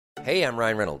Hey, I'm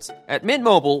Ryan Reynolds. At Mint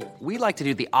Mobile, we like to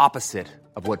do the opposite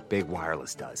of what Big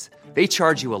Wireless does. They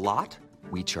charge you a lot,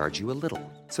 we charge you a little.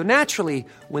 So naturally,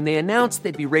 when they announced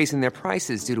they'd be raising their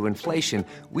prices due to inflation,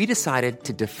 we decided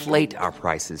to deflate our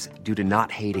prices due to not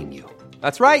hating you.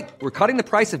 That's right. We're cutting the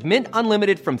price of Mint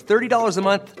Unlimited from $30 a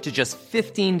month to just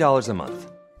 $15 a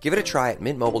month. Give it a try at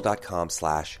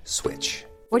mintmobile.com/switch.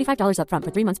 $45 up front for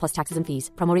 3 months plus taxes and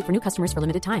fees. Promo rate for new customers for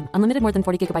limited time. Unlimited more than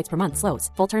 40 gigabytes per month. Slows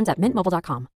full terms at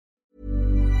mintmobile.com.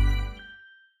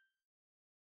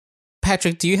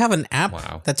 Patrick, do you have an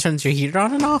app that turns your heater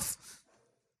on and off?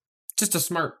 Just a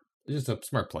smart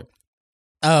plug.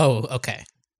 Oh, okay.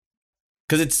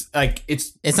 Because it's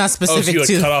not specific so you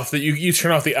to cut off you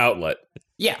turn off the outlet.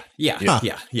 Yeah.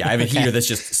 I have a heater that's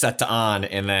just set to on,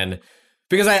 and then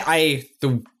because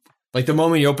the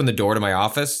moment you open the door to my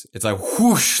office, it's like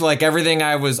whoosh, like everything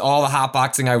all the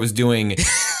hotboxing I was doing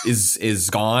is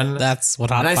gone. That's what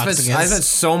hotboxing is. I spent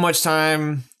so much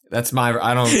time. That's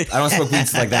I don't smoke weed,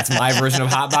 so like that's my version of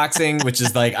hotboxing, which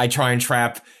is like I try and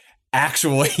trap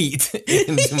actual heat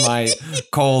into my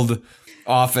cold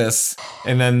office,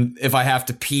 and then if I have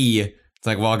to pee, it's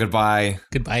like, well, goodbye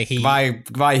heat,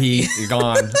 goodbye heat, you're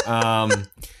gone.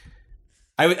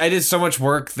 I did so much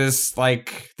work this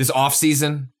off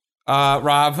season,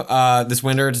 Rob, this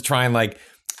winter to try and like,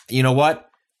 you know what?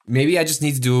 Maybe I just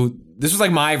need to do. This was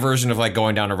like my version of like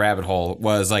going down a rabbit hole.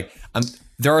 Was like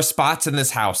there are spots in this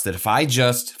house that if I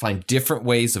just find different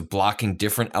ways of blocking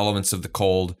different elements of the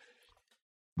cold,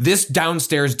 this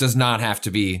downstairs does not have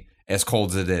to be as cold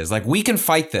as it is. Like we can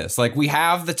fight this. Like we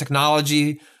have the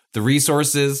technology, the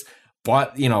resources,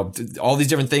 but all these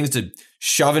different things to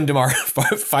shove into our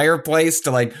fireplace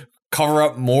to like cover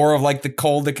up more of like the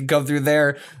cold that could come through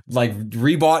there. Like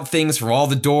rebought things for all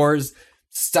the doors,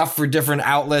 stuff for different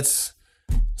outlets.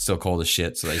 Still cold as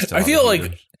shit. So I feel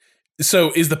like.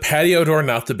 So is the patio door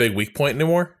not the big weak point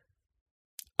anymore?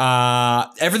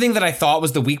 Everything that I thought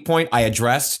was the weak point, I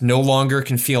addressed. No longer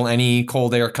can feel any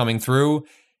cold air coming through,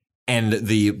 and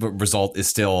the result is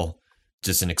still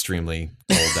just an extremely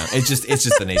cold down. It's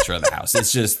just the nature of the house.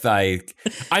 It's just like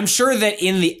I'm sure that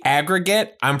in the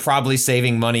aggregate, I'm probably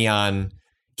saving money on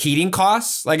heating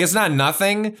costs. Like it's not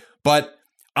nothing, but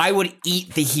I would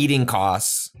eat the heating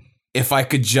costs if I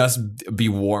could just be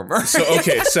warmer.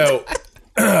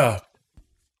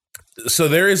 So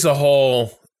there is a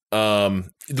whole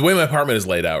the way my apartment is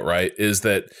laid out, right, is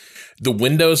that the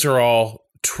windows are all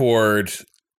toward,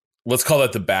 let's call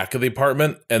that the back of the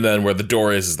apartment, and then where the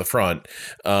door is the front.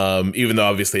 Even though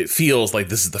obviously it feels like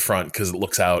this is the front because it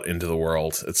looks out into the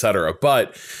world, etc.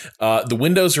 But the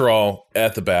windows are all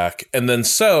at the back, and then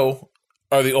so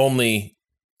are the only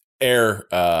air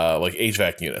like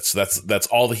HVAC units. So that's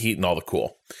all the heat and all the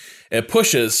cool. And it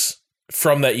pushes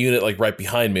from that unit like right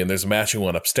behind me, and there's a matching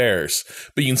one upstairs.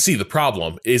 But you can see the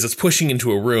problem is it's pushing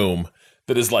into a room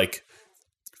that is like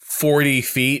 40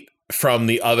 feet from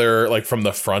the other, like from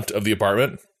the front of the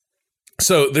apartment.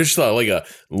 So there's like a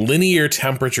linear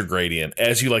temperature gradient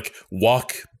as you like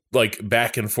walk like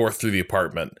back and forth through the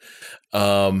apartment.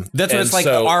 That's what it's like.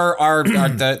 Our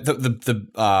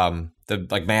the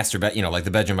like master bed, like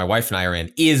the bedroom my wife and I are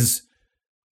in is.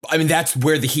 I mean, that's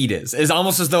where the heat is. It's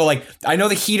almost as though, like, I know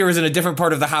the heater is in a different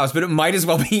part of the house, but it might as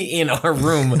well be in our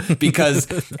room because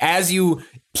as you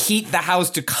heat the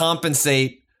house to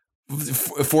compensate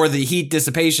for the heat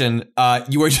dissipation,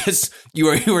 you are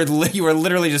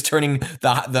literally just turning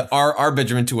our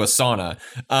bedroom into a sauna.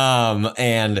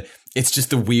 And it's just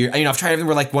the weird. I've tried everything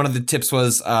where like one of the tips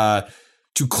was to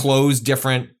close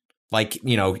different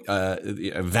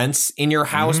vents in your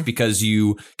house because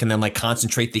you can then like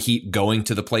concentrate the heat going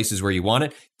to the places where you want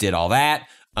it. Did all that.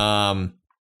 I've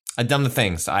done the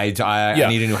things. I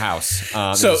need a new house.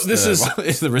 So this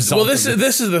is the result. Well, this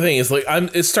is the thing. Is like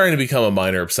it's starting to become a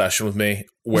minor obsession with me.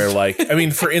 Where like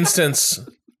for instance,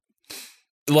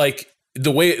 like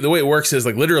the way it works is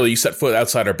like literally you set foot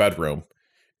outside our bedroom.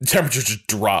 The temperature just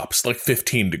drops like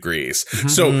 15 degrees. Mm-hmm.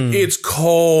 So it's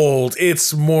cold.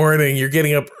 It's morning. You're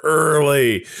getting up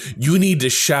early. You need to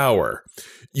shower.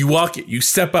 You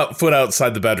step foot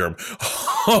outside the bedroom.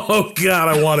 Oh God,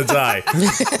 I want to die.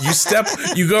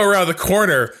 You go around the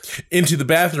corner into the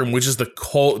bathroom, which is the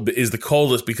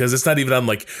coldest because it's not even on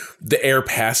like the air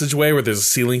passageway where there's a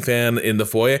ceiling fan in the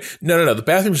foyer. No. The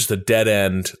bathroom's just a dead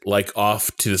end, like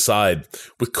off to the side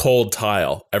with cold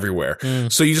tile everywhere.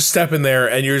 So you just step in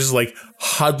there and you're just like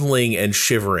huddling and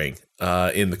shivering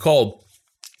in the cold.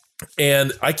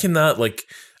 And I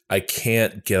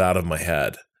can't get out of my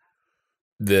head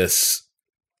this.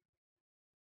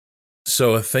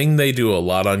 So a thing they do a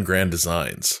lot on Grand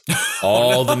Designs.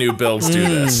 All the new builds do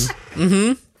this.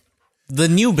 Mm-hmm. The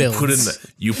new builds.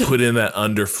 You put in that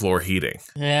underfloor heating.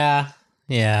 Yeah.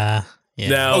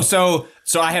 Now, so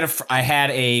I had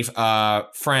a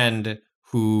friend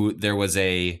who there was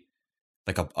a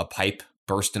pipe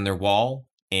burst in their wall,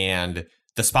 and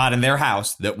the spot in their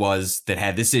house that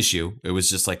had this issue, it was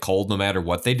just like cold no matter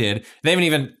what they did. They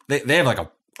have like a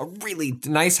really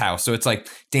nice house, so it's like,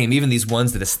 damn, even these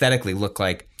ones that aesthetically look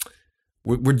like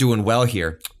we're doing well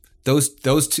here, those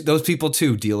people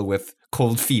too deal with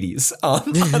cold feeties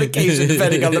on occasion,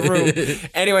 depending on the room.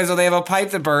 Anyway, so they have a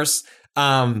pipe that bursts,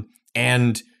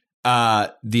 and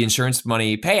the insurance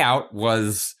money payout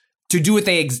was to do what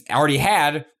they already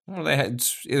had. Well,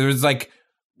 it was like,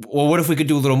 well, what if we could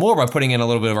do a little more by putting in a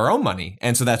little bit of our own money?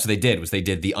 And so that's what they did, was they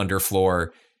did the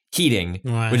underfloor heating,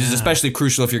 which is especially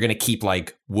crucial if you're going to keep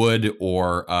like wood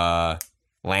or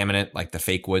laminate, like the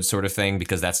fake wood sort of thing,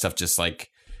 because that stuff just like,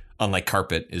 unlike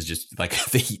carpet, is just like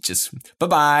the heat just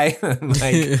bye-bye,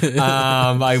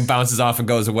 like bounces off and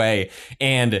goes away.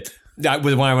 And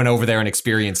when I went over there and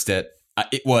experienced it,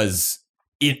 it was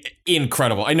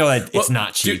incredible. I know that it's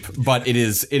not cheap, but it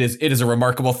is a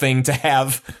remarkable thing to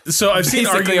have. So I've seen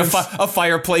arguments, a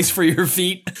fireplace for your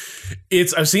feet.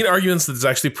 I've seen arguments that it's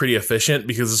actually pretty efficient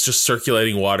because it's just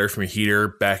circulating water from your heater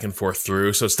back and forth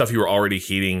through. So stuff you were already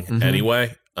heating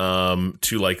anyway,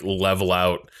 to like level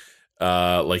out,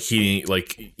 like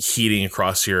heating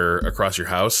across your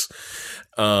house.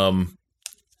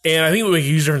 And I think it would make a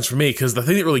huge difference for me, because the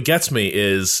thing that really gets me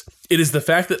is the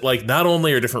fact that like not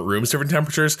only are different rooms different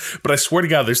temperatures, but I swear to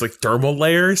God, there's like thermal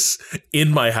layers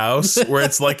in my house where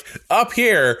it's like up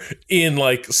here in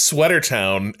like Sweater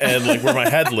Town and like where my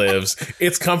head lives,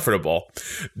 it's comfortable.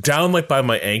 Down like by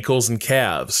my ankles and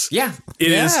calves,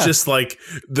 it is just like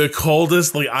the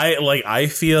coldest. Like I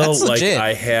feel That's like legit.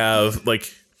 I have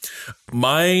like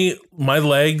my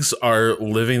legs are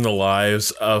living the lives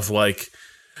of like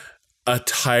a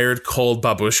tired, cold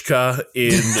babushka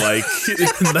in like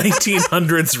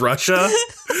 1900s Russia,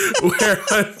 where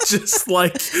I'm just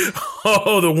like,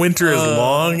 oh, the winter is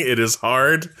long, it is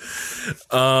hard.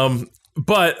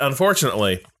 But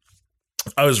unfortunately,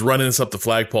 I was running this up the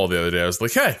flagpole the other day. I was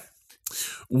like, hey,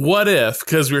 what if,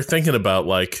 because we were thinking about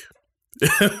like,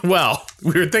 wow,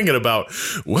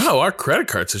 our credit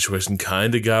card situation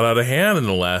kind of got out of hand in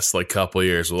the last like couple of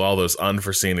years with all those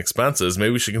unforeseen expenses.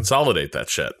 Maybe we should consolidate that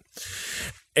shit.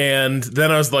 And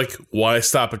then I was like, why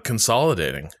stop at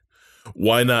consolidating?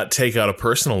 Why not take out a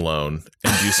personal loan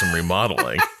and do some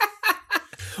remodeling?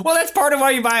 Well, that's part of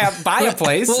why you buy a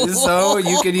place, is so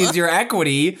you can use your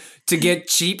equity to get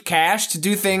cheap cash to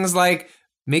do things like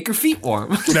make your feet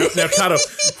warm. Now, Kato,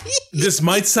 this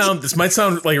might sound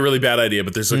like a really bad idea,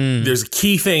 but there's a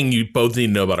key thing you both need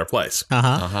to know about our place.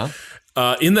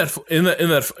 In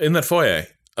that foyer,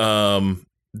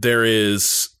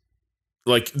 there's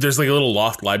like a little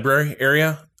loft library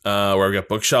area where I've got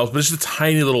bookshelves, but it's just a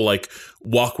tiny little like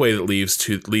walkway that leads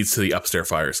to the upstairs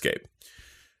fire escape.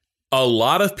 A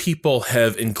lot of people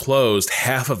have enclosed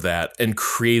half of that and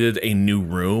created a new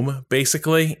room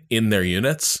basically in their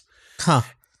units.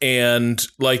 And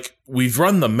like we've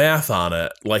run the math on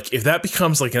it. Like if that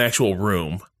becomes like an actual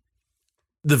room,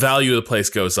 the value of the place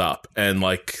goes up, and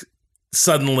like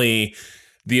suddenly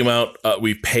the amount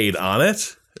we paid on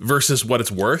it versus what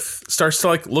it's worth starts to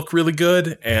like look really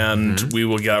good, and we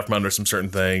will get out from under some certain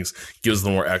things, gives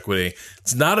them more equity.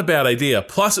 It's not a bad idea.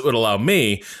 Plus it would allow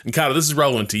me, and Kato, this is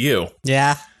relevant to you.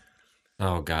 Yeah.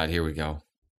 Oh God, here we go.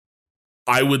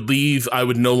 I would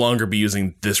no longer be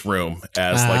using this room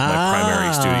as like my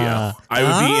primary studio.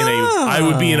 I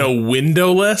would be in a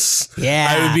windowless. Yeah.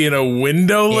 I would be in a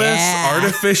windowless,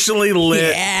 artificially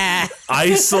lit,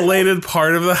 isolated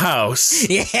part of the house.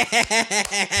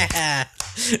 Yeah.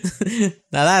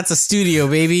 Now that's a studio,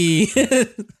 baby.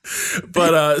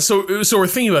 But so we're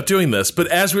thinking about doing this. But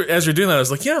as we're doing that, I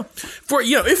was like,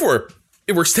 if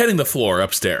we're setting the floor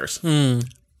upstairs.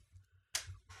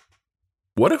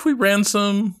 What if we ran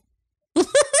some?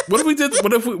 What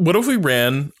if we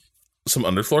ran some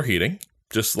underfloor heating,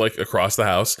 just like across the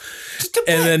house,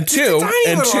 and then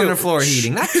underfloor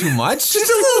heating, not too much, just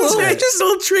a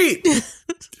little treat.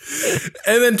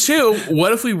 And then two,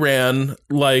 what if we ran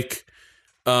like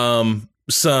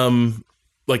some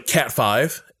like Cat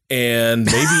 5 and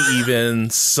maybe even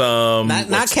some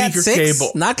not Cat 6,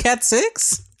 cable. Not Cat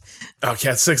 6. Oh,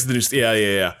 Cat 6, the new,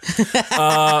 yeah.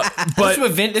 But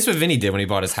this is what Vinny did when he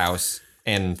bought his house,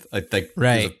 and like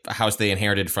right, a house they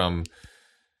inherited from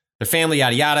their family,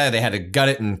 yada yada. They had to gut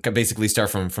it and basically start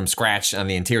from scratch on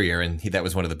the interior, and that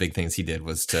was one of the big things he did,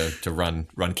 was to run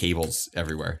cables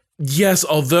everywhere. Yes,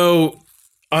 although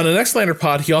on an X-Lander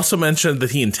pod, he also mentioned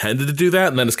that he intended to do that,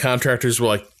 and then his contractors were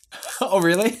like, Oh,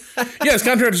 really? Yeah, his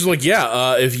contractor's like,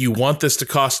 if you want this to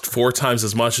cost 4 times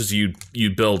as much as you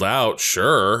build out,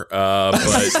 sure.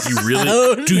 But you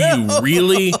really you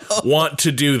really want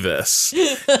to do this?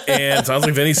 And sounds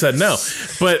like Vinny said no.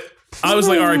 But I was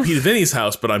like, R.I.P. to Vinny's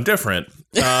house, but I'm different.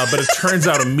 But it turns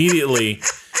out immediately,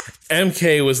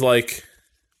 MK was like,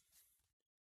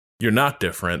 you're not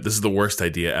different. This is the worst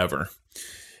idea ever.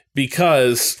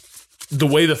 Because the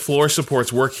way the floor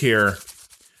supports work here,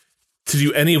 to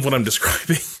do any of what I'm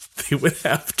describing, they would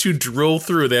have to drill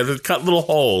through. They have to cut little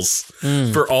holes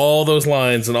for all those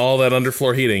lines and all that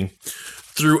underfloor heating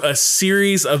through a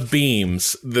series of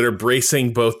beams that are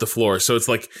bracing both the floors. So it's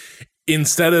like,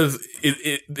 instead of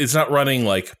it's not running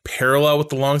like parallel with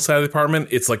the long side of the apartment,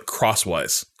 it's like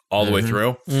crosswise all the way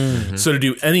through. So to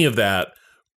do any of that,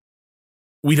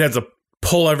 we'd have to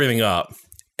pull everything up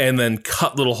and then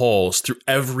cut little holes through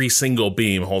every single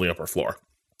beam holding up our floor.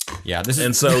 Yeah,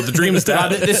 so the dream is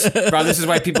dead. Rob, this is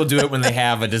why people do it when they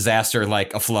have a disaster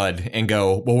like a flood and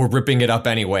go, well, we're ripping it up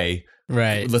anyway.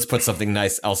 Right. Let's put something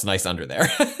nice under there.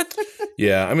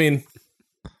 Yeah, I mean,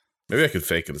 maybe I could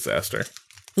fake a disaster.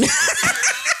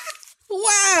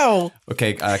 Wow.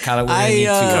 Okay, Kyle, we're gonna need to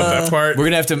cut that part. We're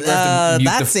gonna have to mute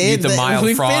the mild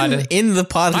We've fraud. Been in the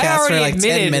podcast for like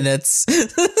 10 minutes.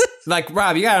 Like,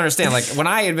 Rob, you gotta understand, like, when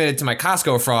I admitted to my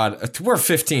Costco fraud, we're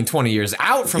 15, 20 years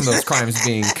out from those crimes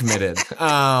being committed. But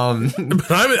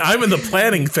I'm in the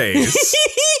planning phase.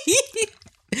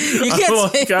 You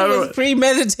can't say it was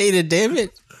premeditated, damn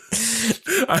it.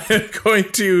 I am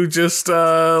going to just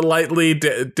lightly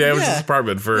damage this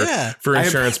apartment for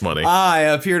insurance money. I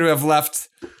appear to have left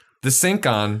the sink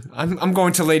on. I'm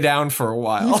going to lay down for a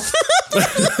while.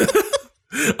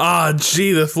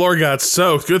 The floor got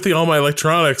soaked. Good thing all my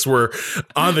electronics were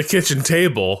on the kitchen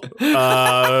table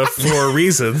for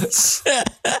reasons.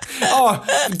 Oh,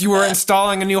 you were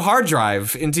installing a new hard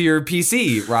drive into your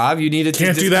PC, Rob. You needed to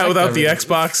Can't do that without everything. The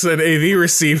Xbox and AV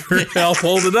receiver to help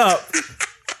hold it up.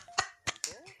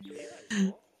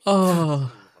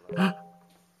 Oh.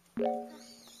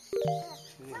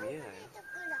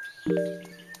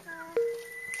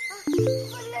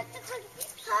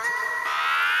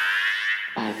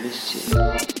 I miss you.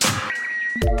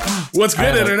 What's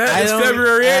good, Internet? It's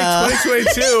February 8th,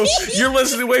 2022. You're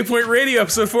listening to Waypoint Radio,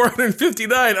 episode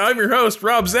 459. I'm your host,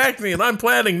 Rob Zachney, and I'm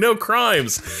planning no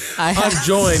crimes. I'm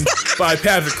joined by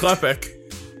Patrick Klepek.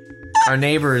 Our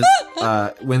neighbors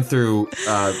went through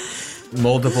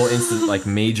multiple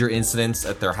major incidents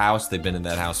at their house. They've been in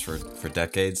that house for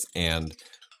decades, and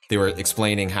they were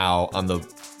explaining how on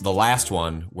the last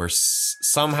one, where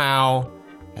somehow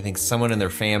I think someone in their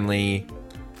family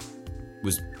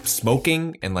was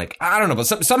smoking and I don't know, but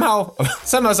somehow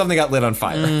something got lit on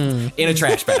fire in a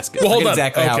trash basket. Well, hold on.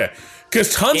 Exactly okay.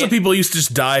 Because tons of people used to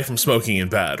just die from smoking in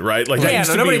bed, right? Like that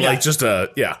used to be like just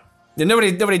yeah.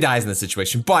 Nobody dies in this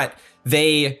situation, but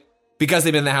because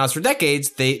they've been in the house for decades,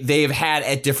 they've had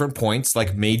at different points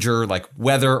major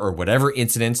weather or whatever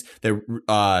incidents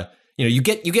that you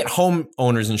get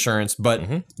homeowners insurance, but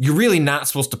you're really not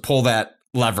supposed to pull that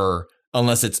lever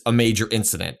unless it's a major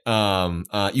incident.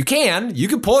 You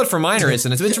can pull it for minor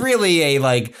incidents, but it's really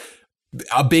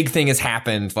a big thing has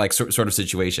happened, sort of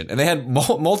situation. And they had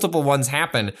multiple ones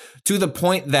happen to the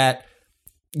point that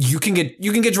you can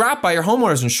get dropped by your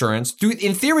homeowner's insurance through,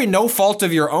 in theory, no fault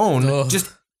of your own. Ugh.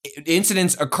 Just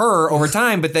incidents occur over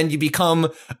time, but then you become,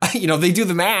 they do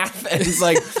the math, and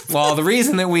it's well, the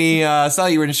reason that we sell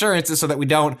you insurance is so that we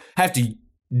don't have to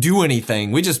do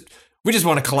anything. We just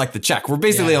want to collect the check. We're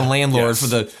basically a landlord for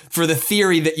the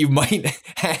theory that you might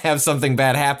have something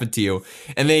bad happen to you.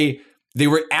 And they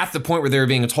were at the point where they were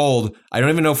being told, I don't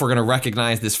even know if we're going to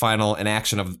recognize this final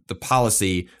enaction of the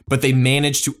policy, but they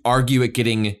managed to argue it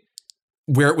getting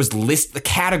where it was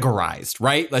categorized,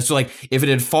 right? So if it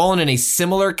had fallen in a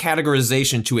similar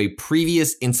categorization to a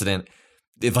previous incident,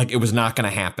 it was not going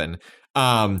to happen.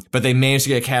 But they managed to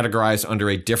get categorized under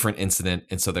a different incident,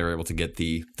 and so they were able to get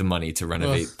the money to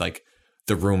renovate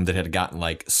the room that had gotten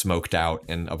smoked out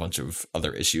and a bunch of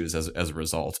other issues as a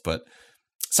result. But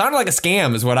sounded like a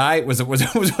scam is what was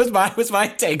my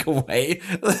takeaway.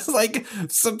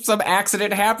 It's some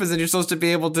accident happens and you're supposed to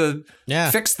be able to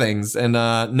fix things. And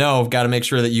no, got to make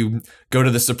sure that you go to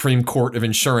the Supreme Court of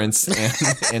Insurance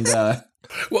and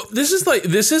well, this is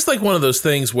one of those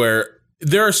things where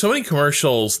there are so many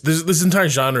commercials, this entire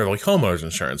genre of homeowners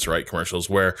insurance, right? Commercials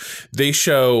where they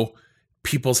show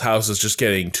people's houses just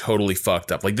getting totally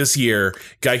fucked up. Like this year,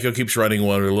 Geico keeps running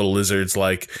one of their little lizards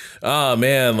like, oh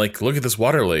man, like look at this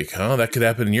water leak. Oh, that could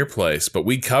happen in your place, but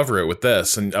we cover it with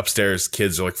this. And upstairs,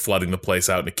 kids are like flooding the place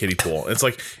out in a kiddie pool. It's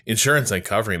like, insurance ain't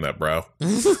covering that, bro.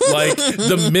 Like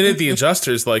the minute the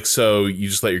adjuster's like, so you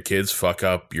just let your kids fuck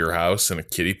up your house in a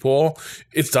kiddie pool,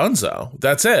 it's donezo.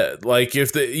 That's it. Like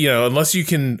if unless you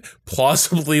can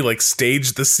plausibly like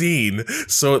stage the scene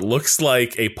so it looks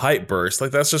like a pipe burst,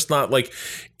 like that's just not like,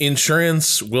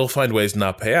 insurance will find ways to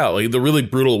not pay out. Like the really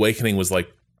brutal awakening was like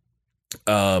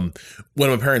when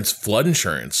my parents' flood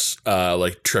insurance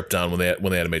like tripped down when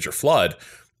they had a major flood.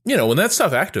 When that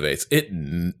stuff activates, it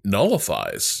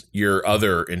nullifies your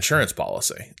other insurance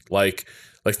policy. Like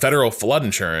federal flood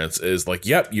insurance is like,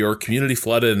 yep, your community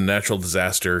flooded in a natural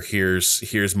disaster.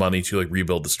 Here's money to like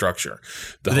rebuild the structure.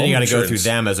 But then you got to go through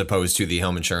them as opposed to the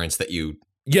home insurance that you.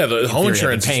 Yeah, the home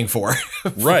insurance paying for.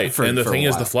 Right. And the thing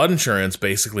is, the flood insurance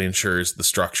basically insures the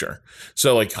structure.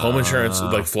 So like home insurance,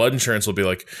 like flood insurance will be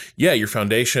like, yeah, your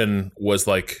foundation was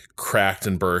like cracked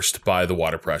and burst by the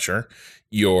water pressure.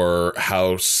 Your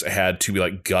house had to be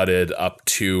like gutted up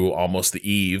to almost the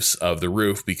eaves of the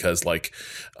roof because like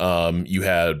you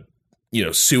had,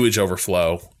 sewage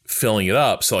overflow filling it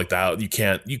up. So like that, you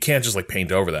can't just like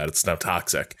paint over that. It's now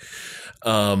toxic.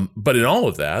 But in all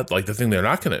of that, like the thing they're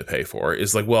not going to pay for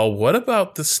is like, well, what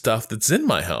about the stuff that's in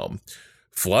my home?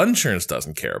 Flood insurance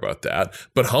doesn't care about that,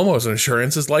 but homeowners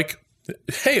insurance is like,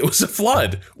 hey, it was a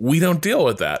flood. We don't deal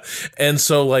with that. And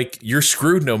so like, you're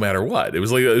screwed no matter what. It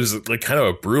was like kind of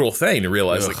a brutal thing to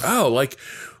realize like, oh, like,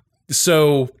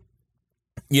 so,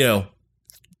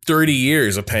 30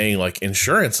 years of paying like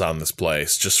insurance on this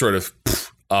place just sort of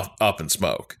up in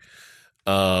smoke.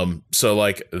 So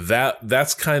like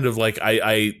that's kind of like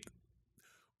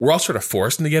we're all sort of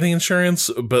forced into getting insurance,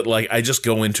 but like I just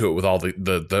go into it with all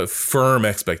the firm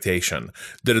expectation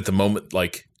that at the moment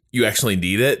like you actually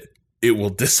need it, it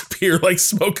will disappear like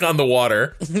smoke on the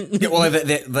water. Yeah, well,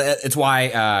 it's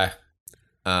why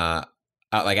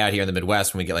like out here in the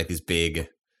Midwest when we get like these big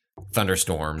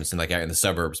thunderstorms and like out in the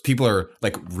suburbs, people are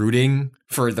like rooting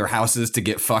for their houses to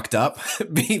get fucked up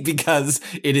because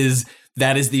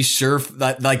that is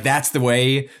the that's the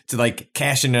way to like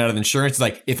cash in and out of insurance.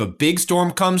 Like if a big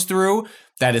storm comes through,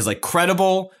 that is like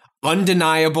credible,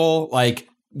 undeniable. Like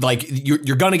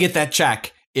you're gonna get that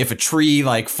check if a tree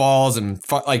like falls and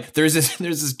like there's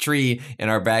this tree in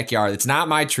our backyard. It's not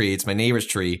my tree, it's my neighbor's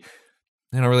tree.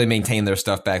 They don't really maintain their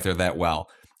stuff back there that well.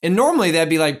 And normally that'd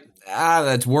be like,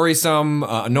 that's worrisome,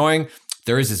 annoying.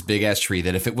 There is this big ass tree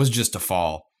that if it was just to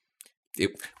fall,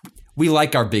 we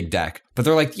like our big deck, but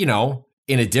they're like,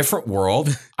 in a different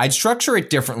world, I'd structure it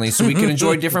differently so we can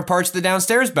enjoy different parts of the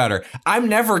downstairs better. I'm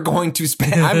not going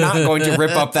to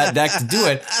rip up that deck to do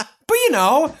it.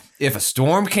 But if a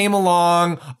storm came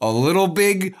along, a little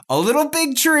big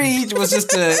tree was just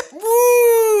to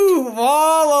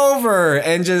all over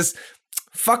and just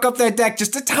fuck up that deck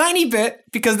just a tiny bit,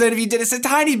 because then if you did it a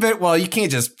tiny bit, well, you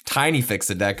can't just tiny fix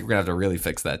a deck. We're gonna have to really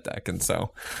fix that deck. And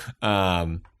so,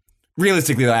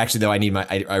 realistically,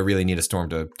 I really need a storm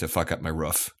to fuck up my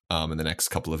roof in the next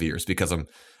couple of years, because I'm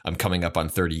coming up on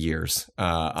 30 years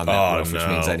on that roof, which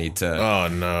means I need to. Oh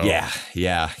no!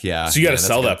 Yeah. So you got to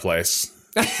sell that place.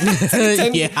 It's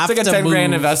like a 10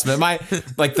 grand investment.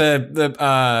 The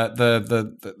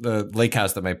lake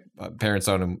house that my parents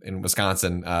own in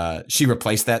Wisconsin, she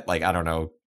replaced that like, I don't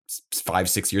know,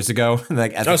 5-6 years ago.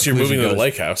 Like so you're moving to the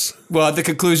lake house. Well, at the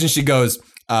conclusion she goes,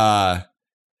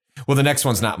 well, the next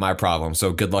one's not my problem,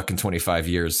 so good luck in 25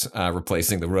 years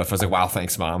replacing the roof. I was like, wow,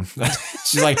 thanks, Mom.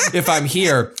 She's like, if I'm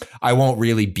here, I won't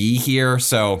really be here,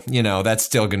 so, that's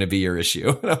still going to be your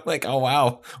issue. And I'm like, oh,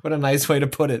 wow, what a nice way to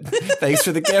put it. Thanks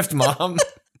for the gift, Mom.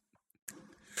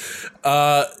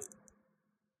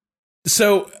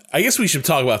 So I guess we should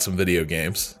talk about some video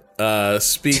games.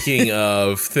 Speaking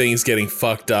of things getting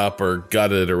fucked up or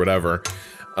gutted or whatever.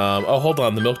 Hold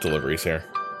on, the milk delivery's here.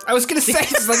 I was gonna say,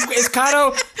 is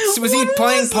Kato, was he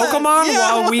playing Pokemon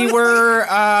while we were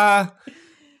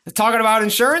talking about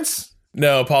insurance?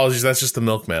 No, apologies. That's just the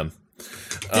milkman.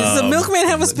 Does the milkman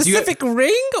have a specific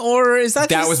ring, or is that?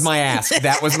 That was my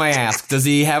ask. Does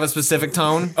he have a specific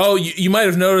tone? Oh, you might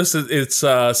have noticed that it's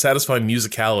satisfying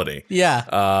musicality. Yeah.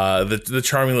 The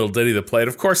charming little ditty that played.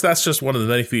 Of course, that's just one of the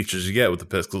many features you get with the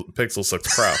Pixel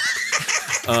 6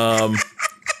 Pro.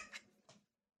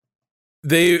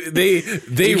 They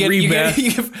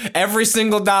remastered. Every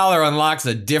single dollar unlocks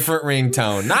a different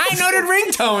ringtone. 900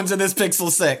 ringtones in this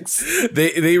Pixel 6.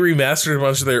 They remastered a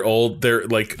bunch of their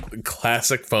like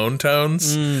classic phone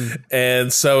tones,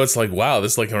 and so it's like, wow,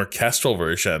 this is like an orchestral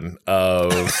version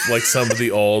of like some of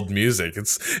the old music.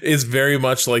 It's very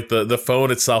much like the phone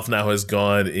itself now has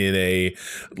gone in a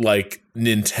like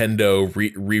Nintendo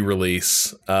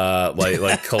re-release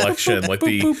like collection, like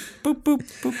the boop, boop, boop,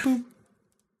 boop, boop.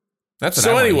 That's what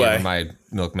so I anyway, my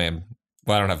Milkman.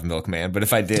 Well, I don't have a Milkman, but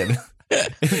if I did,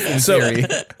 so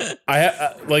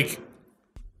I like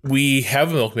we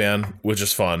have a Milkman, which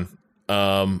is fun.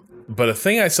 But a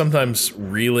thing I sometimes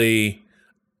really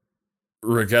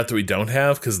regret that we don't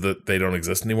have because they don't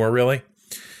exist anymore. Really,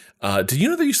 did you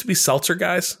know there used to be seltzer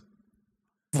guys?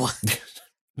 What?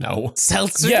 No.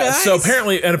 Seltzer yeah, guys? so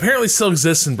apparently still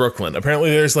exists in Brooklyn. Apparently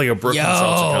there's like a Brooklyn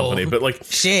seltzer company. But like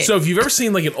shit. So if you've ever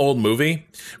seen like an old movie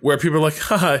where people are like,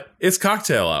 haha, it's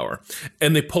cocktail hour,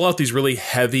 and they pull out these really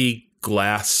heavy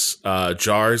glass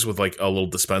jars with like a little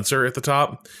dispenser at the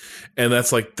top, and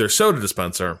that's like their soda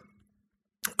dispenser.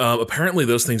 Apparently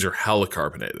those things are hella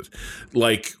carbonated,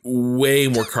 like way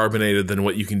more carbonated than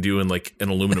what you can do in like an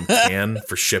aluminum can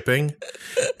for shipping.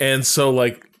 And so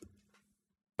like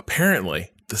apparently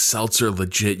the seltzer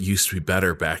legit used to be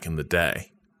better back in the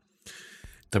day.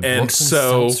 The Brooklyn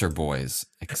Seltzer Boys.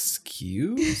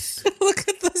 Excuse? Look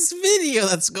at this video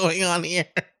that's going on here.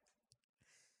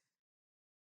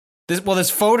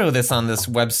 This photo that's on this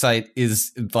website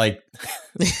is like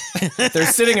they're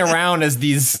sitting around as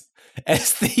these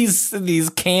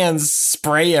cans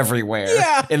spray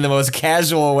everywhere in the most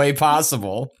casual way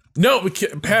possible. No,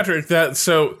 Patrick,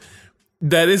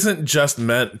 that isn't just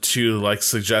meant to like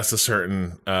suggest a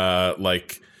certain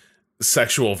like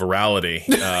sexual virality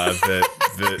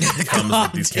that comes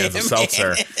with these cans of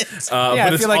seltzer. Yeah,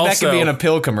 but I feel like that could be in a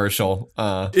pill commercial.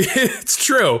 It's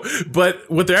true, but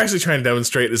what they're actually trying to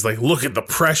demonstrate is like, look at the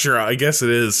pressure. I guess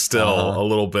it is still a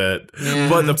little bit,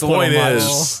 but the point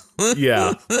is,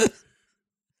 yeah.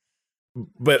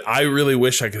 But I really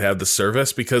wish I could have the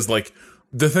service because like.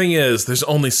 The thing is, there's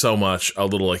only so much a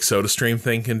little like soda stream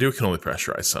thing can do. It can only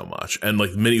pressurize so much. And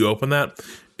like the minute you open that,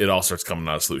 it all starts coming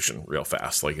out of solution real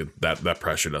fast. Like that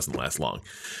pressure doesn't last long.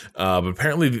 But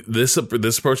apparently this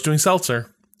approach doing seltzer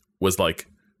was like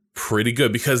pretty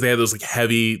good because they had those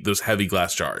heavy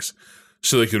glass jars.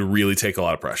 So they could really take a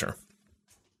lot of pressure.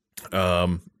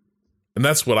 And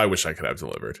that's what I wish I could have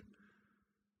delivered.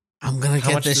 I'm going to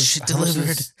get this shit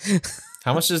delivered.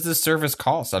 How much does this service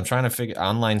cost? I'm trying to figure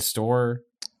online store.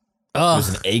 Oh,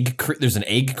 There's an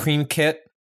egg cream kit.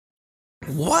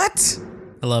 What?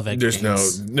 I love egg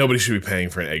creams. Nobody should be paying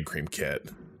for an egg cream kit.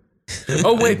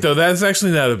 Oh wait, though that's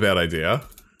actually not a bad idea.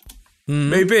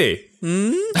 Maybe.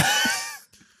 So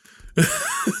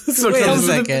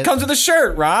it comes with a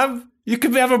shirt, Rob. You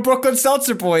could have a Brooklyn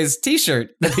Seltzer Boys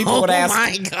t-shirt that people would ask. Oh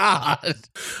my god.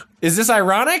 Is this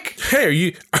ironic? Hey, are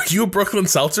you a Brooklyn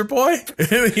Seltzer boy?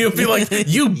 And you'll be like,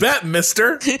 you bet,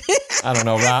 mister. I don't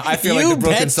know, Rob. I feel like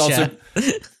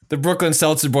the Brooklyn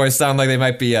Seltzer Boys sound like they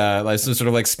might be like some sort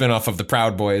of like spinoff of the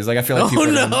Proud Boys. Like I feel like people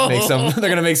are gonna make some. They're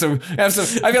gonna make some. I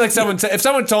feel like if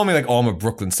someone told me like, oh, I'm a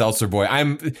Brooklyn Seltzer Boy,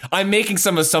 I'm making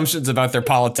some assumptions about their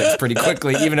politics pretty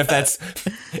quickly, even if that's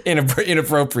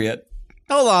inappropriate.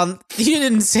 Hold on, you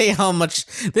didn't say how much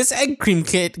this egg cream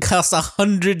kit costs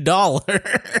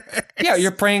 $100. Yeah,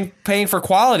 you're paying for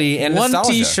quality and one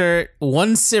nostalgia. T-shirt,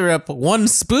 one syrup, one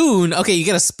spoon. Okay, you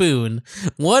get a spoon,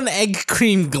 one egg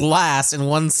cream glass, and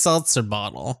one seltzer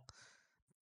bottle.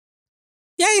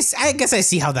 Yeah, I guess I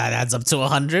see how that adds up to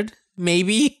 100,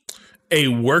 maybe. A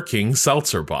working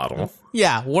seltzer bottle.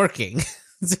 Yeah, working.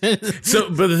 So,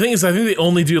 but the thing is, I think they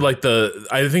only do like the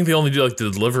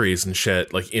deliveries and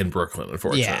shit like in Brooklyn,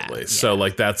 unfortunately. Yeah. So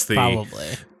like that's the probably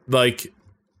like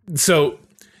so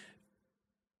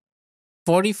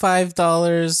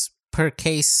 $45 per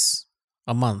case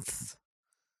a month.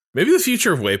 Maybe the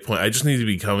future of Waypoint. I just need to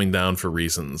be coming down for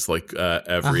reasons like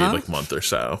every like month or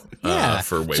so.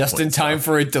 For Waypoint. Just in time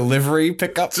for a delivery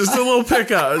pickup. Just a little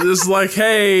pickup. Just like,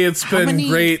 hey, it's been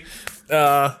great.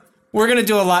 We're gonna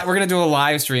do a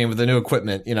live stream with the new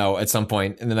equipment, at some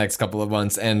point in the next couple of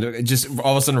months, and just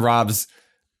all of a sudden Rob's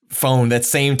phone, that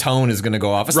same tone is gonna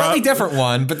go off. A slightly different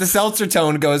one, but the seltzer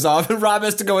tone goes off, and Rob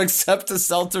has to go accept a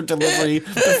seltzer delivery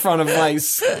in front of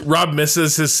Vice. Rob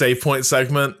misses his save point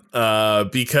segment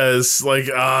because sorry,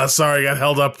 I got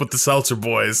held up with the Seltzer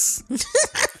Boys.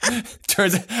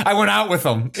 Turns out I went out with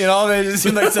them. They just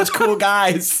seem like such cool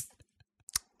guys.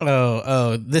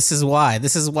 Oh, this is why.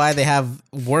 This is why they have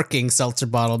working seltzer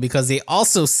bottle, because they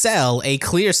also sell a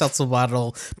clear seltzer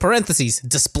bottle, parentheses,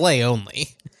 display only.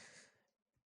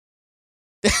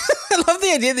 I love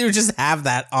the idea that you just have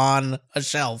that on a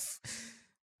shelf.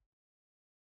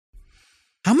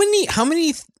 How many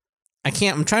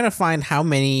I'm trying to find how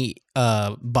many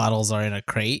bottles are in a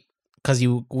crate, because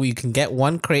you can get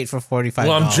one crate for $45.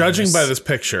 Well, I'm judging by this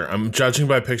picture. I'm judging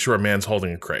by a picture where a man's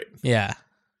holding a crate. Yeah.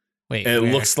 Wait. And where?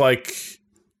 it looks like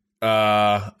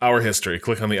Our History.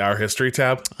 Click on the Our History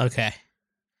tab. Okay.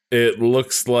 It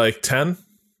looks like 10.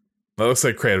 That looks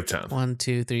like crate of 10. 1,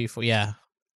 2, 3, 4. Yeah.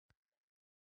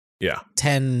 Yeah.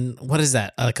 10. What is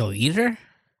that? Like a liter?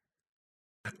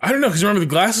 I don't know, because remember the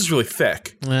glass is really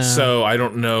thick, Yeah. so I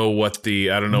don't know what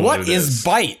what it is.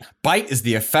 bite? Bite is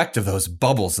the effect of those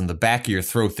bubbles in the back of your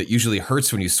throat that usually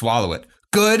hurts when you swallow it.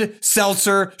 Good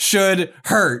seltzer should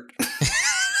hurt.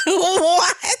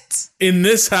 What? In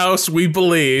this house, we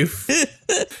believe.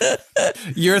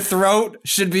 Your throat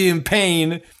should be in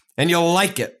pain, and you'll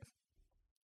like it.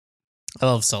 I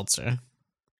love seltzer.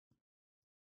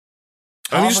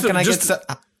 I mean,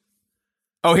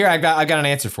 Here I got an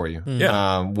answer for you.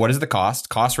 Yeah. What is the cost?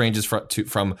 Cost ranges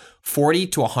from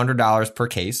 $40 to $100 per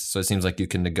case. So it seems like you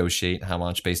can negotiate how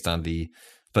much based on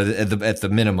but at the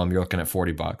minimum you're looking at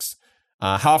 $40.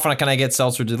 How often can I get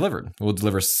seltzer delivered? We'll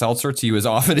deliver seltzer to you as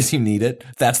often as you need it.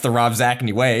 That's the Rob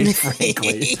Zacny way,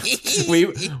 frankly.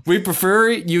 we prefer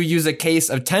you use a case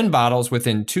of 10 bottles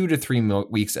within 2 to 3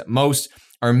 weeks at most.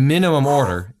 Our minimum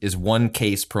order is 1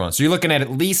 case per month. So you're looking at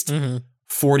least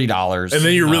 $40. And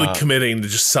then you're really committing to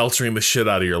just seltzering the shit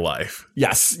out of your life.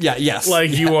 Yes. Yeah. Yes.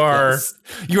 Like you are. Yes.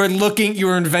 You're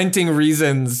inventing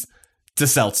reasons to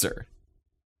seltzer.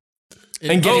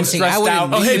 And getting stressed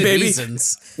out. Oh, hey, baby.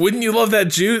 Reasons. Wouldn't you love that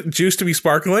juice to be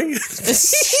sparkling?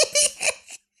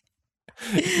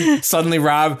 Suddenly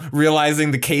Rob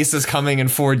realizing the case is coming in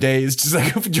 4 days, just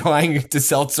like trying to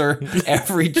seltzer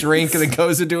every drink that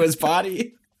goes into his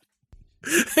body.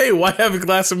 Hey, why have a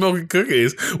glass of milk and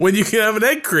cookies when you can have an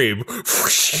egg cream?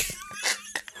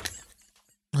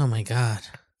 Oh my god.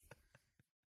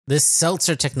 This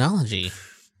seltzer technology.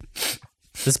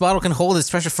 This bottle can hold its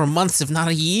pressure for months, if not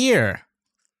a year.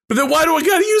 But then why do I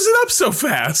gotta use it up so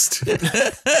fast?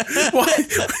 Why?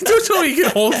 Don't tell me you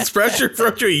can hold its pressure for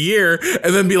up to a year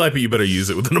and then be like, but you better use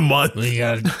it within a month.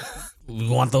 We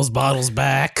want those bottles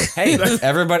back. Hey,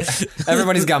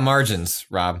 everybody's got margins,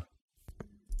 Rob.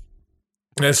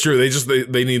 That's true.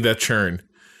 They need that churn.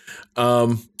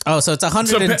 So it's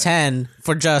 110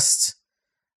 for just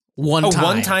one time.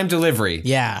 One-time delivery.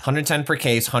 Yeah. 110 per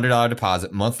case, $100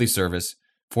 deposit, monthly service,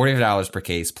 $45 per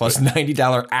case, plus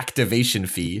 $90 activation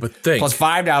fee, plus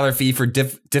 $5 fee for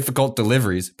difficult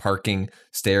deliveries, parking,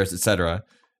 stairs, etc.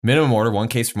 Minimum order, 1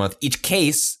 case per month. Each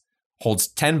case holds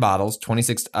 10 bottles,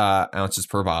 26 ounces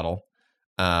per bottle.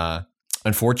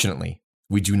 Unfortunately,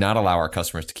 we do not allow our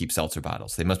customers to keep seltzer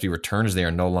bottles. They must be returned as they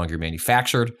are no longer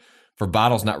manufactured. For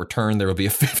bottles not returned, there will be a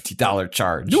 $50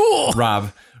 charge. Ooh.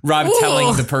 Rob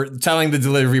telling the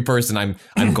delivery person,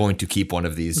 I'm going to keep one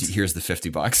of these. Here's the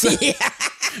 $50. Yeah.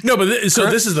 No, but this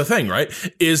is the thing, right?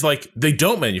 Is like they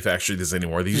don't manufacture these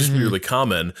anymore. These used to be really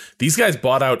common. These guys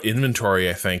bought out inventory,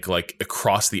 I think, like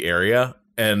across the area.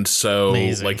 And so,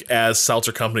 Amazing. like, as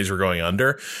seltzer companies were going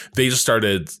under, they just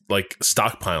started like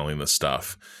stockpiling this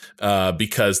stuff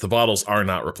because the bottles are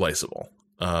not replaceable.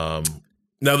 Now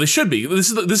they should be.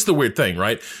 This is the weird thing,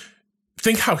 right?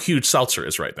 Think how huge seltzer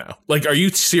is right now. Like, are you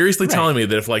seriously telling me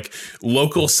that if like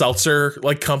local seltzer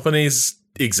like companies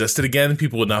existed again,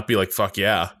 people would not be like, fuck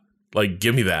yeah, like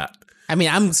give me that? I mean,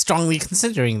 I'm strongly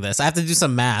considering this. I have to do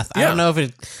some math. Yeah. I don't know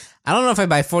if I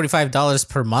buy $45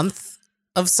 per month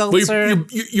of seltzer. Well,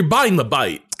 you're buying the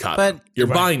bite, Cotton. But you're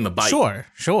buying the bite. Sure.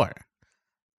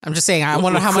 I'm just saying, I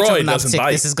wonder how much of an uptick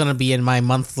this is going to be in my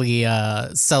monthly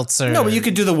seltzer. No, but you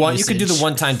could do the one. usage. You could do the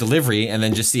one-time delivery and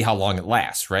then just see how long it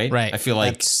lasts, right? Right. I feel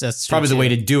like that's true probably the too. way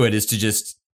to do it is to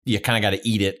just you kind of got to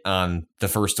eat it on the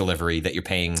first delivery that you're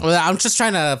paying. Well, I'm just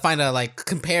trying to find a like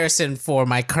comparison for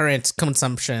my current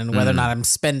consumption, whether or not I'm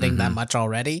spending that much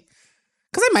already.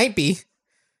 Because I might be.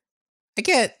 I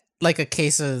get like a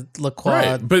case of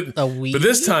LaCroix a week. But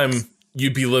this time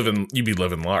you'd be living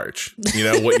large. You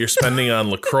know what you're spending on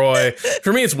LaCroix.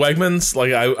 For me, it's Wegmans.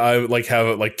 Like I like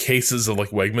have like cases of like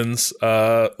Wegmans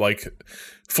like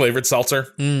flavored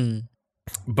seltzer.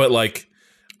 But like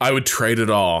I would trade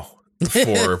it all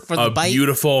for a bite?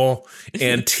 beautiful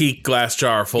antique glass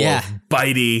jar full of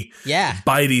bitey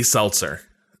seltzer.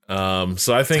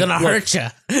 So I think It's gonna hurt you.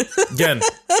 Again,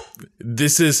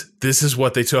 this is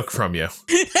what they took from you.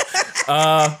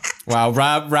 Wow,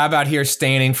 Rob out here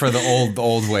standing for the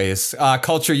old ways.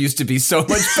 Culture used to be so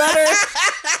much better.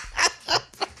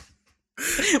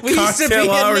 We used to be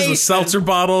Cocktail hours amazing. with seltzer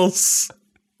bottles.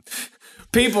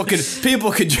 people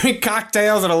could drink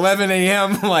cocktails at 11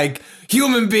 a.m. like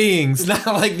human beings, not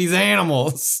like these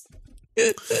animals.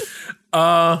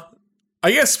 I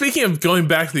guess speaking of going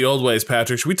back to the old ways,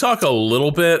 Patrick, should we talk a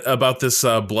little bit about this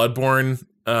Bloodborne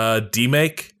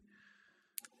demake?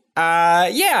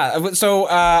 Yeah. So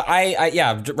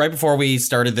right before we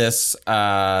started this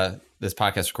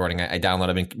podcast recording, I downloaded.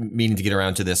 I've been meaning to get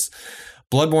around to this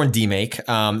Bloodborne demake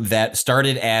that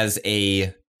started as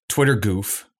a Twitter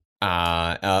goof.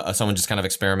 Someone just kind of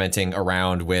experimenting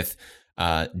around with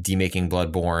demaking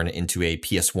Bloodborne into a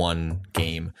PS1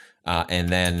 game. And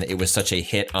then it was such a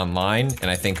hit online, and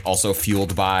I think also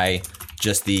fueled by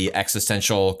just the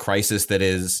existential crisis that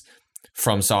is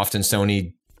FromSoft and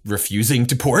Sony refusing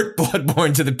to port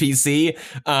Bloodborne to the PC.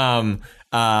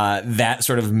 That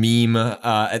sort of meme,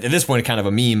 at this point, kind of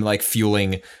a meme, like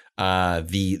fueling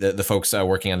the folks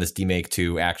working on this demake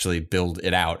to actually build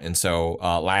it out. And so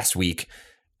last week,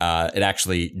 it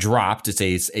actually dropped. It's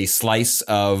a slice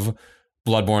of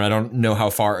Bloodborne. I don't know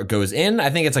how far it goes in. I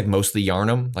think it's like mostly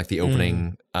Yharnam, like the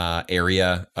opening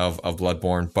area of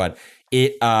Bloodborne. But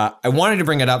I wanted to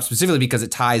bring it up specifically because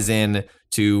it ties in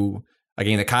to a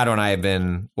game that Kato and I have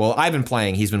been. Well, I've been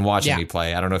playing. He's been watching me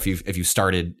play. I don't know if you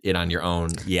started it on your own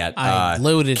yet. I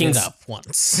loaded it up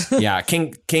once. Yeah,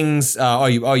 Kings. You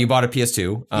bought a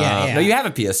PS2. Yeah. No, you have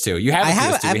a PS2. You have a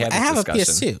PS2. I have a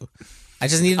PS2. I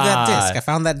just needed that disc. I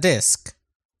found that disc.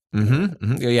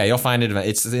 Yeah, you'll find it.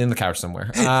 It's in the couch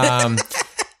somewhere.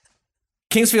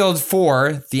 Kingsfield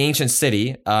 4, The Ancient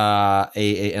City,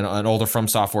 an older From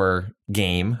Software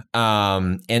game.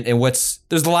 And there's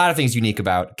a lot of things unique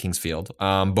about Kingsfield.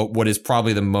 But what is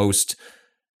probably the most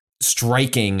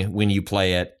striking when you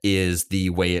play it is the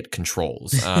way it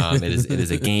controls. It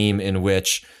is a game in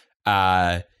which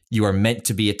you are meant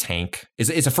to be a tank.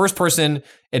 It's a first person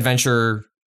adventure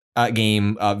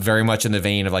game, very much in the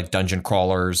vein of like dungeon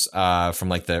crawlers from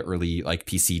like the early like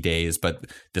PC days, but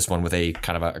this one with a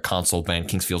kind of a console band.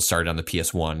 Kingsfield started on the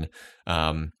PS1.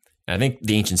 And I think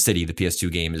The Ancient City, the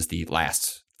PS2 game, is the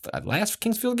last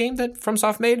Kingsfield game that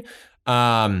FromSoft made.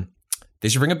 They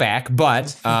should bring it back,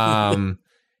 but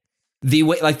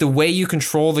the way you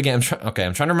control the game. I'm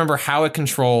trying to remember how it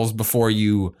controls before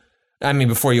you open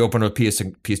up a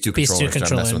PS2 controller,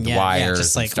 start messing with the wires,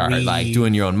 just like start like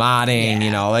doing your own modding,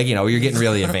 you're getting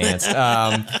really advanced.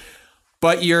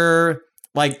 But you're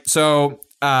like, so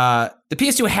the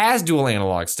PS2 has dual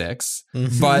analog sticks,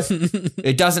 but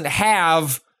it doesn't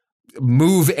have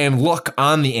move and look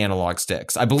on the analog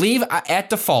sticks. I believe at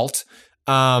default,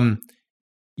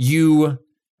 you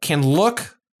can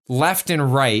look left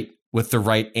and right with the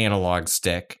right analog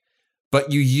stick, but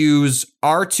you use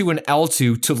R2 and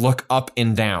L2 to look up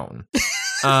and down.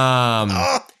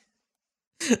 And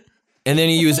then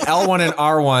you use L1 and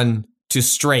R1 to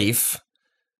strafe.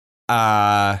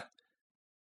 And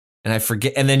I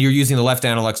forget. And then you're using the left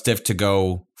analog stick to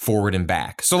go forward and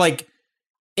back. So, like,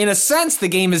 in a sense, the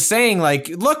game is saying, like,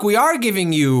 look, we are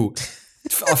giving you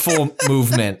a full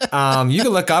movement. You can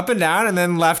look up and down and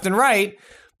then left and right.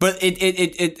 But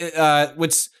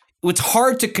what's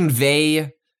hard to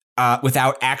convey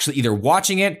without actually either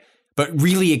watching it, but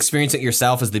really experiencing it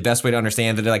yourself is the best way to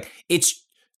understand that. Like, it's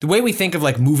the way we think of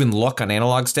like move and look on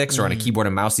analog sticks or on a keyboard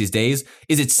and mouse these days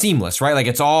is it's seamless, right? Like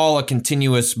it's all a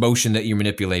continuous motion that you're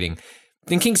manipulating.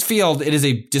 In Kingsfield, it is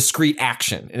a discrete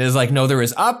action. It is like, no, there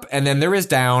is up and then there is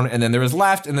down and then there is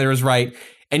left and there is right.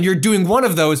 And you're doing one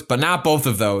of those, but not both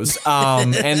of those.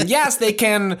 And yes, they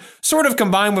can sort of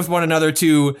combine with one another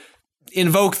to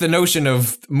invoke the notion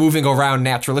of moving around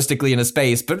naturalistically in a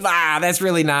space, but that's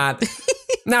really not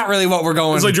really what we're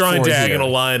going for. It's like drawing a diagonal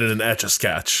here. Line in an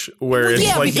Etch-a-Sketch, where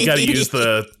it's like you got to use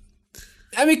the.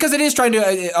 I mean, because it is trying to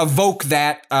evoke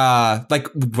that, like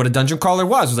what a dungeon crawler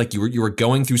was like you were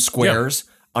going through squares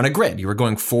on a grid. You were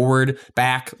going forward,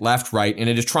 back, left, right, and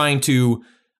it is trying to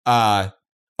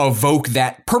evoke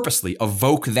that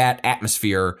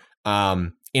atmosphere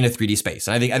in a 3D space.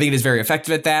 And I think it is very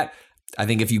effective at that. I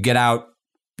think if you get out,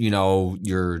 your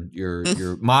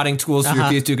modding tools for your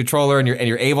PS2 controller and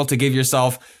you're able to give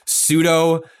yourself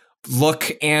pseudo look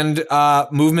and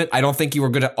movement, I don't think you are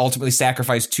going to ultimately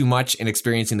sacrifice too much in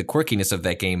experiencing the quirkiness of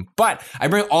that game. But I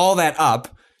bring all that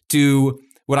up to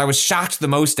what I was shocked the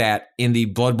most at in the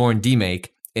Bloodborne demake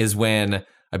is when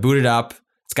I booted up.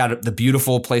 It's got the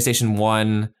beautiful PlayStation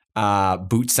 1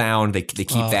 boot sound. They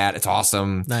keep that. It's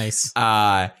awesome. Nice.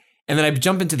 And then I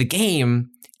jump into the game.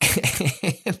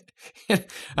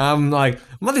 I'm like,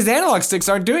 well, these analog sticks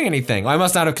aren't doing anything. Well, I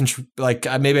must not have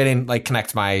maybe I didn't like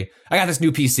connect I got this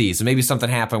new PC, so maybe something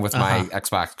happened with my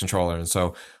Xbox controller, and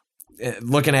so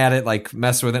looking at it, like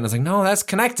mess with it, and it's like, no, that's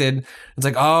connected. It's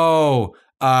like,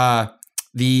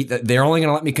 they're only going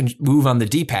to let me move on the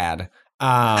D-pad.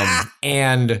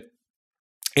 And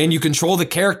you control the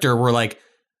character where like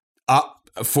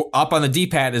up on the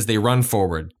D-pad as they run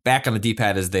forward, back on the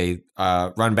D-pad as they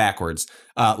run backwards,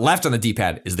 left on the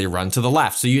D-pad as they run to the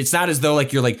left. So it's not as though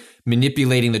like you're like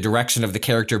manipulating the direction of the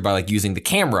character by like using the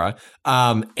camera.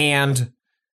 And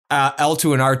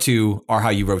L2 and R2 are how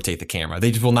you rotate the camera.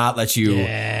 They just will not let you.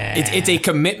 Yeah. It's a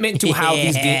commitment to how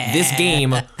this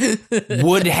game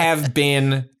would have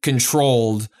been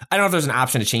controlled. I don't know if there's an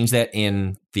option to change that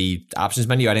in the options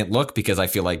menu. I didn't look because I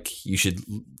feel like you should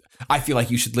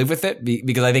live with it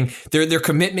because I think their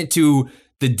commitment to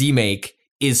the demake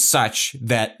is such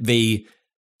that they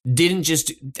didn't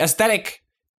just aesthetic.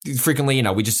 Frequently,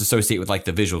 we just associate with like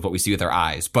the visuals, what we see with our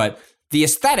eyes, but the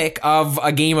aesthetic of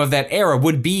a game of that era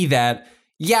would be that,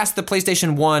 yes, the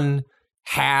PlayStation 1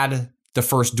 had the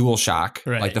first DualShock,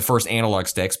 right, like the first analog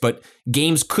sticks, but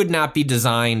games could not be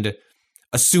designed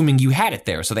assuming you had it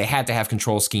there. So they had to have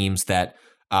control schemes that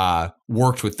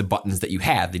worked with the buttons that you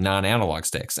had, the non-analog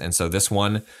sticks. And so this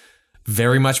one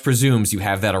very much presumes you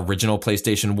have that original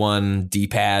PlayStation 1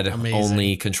 D-pad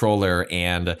only controller,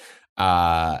 and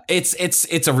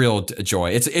it's a real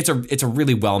joy. It's a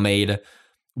really well-made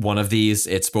one of these.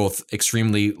 It's both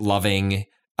extremely loving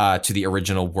to the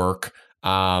original work,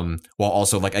 while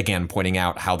also like again pointing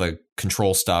out how the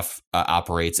control stuff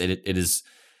operates. It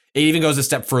even goes a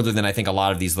step further than I think a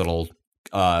lot of these little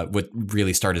what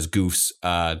really start as goofs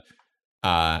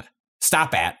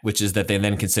stop at, which is that they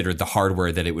then considered the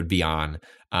hardware that it would be on.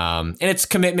 And its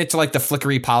commitment to like the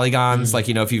flickery polygons, like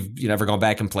if you've ever gone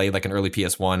back and played like an early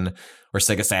PS1 or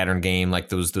Sega Saturn game, like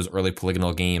those early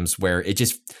polygonal games where it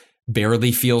just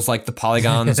barely feels like the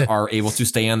polygons are able to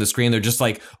stay on the screen. They're just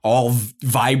like all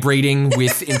vibrating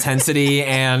with intensity,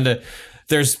 and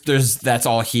there's that's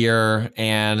all here.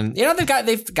 And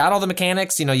they've got all the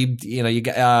mechanics. You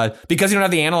got because you don't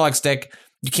have the analog stick,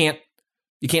 you can't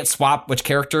swap which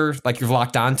character like you're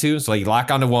locked onto. So like you lock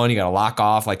onto one, you got to lock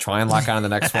off, like try and lock on the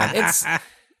next one. It's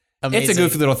a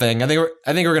goofy little thing. I think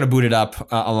we're gonna boot it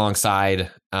up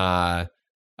alongside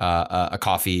a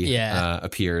coffee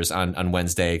appears on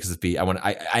Wednesday because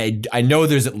I know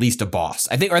there's at least a boss.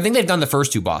 I think they've done the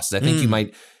first two bosses. I think you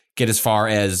might get as far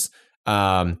as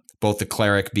both the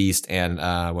cleric beast and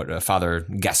Father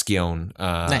Gascoigne,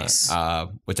 nice.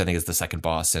 Which I think is the second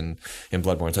boss in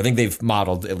Bloodborne. So I think they've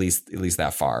modeled at least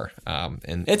that far,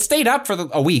 and it stayed up for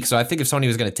a week. So I think if Sony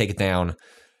was going to take it down,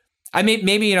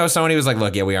 maybe Sony was like,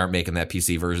 look, we aren't making that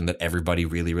PC version that everybody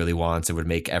really really wants. It would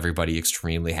make everybody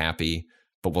extremely happy.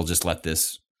 But we'll just let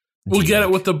this. We'll get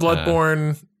it with the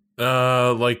Bloodborne,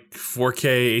 like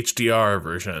 4K HDR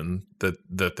version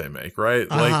that they make, right?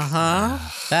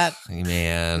 That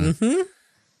man. Mm-hmm.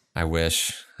 I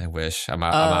wish. I'm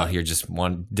out here just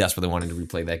desperately wanting to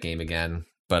replay that game again,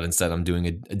 but instead I'm doing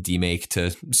a demake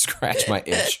to scratch my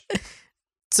itch.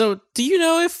 So, do you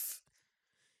know if,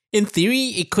 in theory,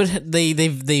 it could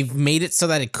they've made it so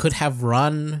that it could have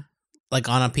run like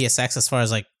on a PSX as far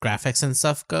as like graphics and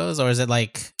stuff goes, or is it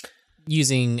like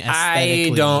using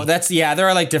aesthetically? I don't. There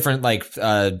are like different like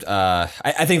I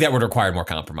think that would require more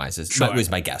compromises. Sure. That was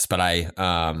my guess, but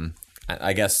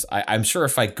I guess I'm sure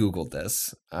if I Googled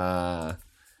this, Bloodborne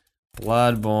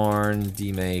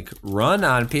demake run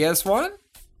on PS1.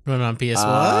 Run on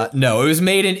PS1? No, it was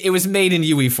made in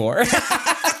UE4.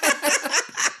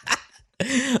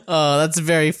 Oh, that's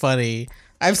very funny.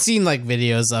 I've seen like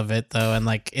videos of it though, and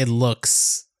like it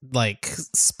looks like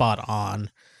spot on.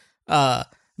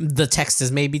 The text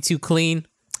is maybe too clean.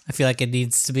 I feel like it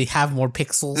needs to have more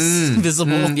pixels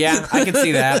visible. Yeah, I can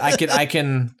see that. I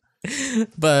can.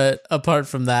 But apart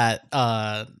from that,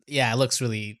 it looks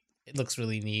really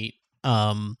neat.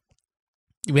 You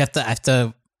have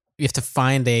to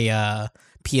find a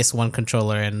PS1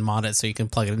 controller and mod it so you can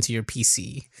plug it into your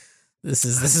PC. This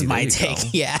is my take. Go.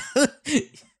 Yeah.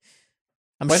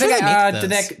 I'm sure they make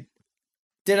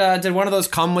those. Did one of those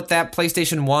come with that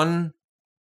PlayStation 1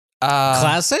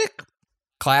 Classic?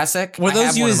 Were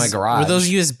those one in my garage. Were those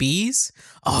USBs?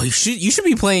 Oh, you should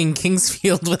be playing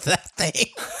Kingsfield with that thing.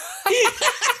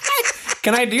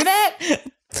 Can I do that?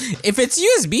 If it's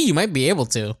USB, you might be able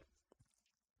to.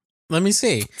 Let me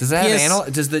see. Does it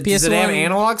have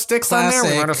analog sticks Classic on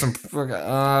there? We might have some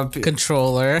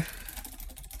controller.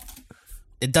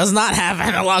 It does not have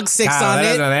analog sticks on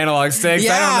it. An analog sticks.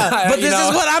 Yeah, but this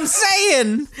is what I'm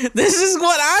saying. This is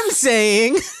what I'm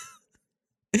saying.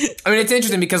 I mean, it's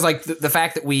interesting because like the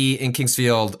fact that we in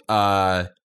Kingsfield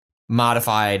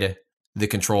modified the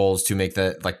controls to make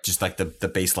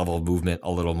the base level of movement a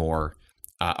little more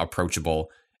approachable.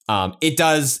 It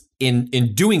does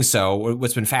in doing so.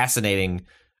 What's been fascinating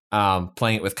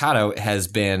playing it with Kato has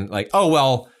been like, oh,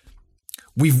 well,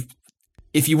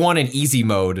 if you want an easy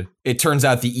mode, it turns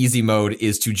out the easy mode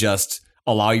is to just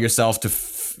allow yourself to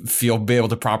be able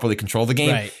to properly control the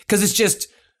game. Because it's just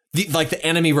the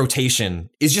enemy rotation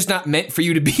is just not meant for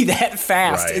you to be that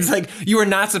fast. Right. It's like you are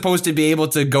not supposed to be able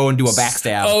to go and do a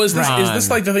backstab. Oh, is this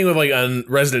like the thing with like on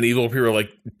Resident Evil, people are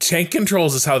like, tank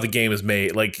controls is how the game is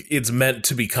made. Like it's meant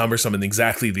to be cumbersome in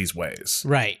exactly these ways.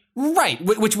 Right.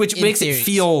 Which makes it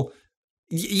feel,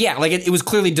 like it was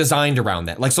clearly designed around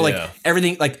that. Like, so like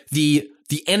everything, like the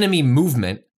enemy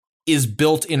movement is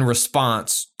built in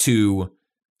response to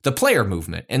the player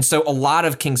movement. And so a lot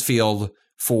of King's Field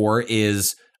 4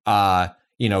 is,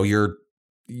 you're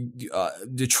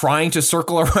trying to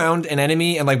circle around an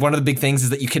enemy. And like one of the big things is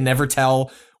that you can never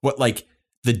tell what like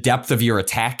the depth of your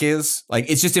attack is. Like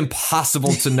it's just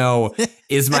impossible to know,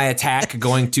 is my attack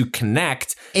going to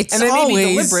connect? It's and that always may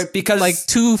be deliberate because like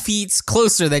 2 feet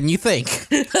closer than you think.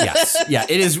 Yes. Yeah.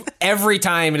 It is every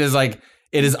time it is like,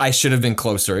 I should have been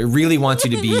closer. It really wants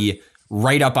you to be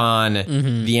right up on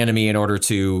the enemy in order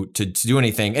to do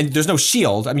anything. And there's no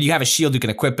shield. I mean, you have a shield you can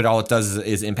equip, but all it does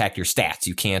is impact your stats.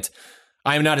 You can't.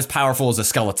 I am not as powerful as a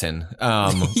skeleton,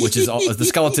 which is the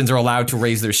skeletons are allowed to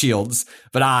raise their shields,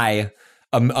 but I,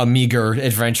 a meager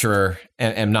adventurer,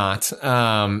 am not.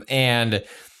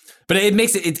 But it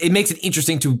makes it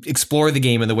interesting to explore the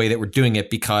game in the way that we're doing it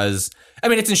because, I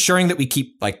mean, it's ensuring that we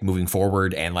keep like moving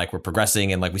forward and like we're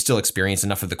progressing and like we still experience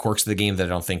enough of the quirks of the game that I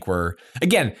don't think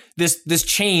again, this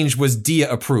change was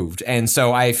DIA approved. And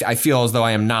so I feel as though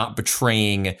I am not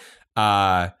betraying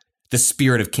the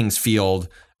spirit of King's Field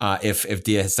if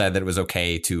DIA has said that it was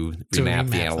okay to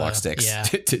remap the analog sticks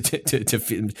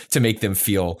to make them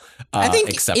feel I think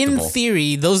acceptable. In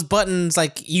theory, those buttons,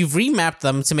 like you've remapped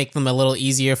them to make them a little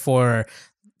easier for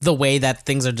the way that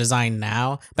things are designed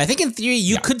now. But I think in theory,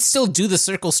 you could still do the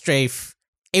circle strafe.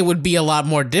 It would be a lot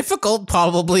more difficult,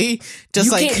 probably.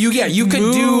 You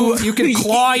can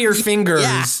claw your fingers.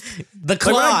 Yeah. The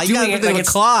claw, you gotta get the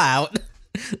claw out.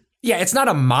 Yeah, it's not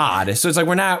a mod, so it's like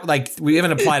we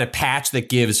haven't applied a patch that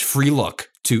gives free look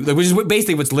to, which is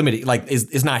basically what's limited. Like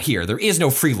is not here. There is no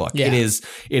free look. Yeah.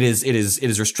 It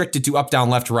is restricted to up, down,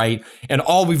 left, right, and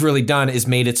all we've really done is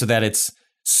made it so that it's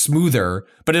smoother.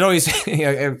 But it always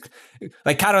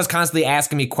like Kato's constantly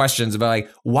asking me questions about like,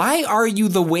 why are you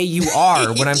the way you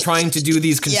are when I'm trying to do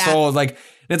these controls? Like.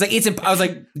 It's like I was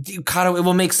like, Kato, it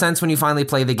will make sense when you finally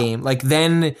play the game. Like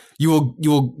then you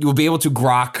will be able to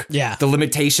grok the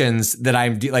limitations that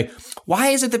I'm like. Why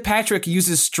is it that Patrick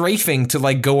uses strafing to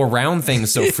like go around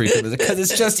things so frequently? Because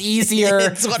it's just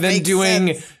easier than doing.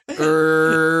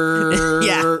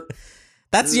 Yeah,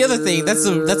 that's the other thing. That's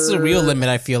the real limit.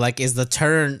 I feel like is the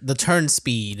turn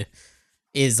speed.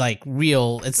 Is like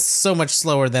real. It's so much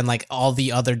slower than like all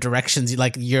the other directions.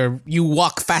 Like you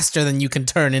walk faster than you can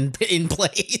turn in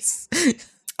place.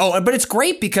 Oh, but it's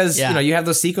great because you have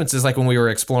those sequences like when we were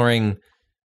exploring,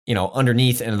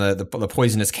 underneath in the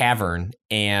poisonous cavern,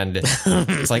 and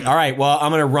it's like, all right, well,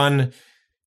 I'm gonna run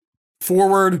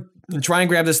forward and try and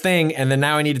grab this thing, and then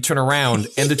now I need to turn around,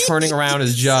 and the turning around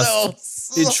is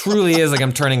just it truly is like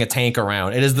I'm turning a tank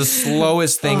around. It is the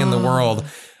slowest thing in the world.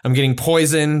 I'm getting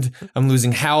poisoned. I'm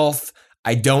losing health.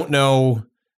 I don't know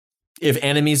if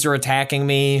enemies are attacking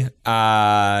me.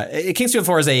 King's Field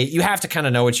 4 is you have to kind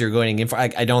of know what you're going in for.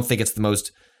 I don't think it's the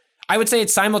most, I would say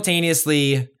it's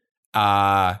simultaneously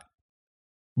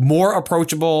more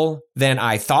approachable than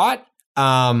I thought.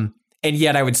 And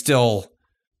yet I would still,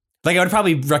 I would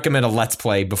probably recommend a Let's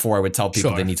Play before I would tell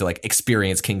people they need to like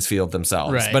experience King's Field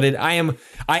themselves. Right. But I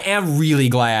am really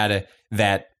glad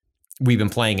that we've been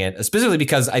playing it, specifically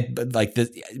because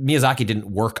Miyazaki didn't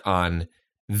work on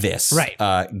this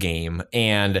game.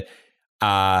 And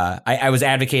I was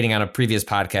advocating on a previous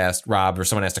podcast, Rob, where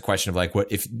someone asked a question of like,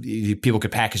 what if people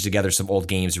could package together some old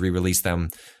games to re-release them?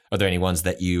 Are there any ones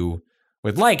that you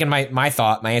would like? And my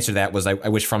answer to that was I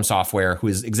wish From Software, who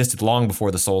has existed long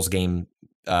before the Souls game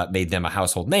made them a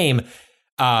household name,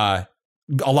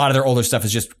 a lot of their older stuff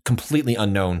is just completely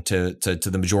unknown to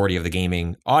the majority of the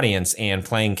gaming audience, and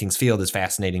playing King's Field is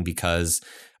fascinating because,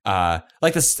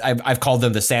 like this, I've called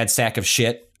them the sad sack of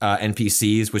shit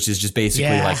NPCs, which is just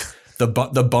basically like the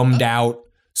bummed out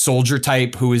soldier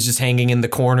type who is just hanging in the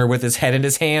corner with his head in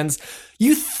his hands.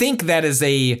 You think that is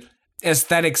a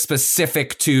aesthetic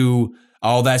specific to,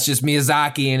 oh, that's just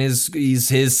Miyazaki and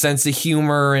his sense of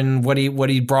humor and what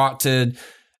he brought to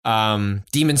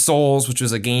Demon Souls, which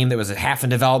was a game that was half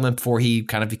in development before he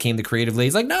kind of became the creative lead.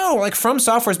 He's like, no, like From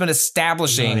Software has been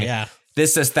establishing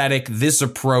this aesthetic, this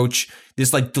approach,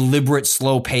 this like deliberate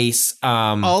slow pace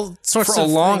all sorts for of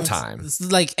a long things. time.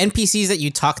 It's like NPCs that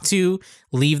you talk to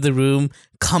leave the room,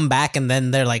 come back, and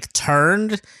then they're like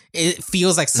turned. It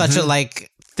feels like such a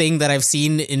like thing that I've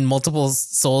seen in multiple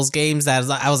Souls games that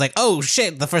I was like, oh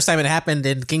shit, the first time it happened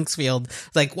in Kingsfield,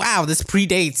 like, wow, this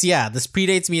predates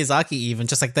Miyazaki even,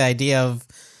 just like the idea of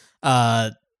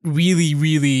really,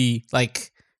 really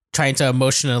like trying to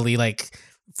emotionally like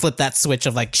flip that switch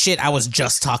of like, shit, I was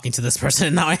just talking to this person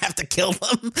and now I have to kill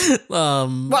them.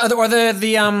 Well, or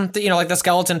the you know, like the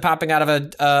skeleton popping out of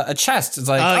a chest. It's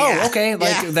like, yeah. okay,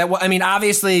 like that. I mean,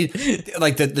 obviously,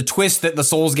 like the twist that the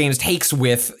Souls games takes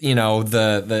with, you know,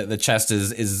 the chest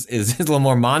is a little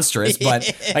more monstrous,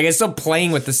 but like it's still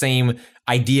playing with the same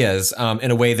ideas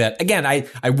in a way that, again, I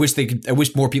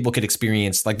wish more people could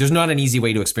experience. Like, there's not an easy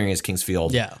way to experience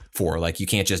Kingsfield 4. Like, you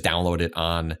can't just download it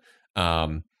on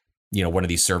you know, one of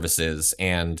these services.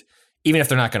 And even if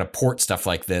they're not going to port stuff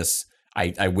like this,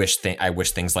 I wish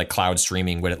things like cloud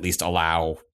streaming would at least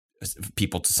allow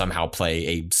people to somehow play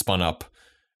a spun up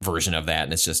version of that.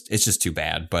 And it's just too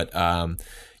bad. But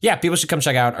yeah, people should come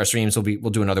check out our streams. We'll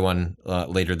do another one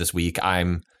later this week.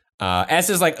 I'm as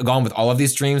is like gone with all of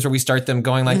these streams where we start them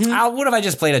going like, what if I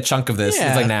just played a chunk of this?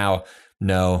 It's like, now,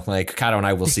 no, like Kato and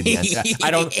I will see the end.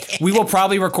 We will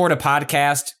probably record a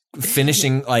podcast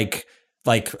finishing like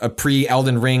a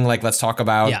pre-Elden Ring, like let's talk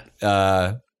about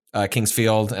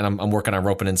Kingsfield, and I'm working on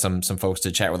roping in some folks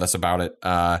to chat with us about it.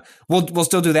 We'll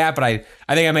still do that, but I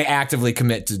think I may actively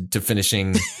commit to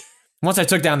finishing. Once I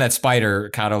took down that spider,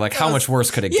 Kato, like how much worse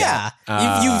could it get?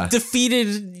 You've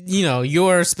defeated, you know,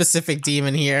 your specific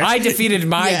demon here. I defeated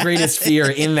my greatest fear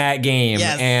in that game,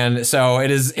 and so it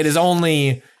is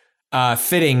only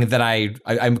fitting that I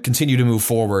continue to move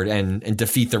forward and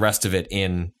defeat the rest of it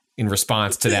in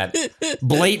response to that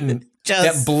blatant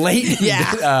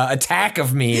attack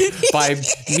of me by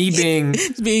me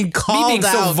being called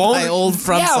out by old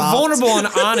FromSoft. vulnerable and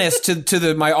honest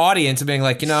to my audience and being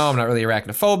like, you know, I'm not really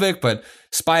arachnophobic, but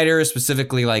spiders,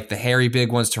 specifically like the hairy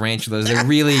big ones, tarantulas,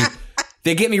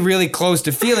 they get me really close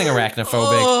to feeling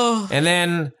arachnophobic. And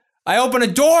then I open a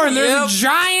door and there's a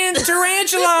giant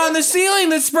tarantula on the ceiling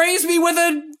that sprays me with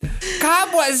a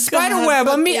spider web.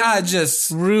 I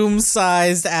just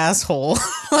room-sized asshole.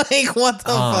 Like, what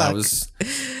the fuck?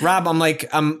 Rob,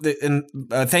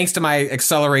 thanks to my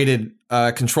accelerated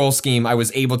control scheme, I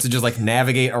was able to just like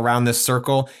navigate around this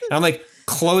circle, and I'm like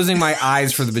closing my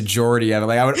eyes for the majority of it.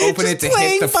 Like, I would open it to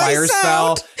hit the fire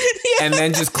spell, and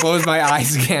then just close my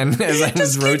eyes again as I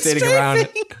was rotating around.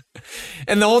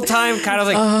 And the whole time, kind of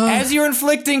like, as you're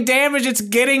inflicting damage, it's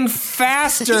getting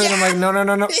faster. And I'm like, no.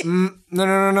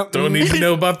 Don't need to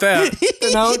know about that.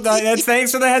 No, that's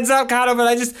thanks for the heads up, Kato.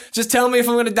 But just tell me if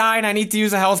I'm going to die and I need to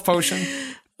use a health potion.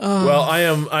 Well, I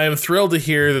am thrilled to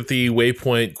hear that the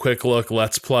Waypoint Quick Look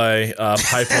Let's Play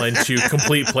Pipeline 2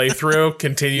 complete playthrough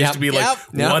continues to be like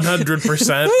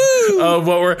 100% of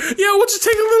what we'll just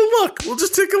take a little look. We'll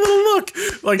just take a little look.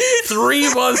 Like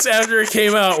 3 months after it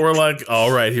came out, we're like,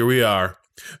 all right, here we are.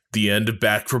 The end of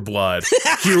Back 4 Blood.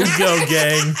 Here we go,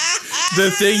 gang.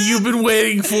 The thing you've been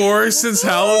waiting for since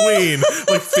Halloween.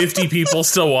 Like 50 people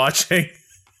still watching.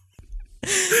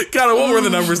 God, what were the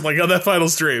numbers like on that final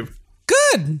stream?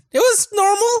 Good. It was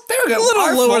normal. There we go. A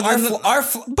little lower than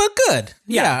but good.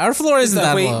 Yeah, our floor isn't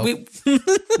that low.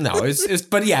 No,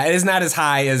 but yeah, it is not as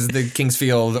high as the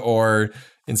Kingsfield or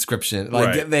Inscription.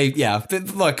 Like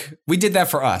look, we did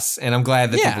that for us, and I'm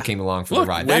glad that people came along for the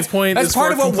ride. Waypoint is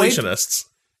part of what completionists.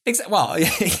 Well,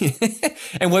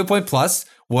 and Waypoint Plus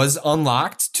was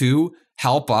unlocked to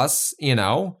help us, you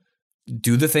know,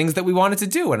 do the things that we wanted to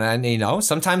do, and you know,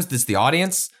 sometimes it's the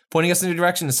audience pointing us in a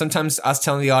direction, and sometimes us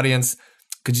telling the audience,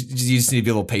 you just need to be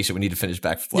a little patient. We need to finish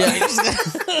Back 4 Blood. Yeah,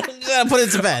 just gotta put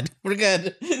it to bed. We're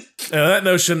good. And on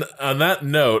that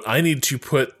note, I need to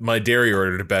put my dairy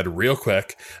order to bed real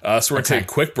quick. So we're going to take a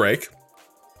quick break,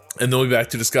 and then we'll be back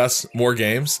to discuss more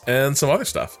games and some other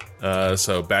stuff.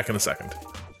 So back in a second.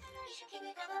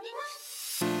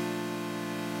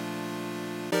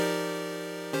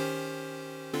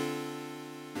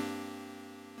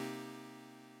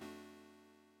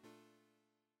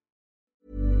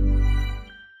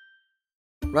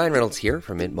 Ryan Reynolds here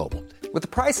from Mint Mobile. With the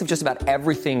price of just about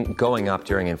everything going up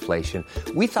during inflation,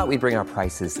 we thought we'd bring our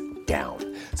prices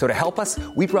down. So to help us,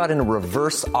 we brought in a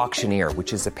reverse auctioneer,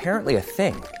 which is apparently a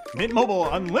thing. Mint Mobile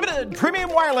Unlimited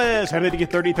Premium Wireless. How to get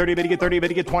 30, 30, how to get 30, how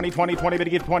to get 20, 20, 20, how to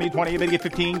get 20, 20, how to get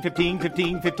 15, 15,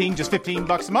 15, 15, just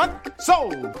 $15 a month?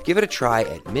 Sold! Give it a try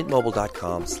at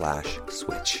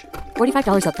mintmobile.com/switch.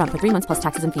 $45 up front for 3 months plus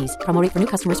taxes and fees. Promo rate for new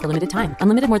customers for limited time.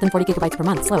 Unlimited more than 40 gigabytes per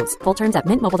month slows. Full terms at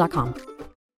mintmobile.com.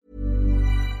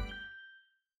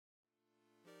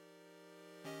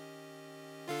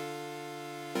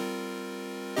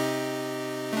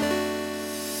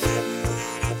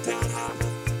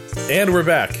 And we're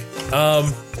back.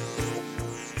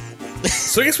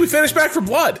 So I guess we finished Back 4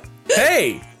 Blood.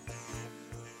 Hey,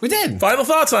 We did. final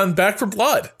thoughts on Back 4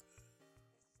 Blood.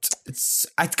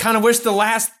 I kind of wish the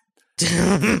last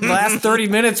 30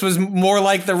 minutes was more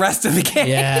like the rest of the game.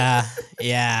 Yeah.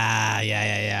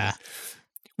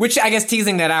 Which I guess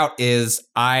teasing that out is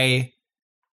that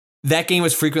game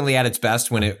was frequently at its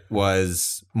best when it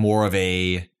was more of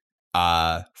a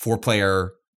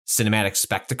 4-player cinematic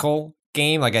spectacle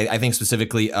game. Like I think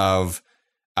specifically of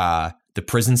the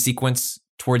prison sequence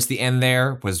towards the end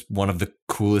there was one of the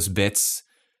coolest bits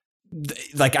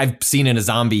like I've seen in a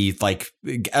zombie, like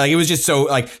it was just so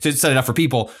like to set it up for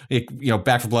people,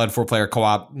 Back 4 Blood, 4-player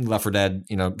co-op, Left 4 Dead,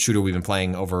 shooter we've been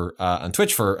playing over on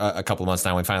Twitch for a couple of months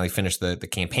now. We finally finished the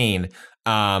campaign.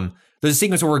 There's a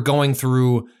sequence where we're going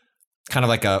through kind of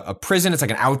like a prison. It's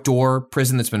like an outdoor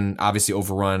prison that's been obviously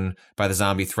overrun by the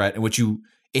zombie threat, in which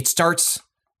they start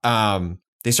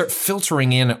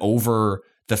filtering in over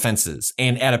the fences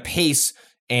and at a pace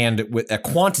and with a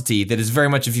quantity that is very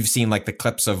much, if you've seen like the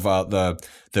clips of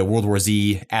the World War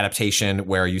Z adaptation,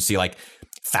 where you see like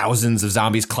thousands of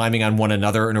zombies climbing on one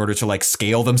another in order to like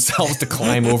scale themselves to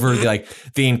climb over the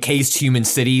encased human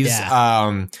cities,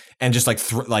 and just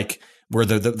where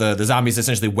the zombies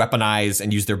essentially weaponize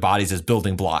and use their bodies as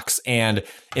building blocks, and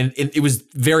it was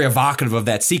very evocative of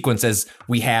that sequence, as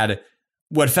we had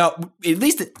what felt, at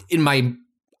least in my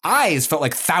eyes, felt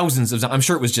like thousands of. I'm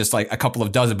sure it was just like a couple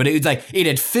of dozen, but it was like it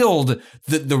had filled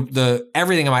the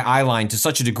everything in my eye line to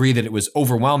such a degree that it was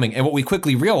overwhelming. And what we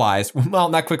quickly realized, well,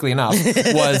 not quickly enough,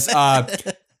 was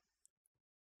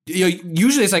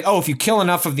usually it's like, oh, if you kill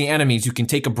enough of the enemies, you can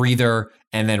take a breather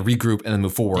and then regroup and then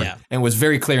move forward. Yeah. And it was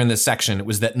very clear in this section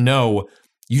was that no,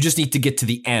 you just need to get to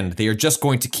the end. They are just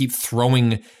going to keep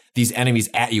throwing these enemies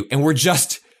at you, and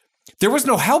there was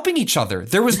no helping each other.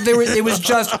 It was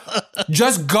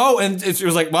just go. And it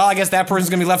was like, well, I guess that person's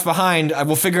going to be left behind.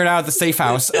 We'll figure it out at the safe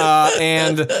house.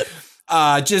 And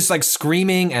just like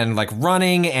screaming and like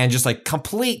running and just like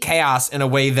complete chaos in a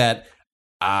way that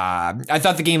I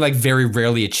thought the game like very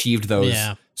rarely achieved those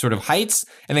sort of heights.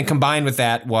 And then combined with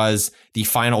that was the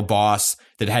final boss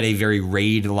that had a very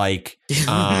raid-like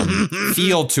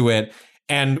feel to it,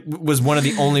 and was one of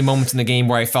the only moments in the game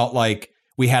where I felt like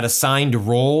we had assigned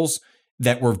roles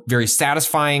that were very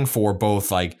satisfying for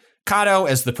both like Kato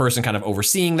as the person kind of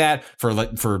overseeing that, for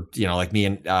like me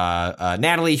and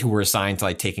Natalie, who were assigned to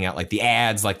like taking out like the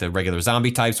ads, like the regular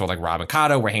zombie types, or like Rob and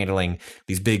Kato were handling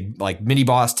these big like mini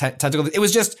boss tentacles. It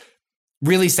was just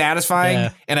really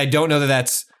satisfying, and I don't know that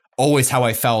that's always how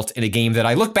I felt in a game that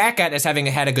I look back at as having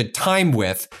had a good time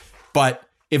with, but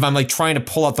if I'm like trying to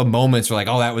pull out the moments where like,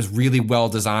 oh, that was really well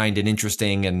designed and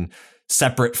interesting and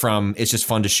separate from it's just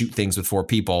fun to shoot things with 4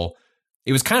 people.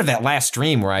 It was kind of that last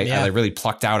stream where I really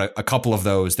plucked out a couple of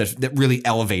those that really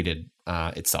elevated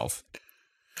itself.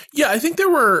 Yeah, I think there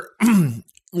were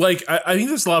like I think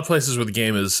there's a lot of places where the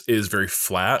game is very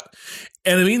flat.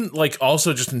 And I mean, like,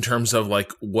 also just in terms of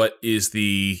like what is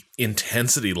the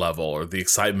intensity level or the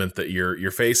excitement that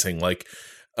you're facing. Like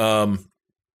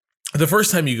the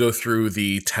first time you go through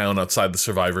the town outside the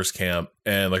survivors camp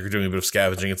and like you're doing a bit of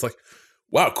scavenging, it's like,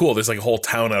 wow, cool. There's like a whole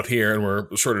town out here and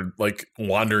we're sort of like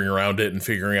wandering around it and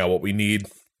figuring out what we need.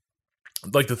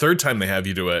 Like the third time they have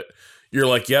you do it, you're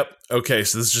like, yep, okay,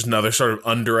 so this is just another sort of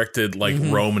undirected like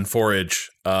roam and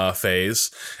forage phase.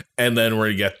 And then we're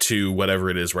going to get to whatever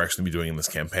it is we're actually going to be doing in this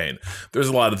campaign. There's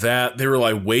a lot of that. They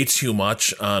rely way too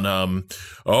much on,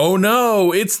 oh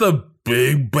no, it's the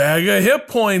big bag of hit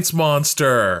points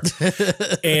monster.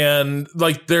 And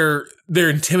like they're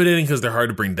intimidating because they're hard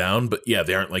to bring down, but yeah,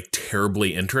 they aren't like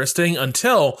terribly interesting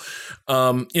until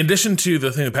in addition to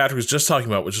the thing that Patrick was just talking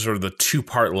about, which is sort of the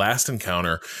 2-part last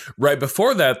encounter. Right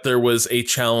before that, there was a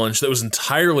challenge that was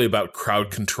entirely about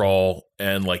crowd control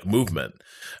and like movement,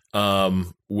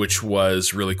 which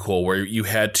was really cool, where you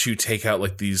had to take out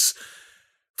like these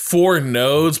 4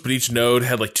 nodes, but each node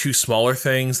had like 2 smaller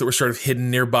things that were sort of hidden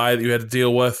nearby that you had to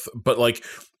deal with. But like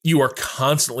you are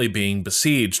constantly being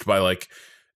besieged by like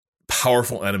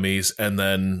powerful enemies and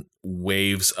then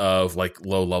waves of like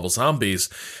low level zombies.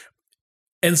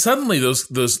 And suddenly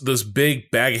those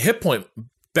big bag of hit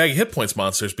points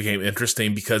monsters became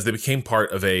interesting because they became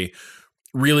part of a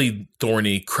really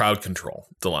thorny crowd control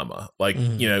dilemma. Like,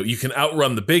 you can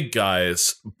outrun the big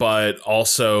guys, but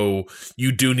also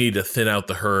you do need to thin out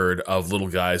the herd of little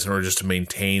guys in order just to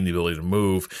maintain the ability to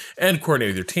move and coordinate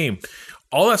with your team.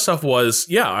 All that stuff was,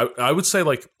 I would say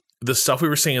like the stuff we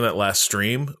were seeing in that last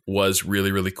stream was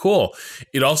really, really cool.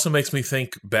 It also makes me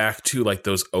think back to like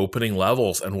those opening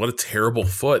levels and what a terrible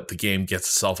foot the game gets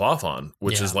itself off on,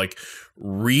 which is like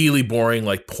really boring,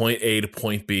 like point A to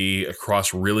point B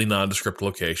across really nondescript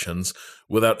locations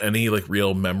without any like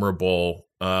real memorable,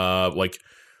 without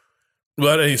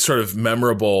any sort of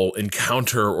memorable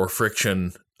encounter or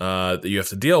friction that you have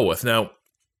to deal with. Now,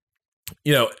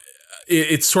 you know,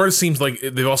 it sort of seems like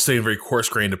they've also taken a very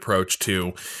coarse-grained approach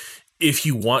to, if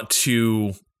you want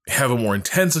to have a more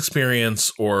intense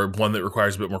experience or one that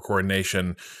requires a bit more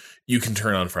coordination, you can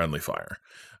turn on friendly fire.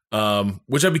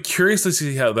 Which I'd be curious to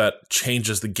see how that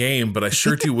changes the game, but I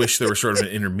sure do wish there was sort of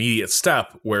an intermediate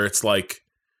step where it's like,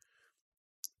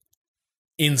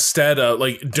 instead of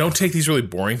like, don't take these really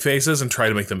boring phases and try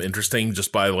to make them interesting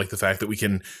just by like the fact that we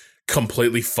can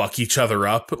completely fuck each other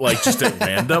up, like just at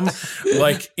random.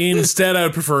 Like instead, I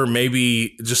would prefer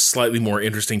maybe just slightly more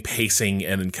interesting pacing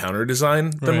and encounter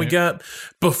design than we get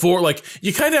before. Like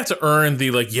you kind of have to earn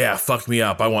the like, yeah, fuck me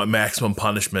up, I want maximum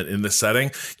punishment in this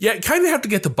setting. Yeah, kind of have to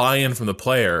get the buy-in from the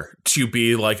player to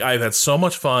be like, I've had so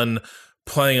much fun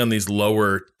playing on these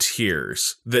lower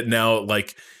tiers that now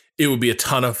like it would be a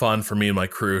ton of fun for me and my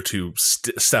crew to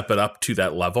step it up to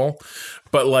that level.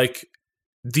 But like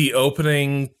the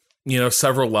opening, you know,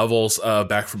 several levels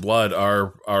Back 4 Blood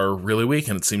are really weak,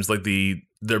 and it seems like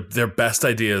their best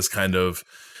ideas kind of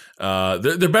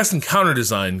their best encounter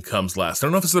design comes last. I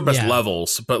don't know if it's their best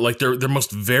levels, but like their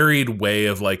most varied way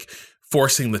of like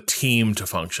forcing the team to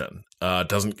function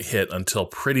doesn't hit until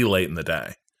pretty late in the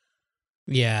day.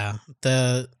 Yeah,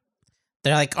 there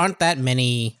like aren't that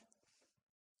many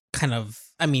kind of.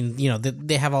 I mean, you know,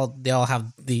 they all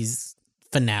have these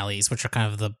finales, which are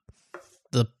kind of the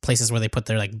places where they put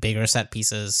their like bigger set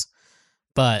pieces,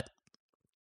 but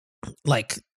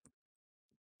like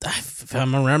if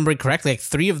I'm remembering correctly, like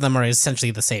 3 of them are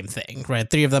essentially the same thing, right?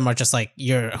 3 of them are just like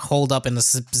you're holed up in a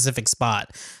specific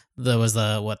spot. There was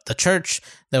the church,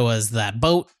 there was that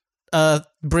boat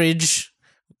bridge,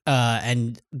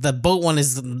 and the boat one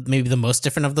is maybe the most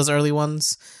different of those early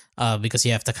ones, because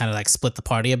you have to kind of like split the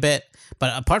party a bit.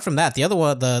 But apart from that, the other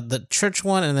one, the church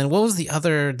one, and then what was the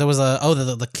other? There was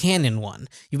the cannon one.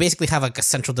 You basically have like a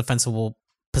central defensible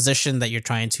position that you're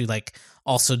trying to like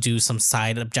also do some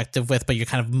side objective with, but you're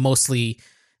kind of mostly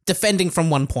defending from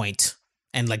one point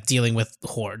and like dealing with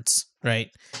hordes, right?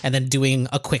 And then doing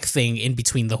a quick thing in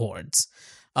between the hordes.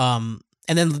 And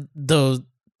then those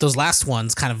last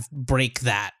ones kind of break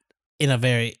that in a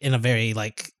very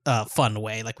like fun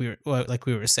way, like we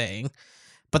were saying.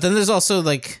 But then there's also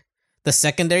like the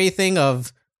secondary thing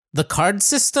of the card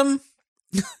system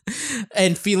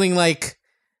and feeling like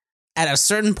at a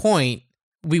certain point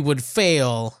we would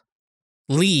fail,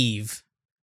 leave,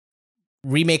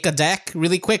 remake a deck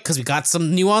really quick because we got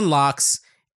some new unlocks,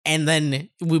 and then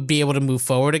we'd be able to move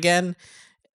forward again.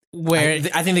 Where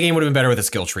I think the game would have been better with a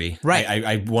skill tree. Right.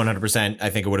 I 100%. I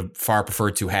think it would have far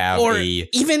preferred to have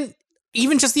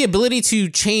even just the ability to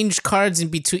change cards in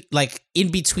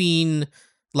between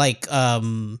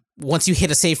once you hit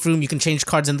a safe room, you can change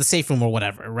cards in the safe room or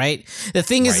whatever, right? The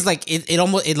thing is like it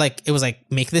was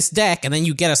like make this deck, and then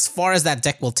you get as far as that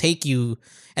deck will take you,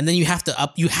 and then you have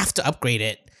to upgrade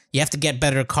it. You have to get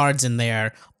better cards in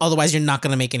there, otherwise you're not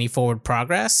going to make any forward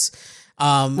progress.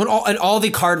 When all the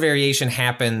card variation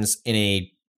happens in a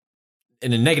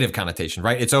negative connotation,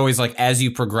 right? It's always like as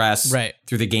you progress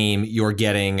through the game, you're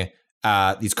getting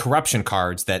these corruption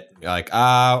cards that like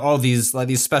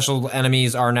these special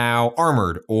enemies are now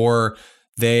armored, or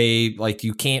they like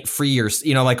you can't free your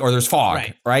or there's fog,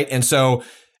 right? And so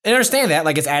I understand that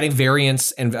like it's adding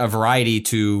variance and a variety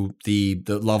to the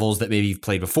levels that maybe you've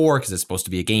played before, because it's supposed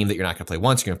to be a game that you're not going to play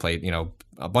once, you're going to play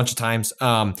a bunch of times.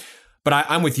 But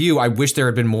I'm with you. I wish there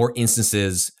had been more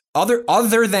instances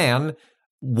other than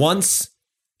once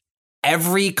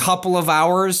every couple of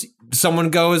hours someone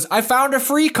goes, I found a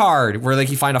free card, where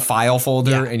like you find a file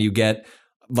folder and you get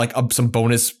like some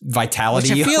bonus vitality.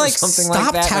 Which I feel or like something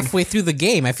stopped like that. halfway through the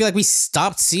game. I feel like we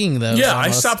stopped seeing those. Yeah, almost.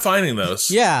 I stopped finding those.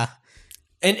 Yeah.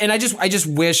 And I just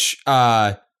wish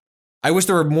I wish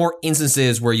there were more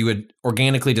instances where you would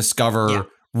organically discover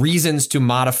reasons to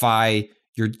modify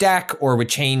your deck, or would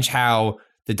change how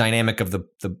the dynamic of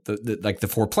the like the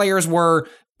 4 players were,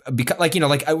 because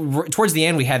towards the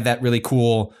end we had that really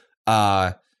cool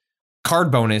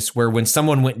card bonus where when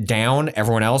someone went down,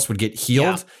 everyone else would get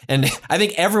healed. And I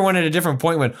think everyone at a different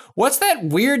point went, what's that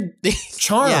weird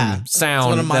charm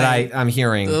sound I'm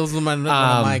hearing? That was one of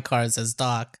my cards as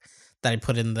Doc that I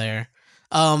put in there.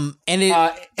 And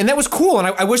that was cool. And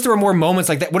I wish there were more moments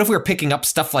like that. What if we were picking up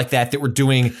stuff like that were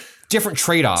doing different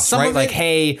trade-offs, right? Like,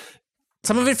 hey,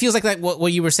 some of it feels like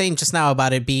what you were saying just now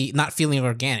about it be not feeling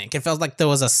organic. It felt like there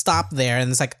was a stop there,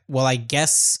 and it's like, well, I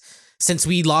guess since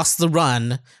we lost the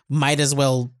run, might as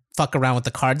well fuck around with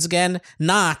the cards again.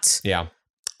 Not,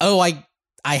 oh,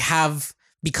 I have,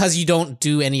 because you don't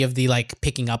do any of the like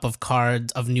picking up of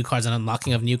cards, of new cards and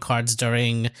unlocking of new cards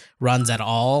during runs at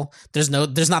all. There's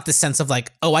not this sense of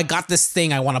like, oh, I got this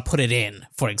thing, I want to put it in,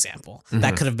 for example.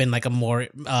 That could have been like a more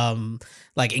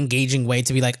like engaging way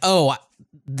to be like, oh,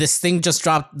 this thing just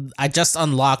dropped, I just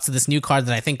unlocked this new card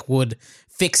that I think would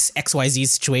fix XYZ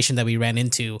situation that we ran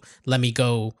into. Let me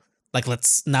go, like,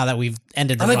 let's, now that we've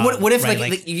ended the run, what if right?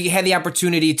 like you had the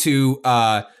opportunity to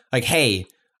like, hey,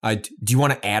 do you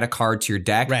want to add a card to your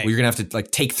deck? Right. Well, you're gonna have to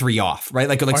like take 3 off, right?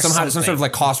 Like somehow some sort of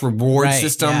like cost reward Right,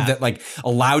 system yeah. that like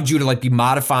allowed you to like be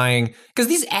modifying, because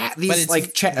these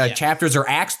like chapters or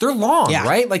acts, they're long, Yeah.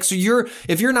 right? Like, so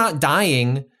if you're not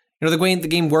dying, you know, the way the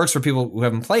game works for people who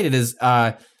haven't played it is,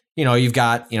 you know, you've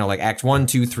got, you know, like acts 1,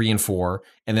 2, 3, and 4,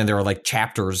 and then there are like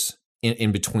chapters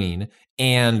in between,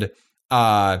 and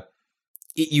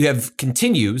you have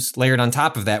continues layered on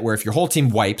top of that, where if your whole team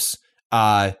wipes,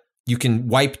 you can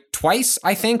wipe twice,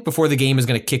 I think, before the game is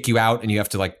going to kick you out, and you have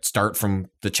to like start from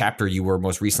the chapter you were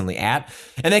most recently at,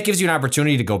 and that gives you an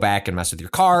opportunity to go back and mess with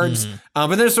your cards.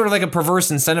 But there's sort of like a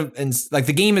perverse incentive, and like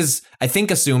the game is, I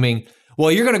think, assuming,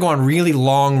 well, you're going to go on really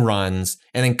long runs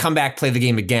and then come back, play the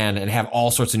game again, and have all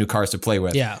sorts of new cards to play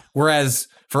with. Yeah. Whereas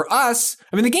for us,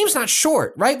 I mean, the game's not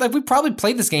short, right? Like, we probably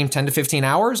played this game 10 to 15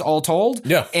 hours all told.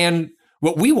 Yeah. And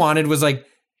what we wanted was like,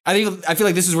 I feel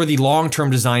like this is where the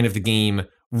long-term design of the game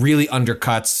really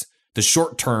undercuts the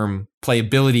short-term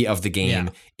playability of the game,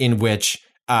 in which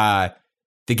the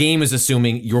game is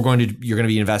assuming you're going to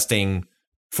be investing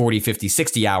 40, 50,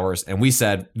 60 hours. And we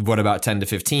said, what about 10 to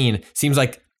 15? Seems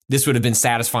like this would have been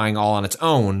satisfying all on its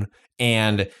own,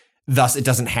 and thus it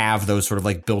doesn't have those sort of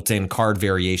like built-in card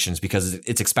variations, because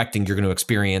it's expecting you're going to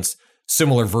experience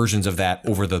similar versions of that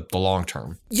over the long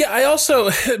term. Yeah, I also,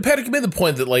 Patrick made the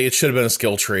point that like it should have been a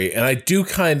skill tree, and I do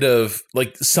kind of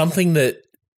like something that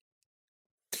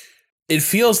it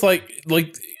feels like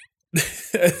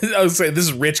I would say this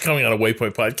is Rich coming on a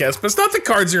Waypoint podcast, but it's not that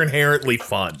cards are inherently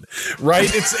fun, right?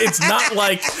 It's not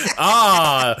like,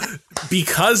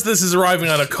 because this is arriving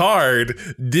on a card,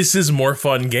 this is more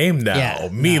fun game now. Yeah,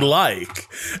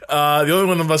 The only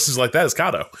one of us is like that is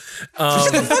Kato.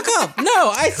 Fuck up! No,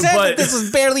 I said that this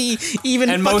was barely even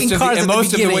And fucking most of cards the, and at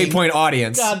most the of the beginning. Waypoint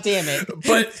audience. God damn it!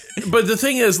 But the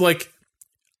thing is, like,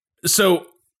 so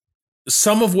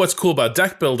some of what's cool about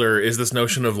Deck Builder is this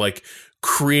notion of like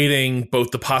creating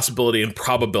both the possibility and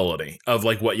probability of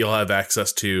like what you'll have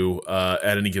access to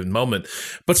at any given moment,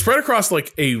 but spread across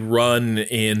like a run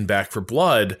in Back 4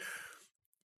 Blood,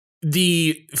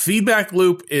 the feedback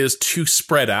loop is too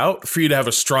spread out for you to have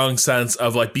a strong sense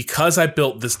of like, because I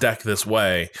built this deck this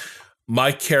way,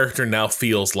 my character now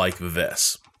feels like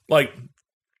this. Like,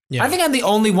 Yeah. I think I'm the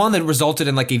only one that resulted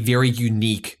in like a very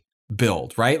unique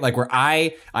build, right? Like where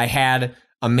I had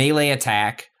a melee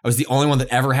attack. I was the only one that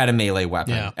ever had a melee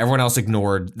weapon. Yeah. Everyone else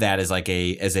ignored that as like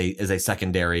as a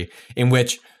secondary, in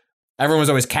which everyone was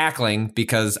always cackling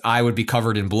because I would be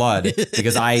covered in blood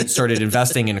because I started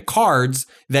investing in cards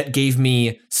that gave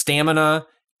me stamina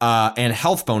and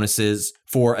health bonuses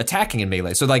for attacking in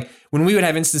melee. So like when we would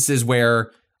have instances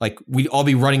where like we'd all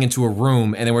be running into a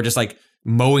room and then we're just like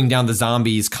mowing down the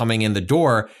zombies coming in the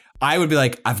door, I would be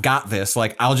like, I've got this.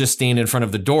 Like, I'll just stand in front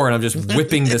of the door and I'm just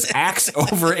whipping this axe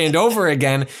over and over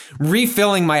again,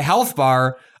 refilling my health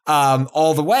bar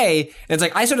all the way. And it's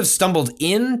like, I sort of stumbled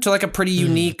into like a pretty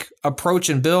unique approach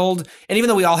and build. And even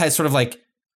though we all had sort of like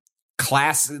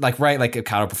class, like, right, like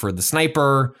Kato preferred the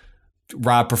sniper,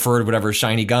 Rob preferred whatever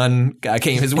shiny gun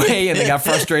came his way, and they got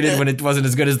frustrated when it wasn't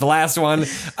as good as the last one.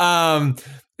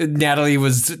 Natalie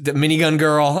was the minigun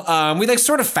girl. We like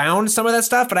sort of found some of that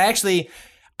stuff, but I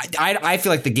feel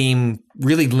like the game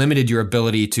really limited your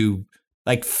ability to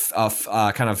like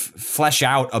kind of flesh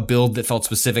out a build that felt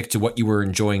specific to what you were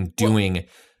enjoying doing.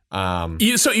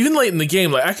 So even late in the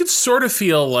game, like I could sort of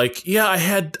feel like, yeah, I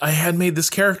had made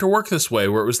this character work this way,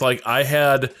 where it was like I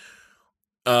had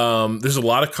there's a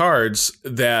lot of cards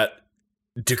that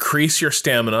decrease your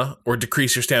stamina or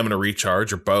decrease your stamina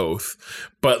recharge or both,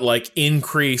 but like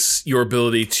increase your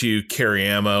ability to carry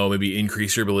ammo, maybe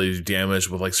increase your ability to do damage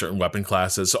with like certain weapon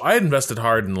classes. So I had invested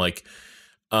hard in like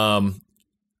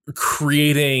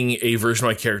creating a version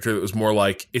of my character that was more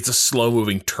like it's a slow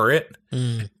moving turret.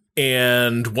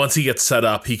 And once he gets set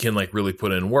up, he can like really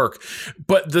put in work.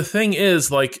 But the thing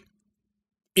is, like,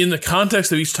 in the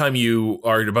context of each time you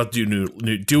are about to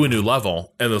do a new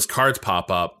level and those cards pop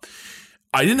up,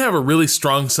 I didn't have a really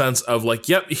strong sense of like,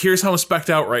 yep, here's how I'm spec'd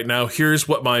out right now. Here's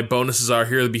what my bonuses are.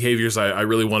 Here are the behaviors I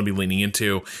really want to be leaning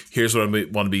into. Here's what I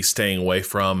want to be staying away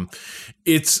from.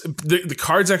 It's the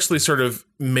cards actually sort of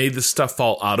made the stuff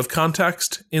fall out of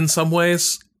context in some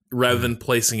ways rather than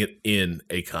placing it in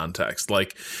a context.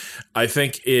 Like, I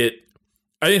think it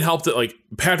helped that, like,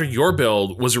 Patrick, your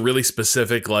build was a really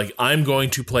specific, like, I'm going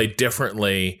to play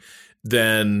differently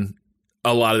than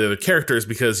a lot of the other characters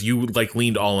because you like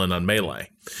leaned all in on melee.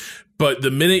 But the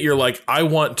minute you're like, I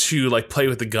want to like play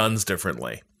with the guns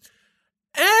differently,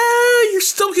 you're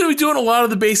still going to be doing a lot of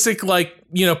the basic, like,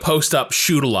 you know, post up,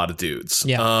 shoot a lot of dudes.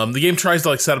 Yeah. The game tries to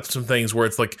like set up some things where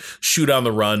it's like shoot on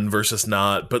the run versus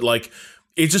not, but like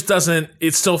it just doesn't.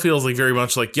 It still feels like very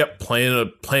much like, yep,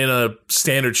 playing a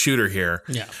standard shooter here.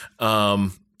 Yeah.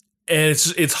 And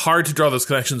it's hard to draw those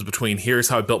connections between here's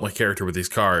how I built my character with these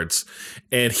cards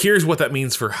and here's what that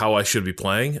means for how I should be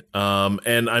playing.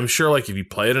 And I'm sure like if you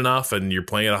play it enough and you're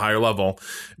playing at a higher level,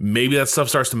 maybe that stuff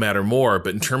starts to matter more.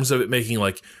 But in terms of it making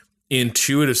like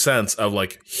intuitive sense of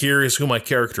like, here is who my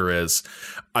character is,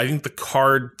 I think the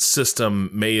card system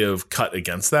may have cut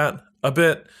against that a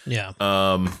bit. Yeah.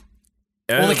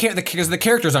 Well, because the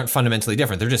characters aren't fundamentally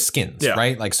different; they're just skins,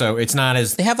 right? Like, so it's not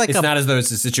as they have like not as though it's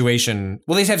a situation.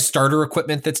 Well, they have starter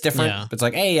equipment that's different. Yeah. But it's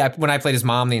like, hey, when I played his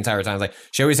mom the entire time, like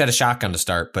she always had a shotgun to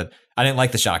start, but I didn't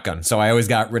like the shotgun, so I always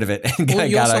got rid of it and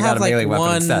you got also have a melee like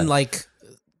weapon instead. one like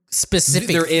specific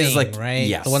There is, thing, like, right?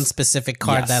 yes. The one specific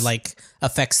card Yes. that like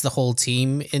affects the whole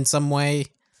team in some way.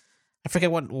 I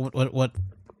forget what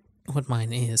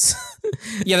mine is.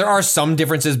 Yeah, there are some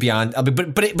differences beyond,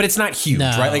 but it's not huge,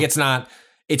 No. right? Like it's not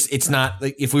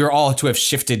like if we were all to have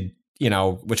shifted, you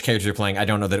know, which characters you're playing, I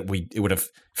don't know that it would have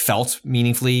felt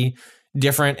meaningfully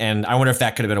different. And I wonder if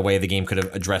that could have been a way the game could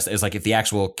have addressed it, is like if the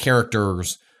actual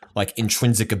characters' like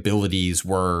intrinsic abilities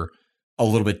were a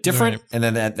little bit different, Right. and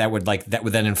then that would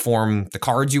then inform the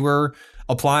cards you were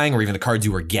applying or even the cards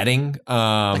you were getting.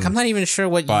 Like I'm not even sure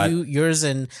what yours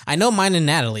and I know mine and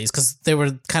Natalie's because they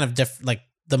were kind of like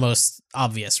the most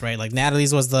obvious, right? Like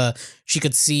Natalie's was she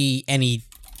could see any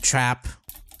trap,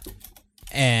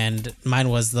 and mine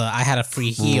was I had a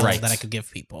free heal Right. that I could give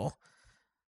people.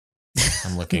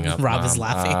 I'm looking up. Rob is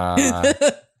laughing.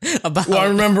 About Well,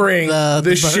 I'm remembering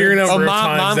the sheer birds. number of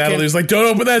Mom times can- Natalie's like, don't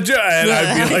open that jar. And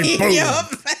I'd be like, boom.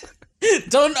 Yup.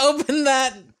 Don't open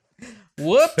that.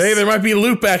 Whoops. Hey, there might be a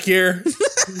loot back here.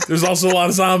 There's also a lot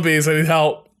of zombies. I need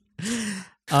help.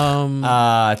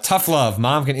 Tough love.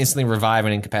 Mom can instantly revive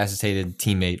an incapacitated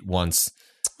teammate once.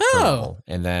 per Oh. level.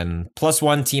 And then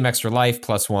 +1 team extra life,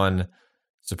 +1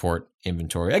 support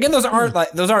inventory. Again, those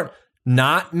aren't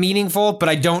not meaningful, but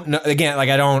I don't know. Again, like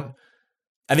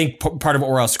I think part of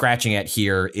what we're all scratching at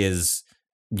here is,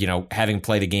 you know, having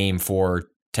played a game for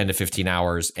 10 to 15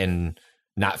 hours and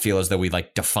not feel as though we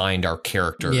like defined our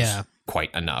characters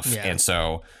quite enough. Yeah. And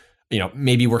so, you know,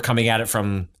 maybe we're coming at it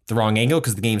from the wrong angle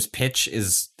because the game's pitch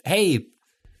is, hey,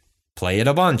 play it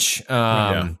a bunch.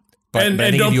 But and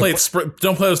I think don't if play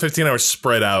don't play those 15 hours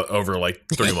spread out over like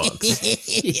 3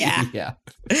 months. Yeah.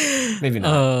 Maybe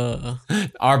not.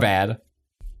 Our bad.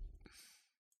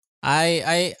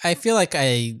 I feel like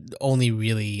I only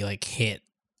really like hit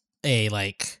a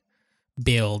like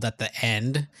build at the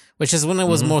end, which is when it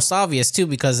was most obvious too,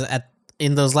 because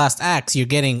in those last acts you're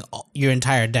getting your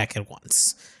entire deck at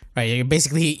once, right? You're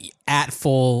basically at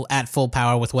full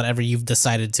power with whatever you've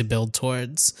decided to build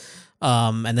towards,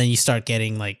 and then you start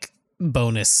getting like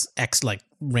bonus like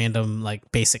random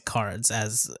like basic cards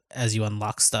as you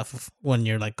unlock stuff when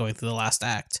you're like going through the last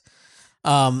act.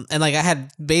 And like I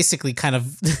had basically kind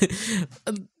of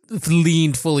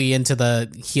leaned fully into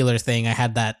the healer thing. I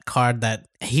had that card that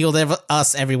healed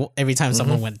us every time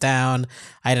someone went down.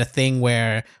 I had a thing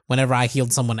where whenever I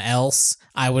healed someone else,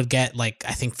 I would get like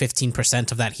I think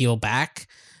 15% of that heal back,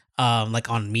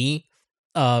 like on me.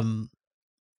 And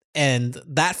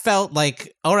that felt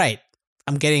like, all right,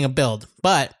 I'm getting a build.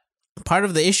 But part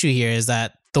of the issue here is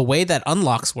that the way that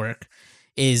unlocks work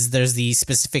is there's these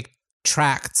specific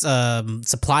tracked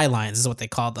supply lines is what they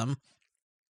call them,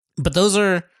 but those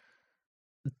are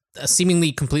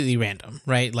seemingly completely random,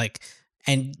 right? Like,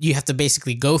 and you have to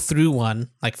basically go through one,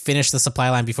 like finish the supply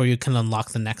line before you can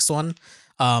unlock the next one.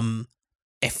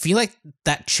 I feel like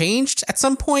that changed at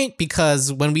some point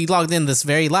because when we logged in this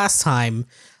very last time,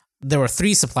 there were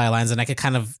 3 supply lines and I could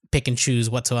kind of pick and choose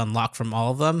what to unlock from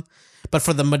all of them. But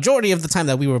for the majority of the time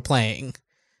that we were playing,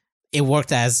 it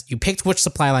worked as you picked which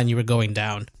supply line you were going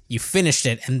down, you finished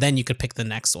it, and then you could pick the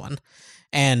next one.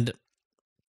 And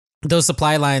those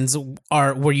supply lines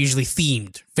were usually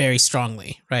themed very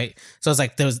strongly, right? So it's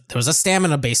like there was a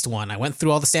stamina based one. I went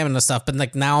through all the stamina stuff, but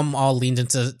like now I'm all leaned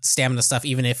into stamina stuff,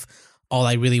 even if all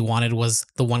I really wanted was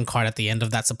the one card at the end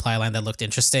of that supply line that looked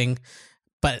interesting.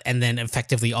 And then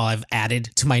effectively all I've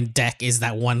added to my deck is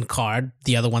that one card.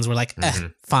 The other ones were like,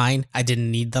 fine. I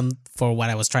didn't need them for what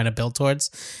I was trying to build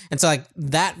towards. And so like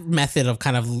that method of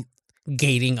kind of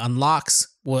gating unlocks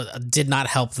did not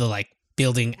help the like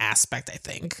building aspect, I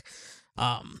think.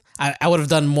 I would have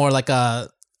done more like a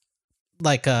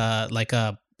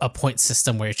point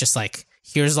system where it's just like,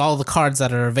 here's all the cards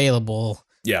that are available.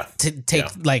 Yeah. To take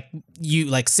like you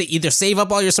like either save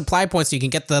up all your supply points so you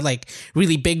can get the like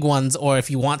really big ones, or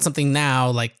if you want something now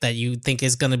like that you think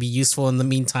is going to be useful in the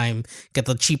meantime, get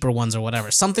the cheaper ones or whatever.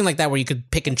 Something like that where you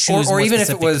could pick and choose. Or even if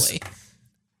it was,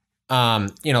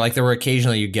 like there were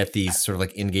occasionally you get these sort of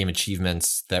like in-game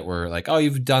achievements that were like, oh,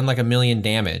 you've done like 1 million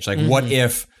damage. Like what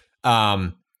if,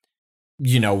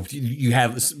 you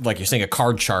have, like you're saying, a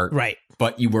card chart, right?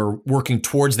 But you were working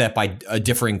towards that by a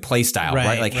differing play style,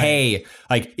 right? Like, hey,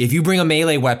 like if you bring a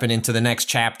melee weapon into the next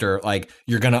chapter, like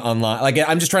you're going to unlock, like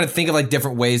I'm just trying to think of like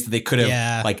different ways that they could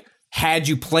have like had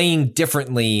you playing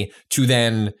differently to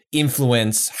then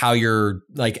influence how you're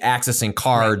like accessing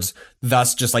cards,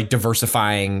 thus just like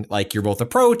diversifying like your both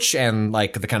approach and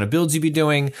like the kind of builds you'd be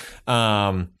doing.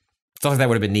 Stuff like that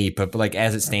would have been neat, but like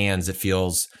as it stands, it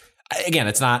feels, again,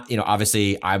 it's not,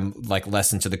 obviously I'm like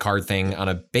less into the card thing on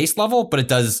a base level, but it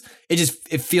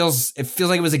feels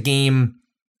like it was a game,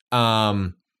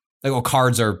 like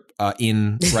cards are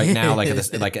in right now,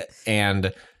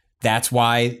 and that's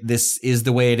why this is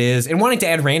the way it is. And wanting to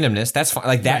add randomness, that's fine.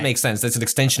 Like that makes sense. That's an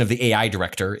extension of the AI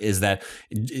director, is that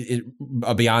it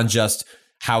beyond just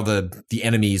how the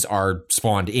enemies are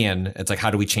spawned in. It's like,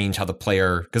 how do we change how the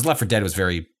player, because Left 4 Dead was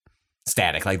very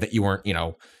static, like that you weren't,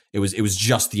 it was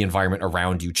just the environment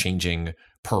around you changing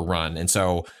per run. And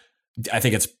so I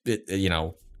think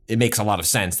it makes a lot of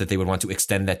sense that they would want to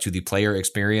extend that to the player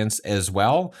experience as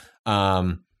well.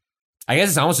 I guess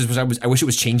it's almost just I wish it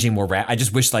was changing more. I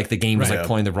just wish like the game was like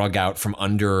pulling the rug out from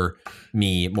under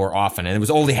me more often. And it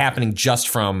was only happening just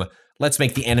from, let's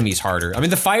make the enemies harder. I mean,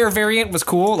 the fire variant was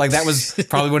cool. Like that was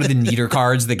probably one of the neater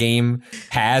cards the game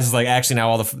has. Like actually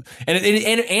now and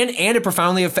it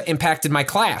profoundly impacted my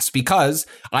class, because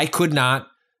I could not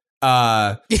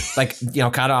kind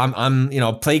of I'm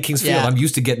play King's Field. I'm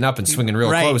used to getting up and swinging real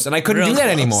close, and I couldn't do that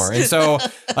anymore. And so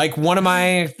like one of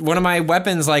my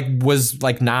weapons like was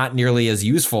like not nearly as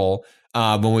useful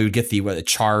when we would get the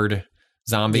charred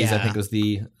zombies. I think was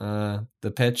the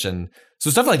pitch. And so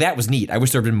stuff like that was neat. I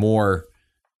wish there had been more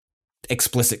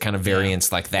explicit kind of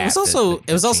variants like that.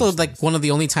 It was also like one of the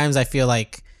only times I feel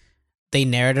like they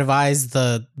narrativized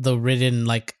the Ridden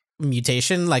like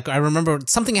mutation. Like I remember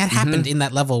something had happened in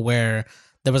that level where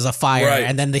there was a fire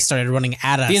and then they started running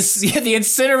at us. The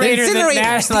incinerator.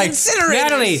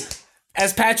 Natalie,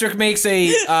 as Patrick makes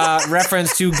a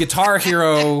reference to Guitar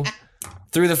Hero,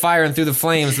 Through the Fire and Through the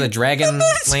Flames, the Dragon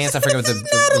Lance. I forget what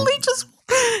Natalie just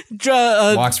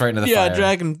walks right into the fire.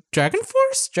 Dragon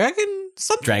Force?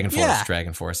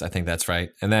 Dragon Force. I think that's right.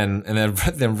 And then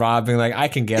Rob being like, I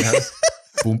can get her.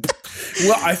 Boom.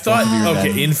 Well, I thought,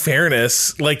 okay, in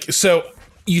fairness, like, so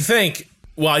you think,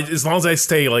 well, as long as I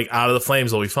stay like out of the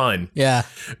flames, I'll be fine. Yeah.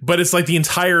 But it's like the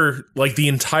entire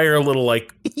little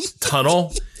like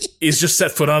tunnel is just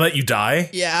set foot on it, you die.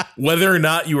 Yeah. Whether or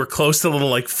not you were close to the little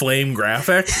like flame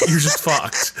graphic, you're just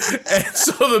fucked. And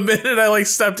so the minute I like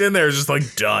stepped in there, it's just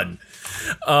like done.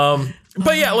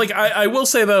 But yeah, like I will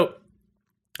say though,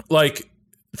 like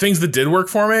things that did work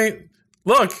for me.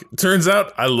 Look, turns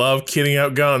out I love kitting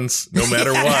out guns no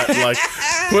matter what. Like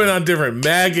putting on different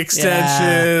mag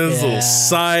extensions, little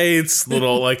sights,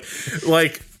 little like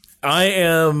I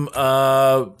am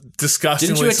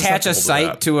disgustingly. Didn't you attach a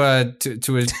sight to a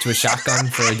shotgun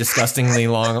for a disgustingly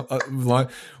long?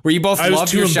 Were you both? I was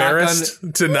too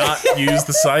embarrassed to not use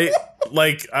the sight.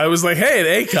 Like I was like, hey,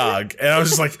 an ACOG, and I was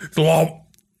just like, glomp.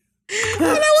 And I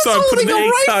was holding a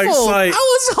rifle. I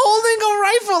was holding a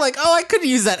rifle. Like, oh, I could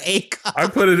use that ACOG. I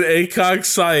put an ACOG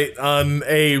sight on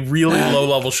a really low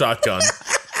level shotgun.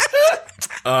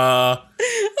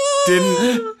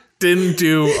 Didn't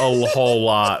do a whole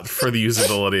lot for the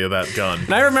usability of that gun.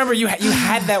 And I remember you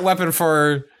had that weapon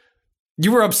for.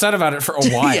 You were upset about it for a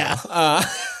while.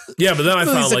 Yeah, but then I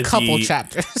found like a couple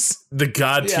chapters. The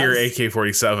god tier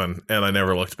AK-47, and I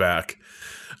never looked back.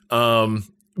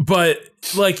 But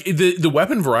like the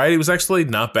weapon variety was actually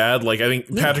not bad. Like I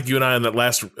think Patrick, you and I on that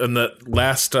last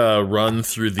run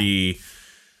through the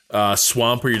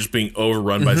swamp where you're just being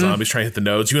overrun by zombies trying to hit the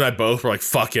nodes. You and I both were like,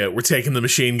 fuck it, we're taking the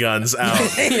machine guns out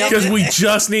because we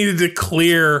just needed to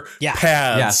clear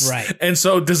paths. Yes. Right. And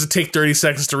so does it take 30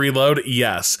 seconds to reload?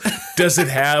 Yes. Does it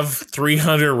have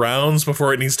 300 rounds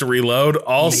before it needs to reload?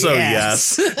 Also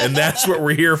yes. And that's what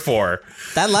we're here for.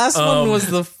 That last one was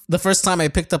the first time I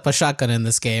picked up a shotgun in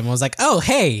this game. I was like, oh,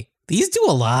 hey, these do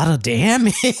a lot of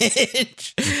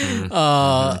damage.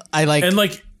 I like, And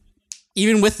like,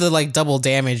 even with the like double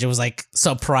damage, it was like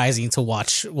surprising to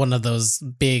watch one of those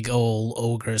big old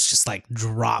ogres just like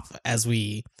drop as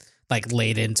we like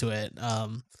laid into it.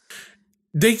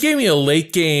 they gave me a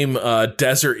late game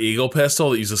Desert Eagle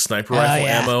pistol that uses sniper rifle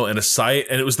ammo and a sight,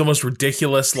 and it was the most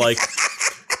ridiculous. Like,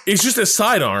 it's just a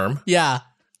sidearm. Yeah.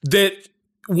 That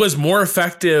was more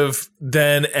effective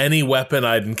than any weapon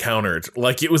I'd encountered.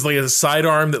 Like, it was like a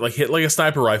sidearm that like hit like a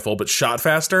sniper rifle, but shot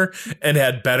faster and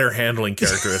had better handling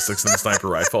characteristics than the sniper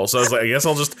rifle. So I was like, I guess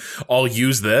I'll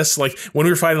use this. Like, when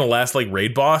we were fighting the last like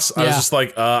raid boss, I was just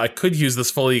like, I could use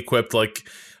this fully equipped like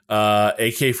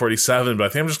AK-47, but I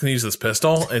think I'm just gonna use this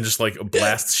pistol and just like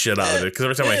blast the shit out of it, because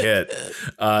every time I hit,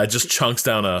 it just chunks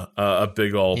down a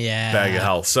big old bag of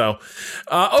health. So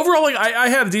overall, like I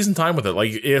had a decent time with it.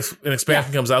 Like, if an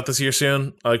expansion comes out this year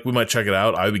soon, like we might check it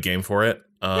out. I would be game for it.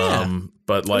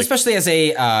 But like, especially as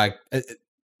a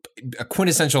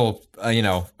quintessential,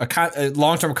 a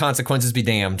long-term consequences be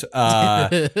damned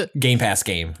Game Pass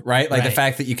game, right? Like the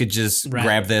fact that you could just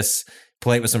grab this,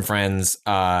 play it with some friends,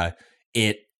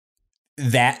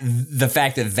 the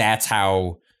fact that that's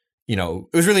how, it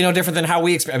was really no different than how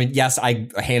we I mean, yes, I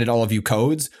handed all of you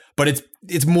codes, but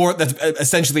it's more, that's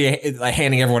essentially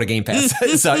handing everyone a Game Pass.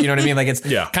 So, you know what I mean? Like, it's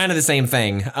kind of the same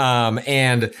thing.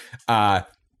 And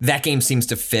that game seems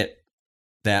to fit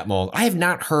that mold. I have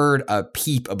not heard a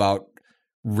peep about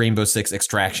Rainbow Six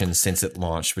Extraction since it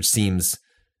launched, which seems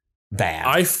bad.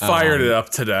 I fired it up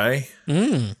today.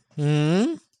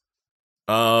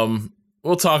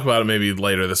 We'll talk about it maybe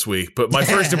later this week, but my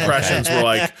first impressions were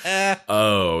like,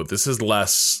 oh, this is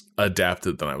less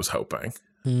adapted than I was hoping.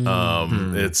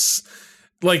 It's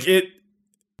like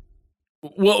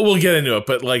we'll get into it,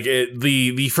 but like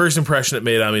the first impression it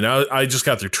made, I mean, I just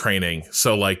got through training,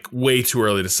 so like way too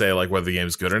early to say like whether the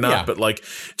game's good or not, but like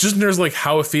just in terms of like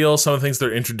how it feels, some of the things that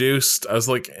are introduced, I was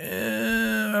like,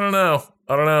 I don't know.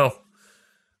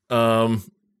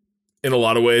 In a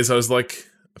lot of ways, I was like,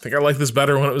 I think I like this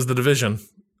better when it was The Division.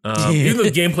 Even though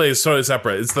the gameplay is totally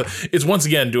separate. It's once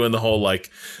again doing the whole like,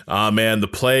 man, the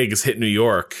plague has hit New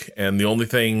York, and the only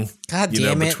thing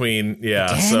between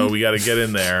so we got to get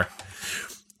in there.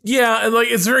 Yeah, and like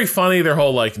it's very funny. Their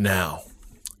whole like, now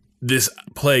this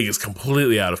plague is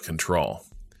completely out of control,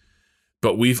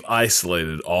 but we've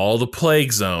isolated all the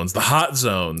plague zones, the hot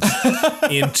zones,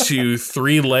 into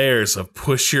 3 layers of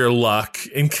push your luck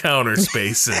encounter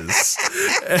spaces.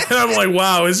 And I'm like,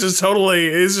 wow, it's just totally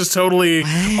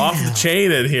off the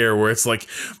chain in here, where it's like,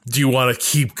 do you want to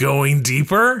keep going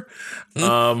deeper?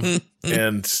 And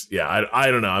yeah, I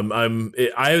don't know.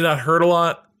 I have not heard a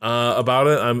lot about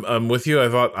it. I'm with you.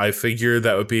 I figured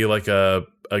that would be like a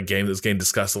game that's getting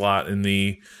discussed a lot in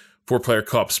the 4-player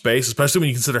co-op space, especially when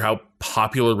you consider how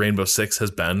popular Rainbow Six has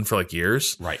been for like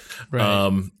years. Right.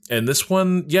 And this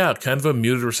one, kind of a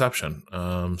muted reception.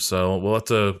 So we'll have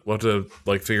to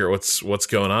like figure out what's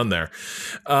going on there.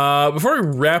 Before we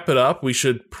wrap it up, we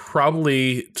should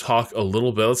probably talk a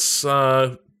little bit. Let's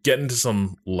get into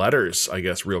some letters, I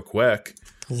guess, real quick.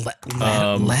 Letters?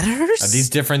 Are these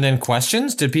different than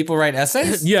questions? Did people write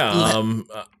essays? Yeah.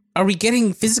 Are we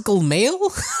getting physical mail?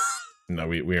 No,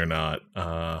 we are not.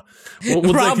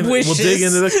 We'll Rob wishes. We'll dig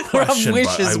into the question. Rob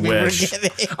wishes but I wish.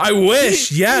 I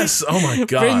wish. Yes. Oh my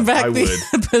god. Bring back I the would.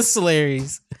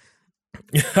 epislaries.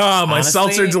 My Honestly,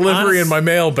 seltzer delivery in my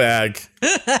mailbag.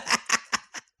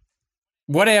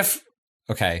 What if?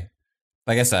 Okay,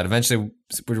 like I said, eventually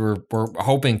we're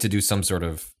hoping to do some sort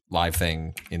of live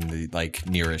thing in the like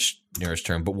nearest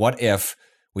term. But what if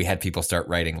we had people start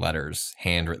writing letters,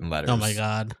 handwritten letters? Oh my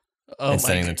god. And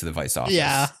sending them to the Vice office.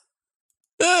 Yeah.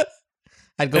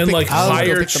 And like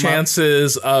higher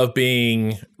chances of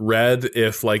being read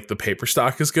if like the paper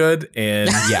stock is good, and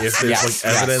if there's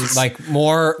like evidence, like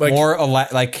more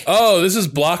like oh, this is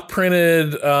block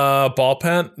printed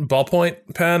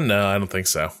ballpoint pen. No, I don't think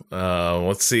so.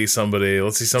 Let's see somebody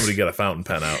get a fountain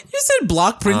pen out. You said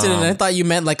block printed, and I thought you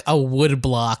meant like a wood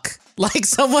block. Like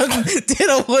someone did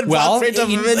a wood block print of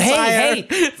an entire.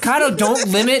 Hey, Kato, don't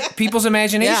limit people's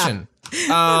imagination.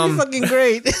 That'd be fucking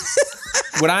great.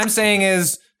 What I'm saying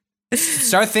is,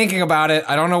 start thinking about it.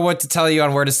 I don't know what to tell you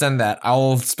on where to send that.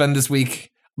 I'll spend this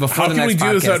week before the next podcast. How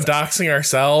can we do this without doxing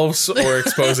ourselves or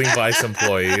exposing Vice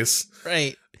employees?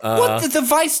 Right. What the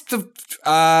Vice the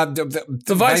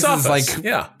Vice office, is like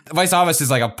the Vice office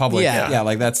is like a public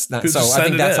like that's not so I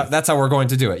think that's how we're going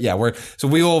to do it. Yeah,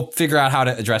 we will figure out how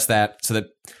to address that so that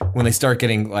when they start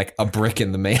getting like a brick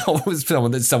in the mail with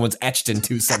someone that someone's etched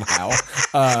into somehow,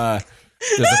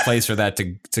 there's a place for that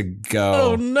to go.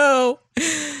 Oh no.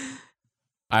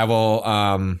 I will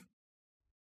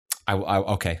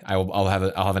I'll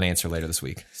have an answer later this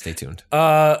week. Stay tuned.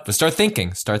 But start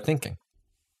thinking.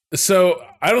 So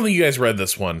I don't think you guys read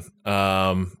this one.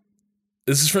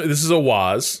 This is a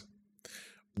Waz.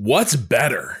 What's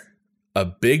better, a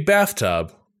big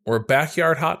bathtub or a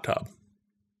backyard hot tub?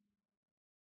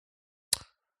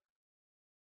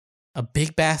 A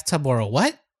big bathtub or a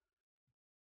what?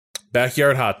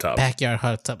 Backyard hot tub. Backyard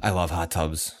hot tub. I love hot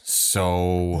tubs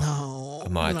so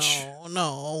much.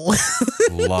 No.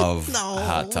 Love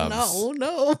hot tubs.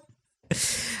 No.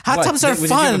 Hot tubs are fun. Did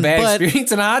you have a bad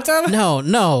experience in a hot tub?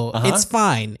 No. It's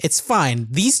fine. It's fine.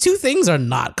 These two things are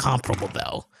not comparable,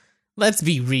 though. Let's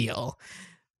be real.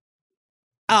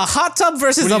 A hot tub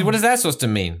versus what is that supposed to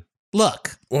mean?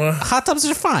 Look, hot tubs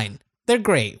are fine. They're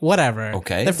great. Whatever.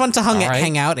 Okay. They're fun to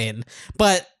hang out in.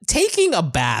 But taking a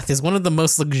bath is one of the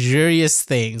most luxurious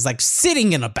things. Like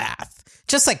sitting in a bath,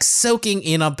 just like soaking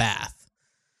in a bath,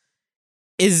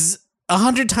 is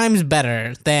 100 times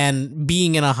better than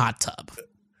being in a hot tub.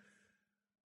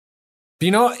 You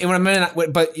know,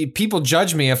 but people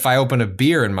judge me if I open a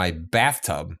beer in my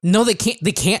bathtub. No, they can't.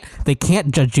 They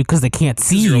can't judge you because they can't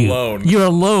see you. You're alone. You're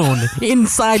alone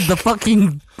inside the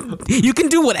fucking. You can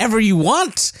do whatever you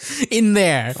want in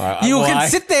there. You can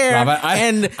sit there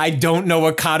and I don't know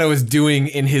what Kato is doing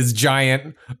in his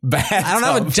giant bathtub. I don't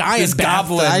have a giant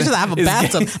bathtub. I just have a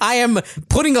bathtub. I am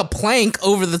putting a plank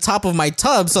over the top of my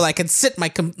tub so that I can sit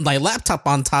my laptop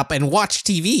on top and watch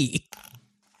TV.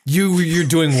 You're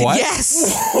doing what? Yes.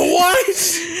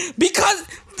 What? Because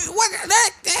what?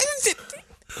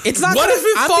 It's not. What if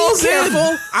it falls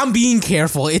in? I'm being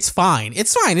careful. It's fine.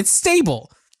 It's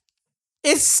stable.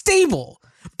 It's stable.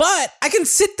 But I can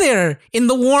sit there in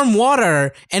the warm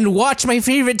water and watch my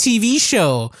favorite TV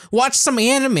show, watch some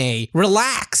anime,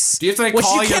 relax. Do you have to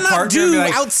call your partner do and be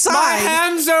like, outside? My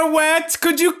hands are wet.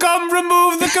 Could you come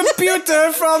remove the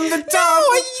computer from the tub? No,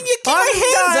 I keep my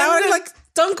hands out and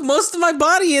dunk most of my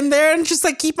body in there and just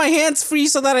keep my hands free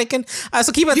so that I can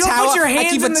also keep a you towel. Put your hands I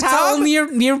keep in a the towel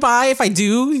tub? nearby if I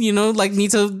do,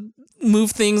 need to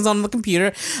move things on the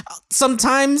computer.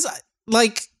 Sometimes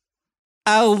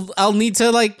I'll need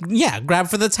to grab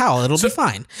for the towel. It'll be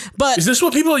fine. But is this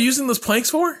what people are using those planks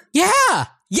for? Yeah.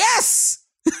 Yes.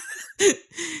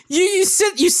 you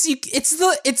sit. You see.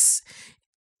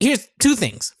 Here's two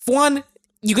things. One,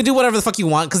 you can do whatever the fuck you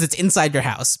want because it's inside your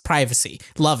house. Privacy.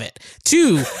 Love it.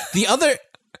 Two, the other,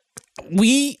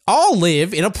 we all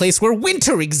live in a place where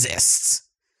winter exists.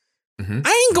 Mm-hmm.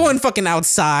 I ain't going fucking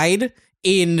outside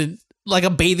in a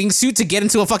bathing suit to get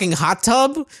into a fucking hot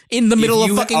tub in the middle of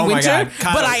fucking winter.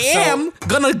 God, but I am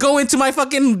gonna go into my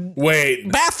fucking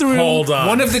bathroom. Hold on.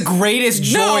 One of the greatest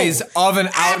joys of an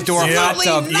outdoor hot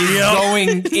tub is going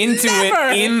into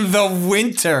it in the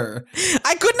winter.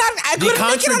 I couldn't make it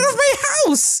out of my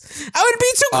house. I would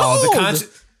be too cold.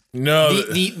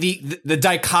 The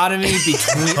dichotomy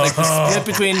between the split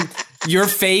between your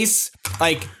face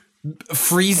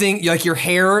freezing, your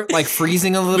hair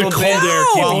freezing a little the bit. Cold air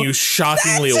keeping you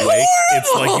shockingly awake. Horrible.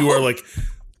 It's like you are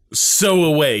so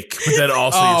awake, but then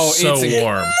also you're so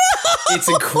warm. It's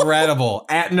incredible.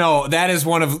 No, that is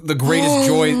one of the greatest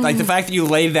joys. The fact that you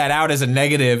laid that out as a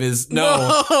negative is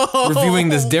reviewing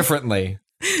this differently.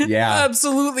 Yeah,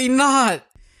 absolutely not.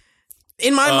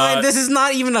 In my mind, this is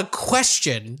not even a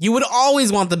question. You would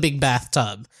always want the big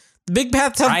bathtub. The big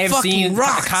bathtub. I have seen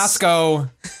rocks.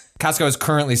 Costco is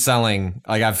currently selling.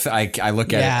 I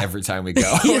look at it every time we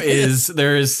go. There is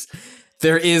there's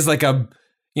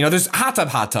hot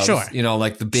tubs. Sure.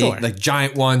 The big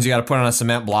giant ones you got to put on a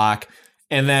cement block.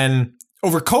 And then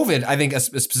over COVID, I think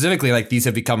specifically these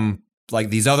have become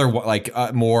these other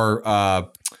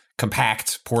more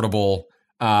compact portable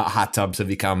hot tubs have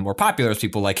become more popular as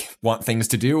people want things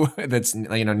to do that's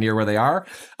near where they are.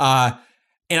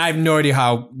 And I have no idea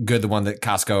how good the one that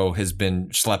Costco has been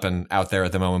schlepping out there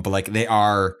at the moment, but they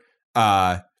are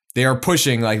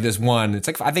pushing this one. It's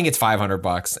I think it's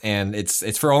 $500 and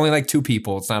it's for only 2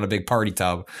 people. It's not a big party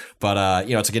tub, but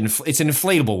it's it's an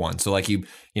inflatable one. So you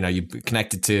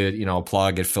connect it to a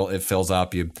plug, it fills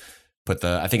up. You put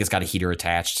I think it's got a heater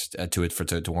attached to it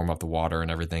to warm up the water and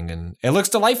everything, and it looks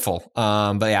delightful.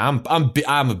 But yeah,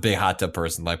 I'm a big hot tub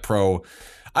person. Look,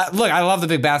 I love the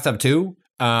big bathtub too.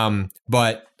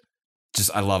 But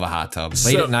I love a hot tub.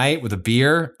 Late at night with a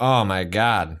beer. Oh my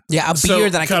God. Yeah, a beer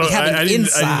that I can be having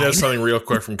inside. I need to know something real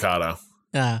quick from Kato.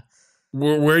 Yeah.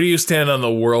 Where do you stand on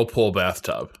the whirlpool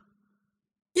bathtub?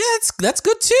 Yeah, that's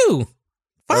good too.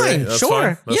 Fine, Okay, sure.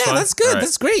 fine. That's fine. That's good. All right.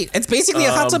 That's great. It's basically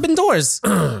a hot tub indoors.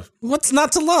 What's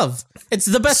not to love? It's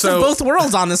the best of both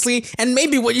worlds, honestly, and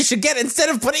maybe what you should get instead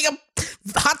of putting a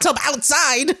hot tub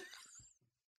outside.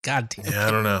 God damn. Yeah,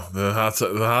 I don't know. The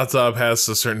hot tub has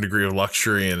a certain degree of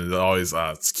luxury, and it always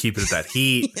it's keeping that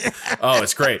heat. Oh,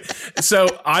 it's great. So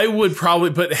I would probably,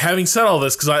 but having said all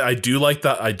this, because I do like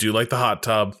the hot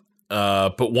tub.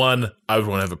 But one, I would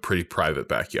want to have a pretty private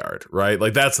backyard, right?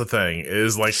 Like that's the thing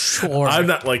is like, Sure. I'm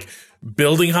not like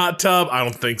building hot tub. I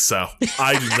don't think so.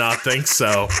 I do not think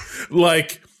so.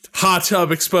 Like hot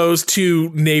tub exposed to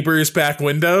neighbors' back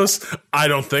windows. I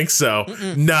don't think so.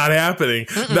 Not happening.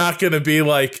 Not going to be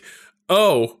like,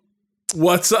 oh,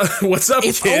 what's up? What's up,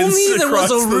 If kids only there was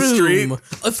across a the street? room.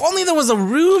 If only there was a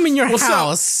room in your Well, so,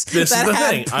 house. this is that the had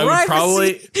thing. I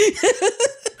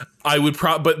would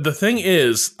privacy. but the thing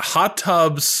is, hot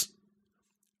tubs,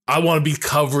 I want to be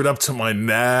covered up to my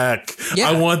neck. Yeah.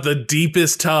 I want the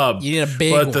deepest tub. You need a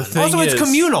big But the one. thing Also, it's is,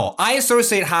 communal. I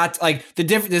associate the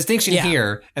distinction Yeah.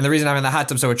 here, and the reason I'm in the hot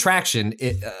tub so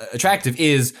attractive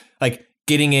is like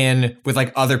getting in with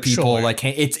like other people. Sure. Like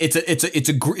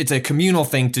it's a communal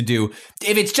thing to do.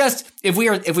 If we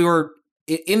were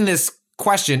in this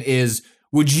question is,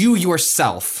 would you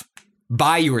yourself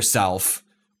by yourself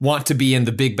want to be in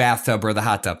the big bathtub or the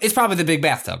hot tub? It's probably the big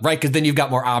bathtub, right? Because then you've got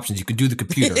more options. You could do the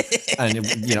computer, and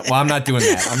well, I'm not doing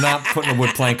that. I'm not putting a wood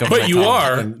plank over. But my you tub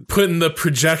are and- putting the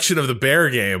projection of the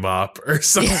Bear game up or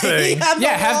something.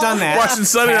 Yeah, have done that. Watching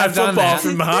Sunday Night Have done Football that.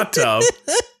 from the hot tub.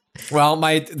 Well,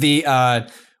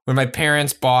 when my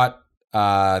parents bought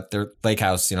their lake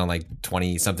house, like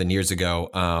 20 something years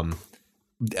ago,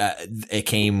 it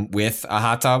came with a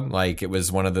hot tub. Like it was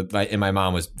and my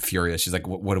mom was furious. She's like,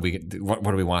 what do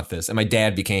we want this? And my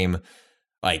dad became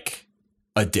like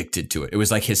addicted to it. It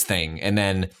was like his thing. And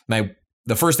then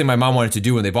the first thing my mom wanted to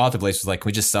do when they bought the place was like, can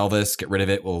we just sell this, get rid of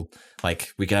it? We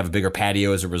could have a bigger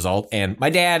patio as a result. And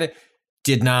my dad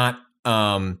did not,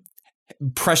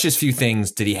 precious few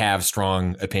things did he have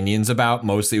strong opinions about.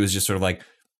 Mostly it was just sort of like,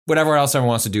 whatever else everyone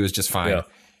wants to do is just fine. Yeah.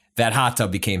 That hot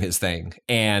tub became his thing,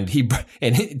 and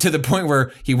to the point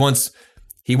where he once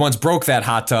broke that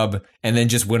hot tub and then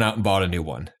just went out and bought a new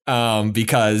one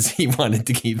because he wanted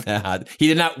to keep that hot. He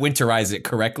did not winterize it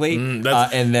correctly, and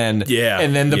then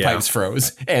the pipes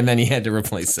froze, and then he had to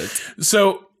replace it.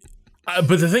 So,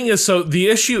 but the thing is, the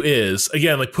issue is,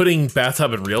 again, like putting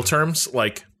bathtub in real terms,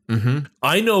 like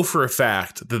I know for a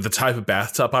fact that the type of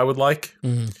bathtub I would like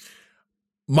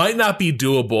might not be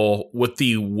doable with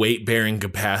the weight-bearing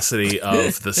capacity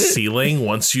of the ceiling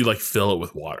once you like fill it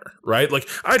with water, right? Like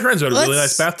I had friends who had a really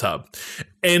nice bathtub,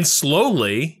 and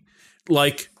slowly,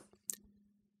 like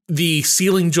the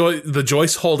ceiling the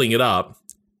joist holding it up,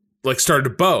 like started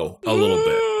to bow a little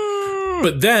bit.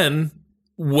 But then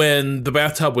when the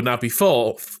bathtub would not be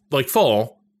full,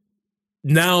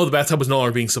 now the bathtub was no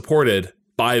longer being supported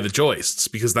by the joists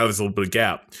because now there's a little bit of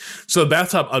gap. So the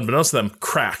bathtub, unbeknownst to them,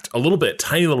 cracked a little bit,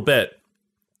 tiny little bit,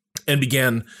 and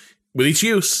began, with each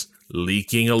use,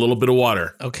 leaking a little bit of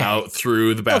water out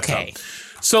through the bathtub. Okay.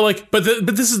 So but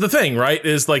this is the thing, right?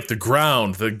 Is like the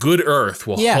ground, the good earth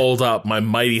will hold up my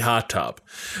mighty hot tub.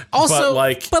 Also,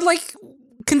 but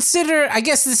consider, I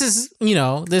guess this is,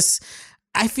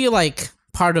 I feel like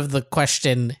part of the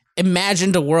question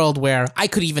imagined a world where I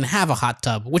could even have a hot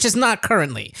tub, which is not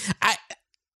currently.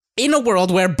 In a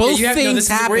world where both things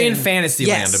happen. We're in fantasy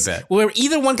land a bit. Where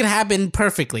either one can happen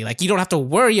perfectly. Like you don't have to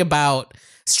worry about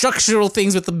structural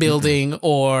things with the building,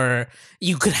 or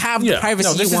you could have the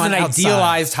privacy you want outside. This is an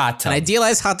idealized hot tub. An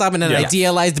idealized hot tub and an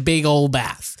idealized big old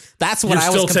bath. That's what I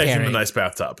was comparing. You're still taking the nice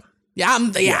bathtub. Yeah,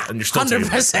 and you're still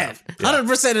 100%.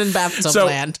 100% in bathtub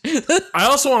land. I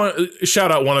also want to shout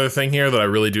out one other thing here that I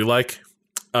really do like.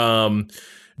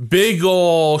 Big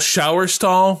ol' shower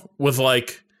stall with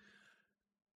like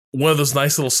one of those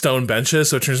nice little stone benches,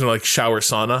 so it turns into like shower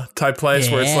sauna type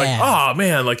place where it's like, oh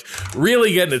man, like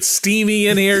really getting it steamy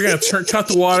in here. Gonna cut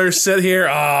the water, sit here,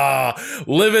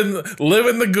 living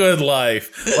the good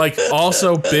life. Like,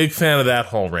 also big fan of that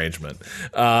whole arrangement.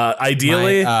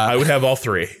 Ideally, I would have all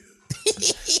three.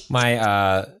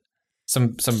 My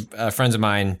some friends of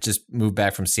mine just moved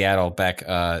back from Seattle, back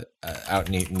out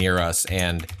near us,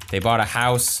 and they bought a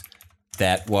house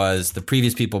that was the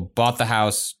previous people bought the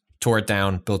house, tore it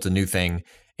down, built a new thing,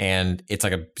 and it's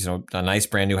like a nice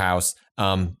brand new house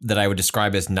that I would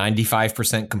describe as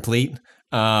 95% complete.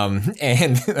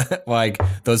 And like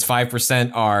those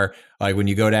 5% are like when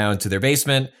you go down to their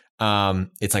basement,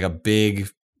 It's like a big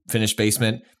finished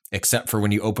basement, except for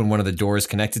when you open one of the doors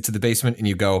connected to the basement and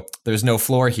you go, there's no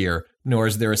floor here, nor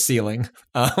is there a ceiling.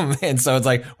 And so it's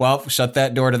like, well, shut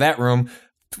that door to that room.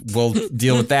 We'll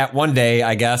deal with that one day,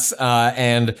 I guess.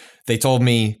 And they told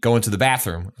me go into the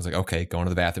bathroom. I was like, okay, go into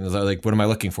the bathroom. I was like, what am I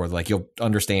looking for? They're like, you'll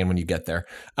understand when you get there.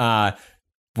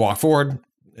 Walk forward,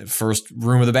 first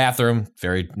room of the bathroom,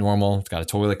 very normal. It's got a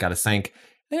toilet, got a sink.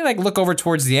 Then I look over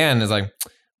towards the end. It's like,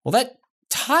 well, that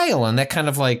tile and that kind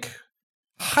of like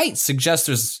height suggests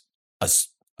there's a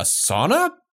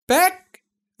sauna back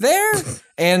there.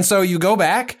 And so you go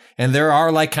back and there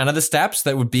are like kind of the steps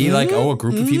that would be like, oh, a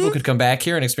group of people could come back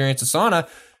here and experience a sauna.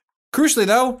 Crucially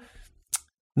though,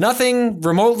 nothing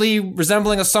remotely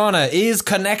resembling a sauna is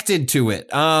connected to it.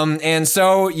 And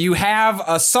so you have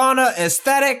a sauna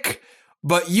aesthetic,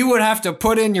 but you would have to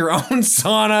put in your own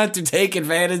sauna to take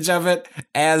advantage of it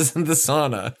as the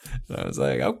sauna. So I was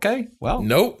like, okay, well.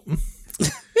 Nope.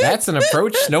 That's an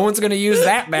approach. No one's going to use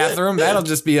that bathroom. That'll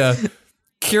just be a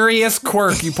curious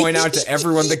quirk you point out to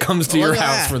everyone that comes to your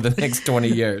house for the next 20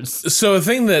 years. So a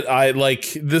thing that I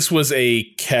like, this was a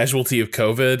casualty of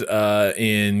COVID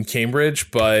in Cambridge,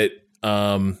 but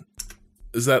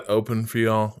is that open for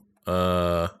y'all?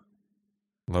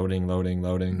 Loading. No,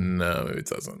 maybe it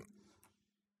doesn't.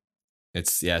 It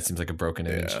seems like a broken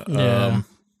image. Yeah.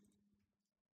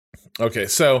 Okay,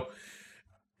 so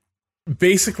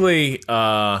basically,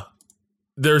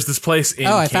 there's this place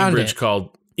in Cambridge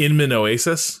called Inman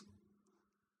Oasis.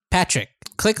 Patrick,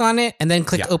 click on it and then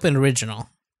click Open Original.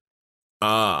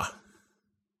 And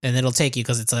it'll take you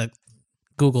because it's a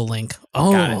Google link.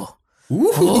 Oh. Got it. Ooh.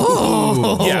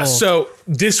 Oh. Yeah, so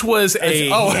this was a...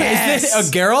 Is this a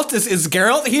Geralt? Is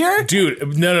Geralt here?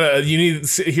 Dude, no. You need...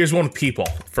 Here's one with people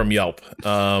from Yelp.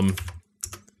 Once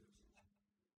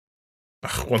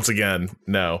again,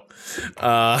 no.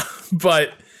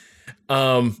 But...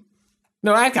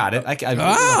 No, I got it. That's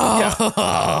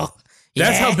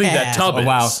how big that tub is.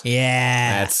 Wow.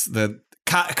 Yeah. That's the...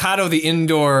 Kato, the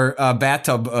indoor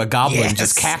bathtub goblin,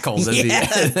 just cackled as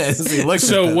he looked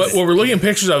So at what we're looking at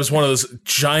pictures of is one of those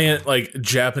giant, like,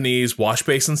 Japanese wash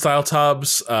basin style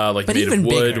tubs, like but made of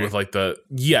wood bigger. with like the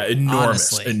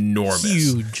enormous.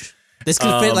 Huge. This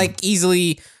could fit like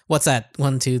easily. What's that?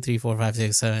 1, 2, 3, 4, 5,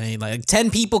 6, 7, 8. Like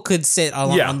 10 people could sit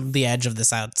on the edge of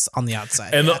this on the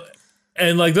outside.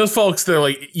 And like those folks, they're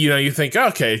like, you think,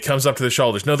 okay, it comes up to the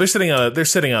shoulders. No, they're sitting on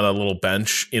a little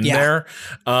bench in there.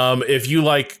 If you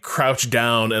like crouch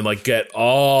down and like get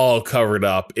all covered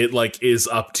up, it like is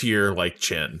up to your like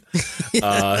chin.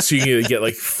 So you can get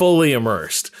like fully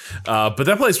immersed. But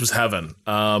that place was heaven.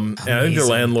 And I think their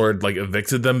landlord like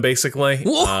evicted them basically,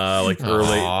 like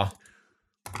early. Aww.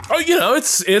 Oh,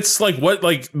 it's like what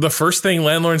like the first thing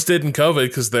landlords did in COVID,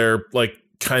 because they're like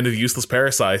kind of useless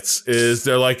parasites, is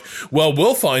they're like, well,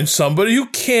 we'll find somebody who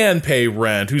can pay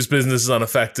rent, whose business is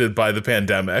unaffected by the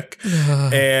pandemic.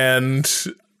 And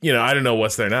I don't know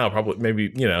what's there now, probably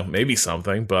maybe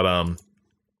something, but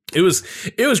it was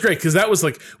great, because that was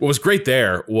like what was great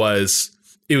there was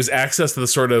it was access to the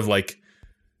sort of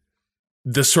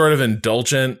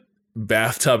indulgent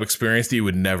bathtub experience that you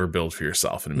would never build for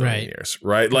yourself in a million years,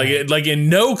 right? Like in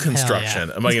no construction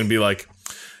am I going to be like,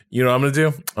 you know what I'm going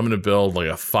to do? I'm going to build like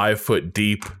a 5 foot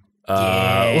deep,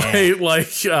 Japanese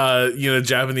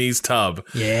tub.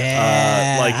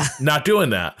 Yeah. Like not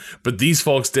doing that. But these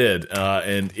folks did.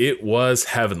 And it was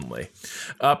heavenly.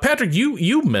 Patrick,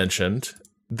 you mentioned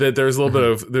that there's a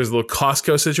little there's a little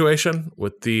Costco situation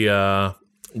with the,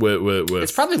 with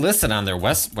It's probably listed on their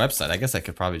website. I guess I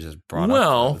could probably just brought up.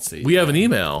 Well, Let's see. we have an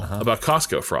email about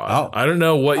Costco fraud. Oh. I don't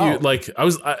know what you like.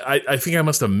 I think I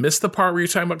must have missed the part where you're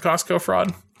talking about Costco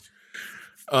fraud.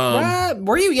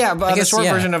 Were you? Yeah, but the guess, short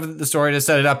version of the story to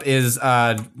set it up is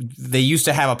they used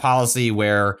to have a policy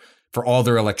where for all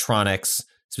their electronics,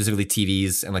 specifically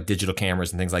TVs and like digital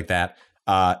cameras and things like that,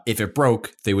 if it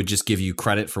broke, they would just give you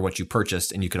credit for what you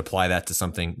purchased and you could apply that to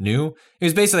something new. It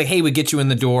was basically like, hey, we get you in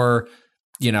the door,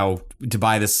 to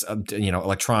buy this,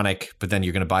 electronic, but then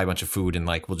you're going to buy a bunch of food and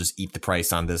like, we'll just eat the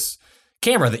price on this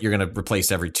camera that you're going to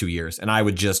replace every 2 years. And I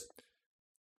would just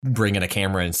bring in a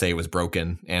camera and say it was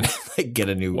broken and like get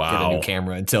a new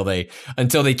camera until the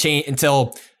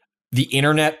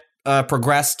internet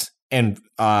progressed and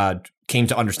came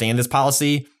to understand this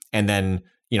policy. And then,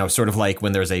 sort of like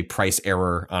when there's a price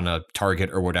error on a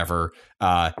Target or whatever,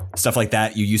 stuff like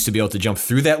that, you used to be able to jump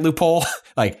through that loophole.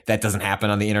 Like that doesn't happen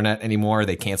on the internet anymore.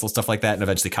 They cancel stuff like that. And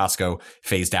eventually Costco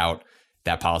phased out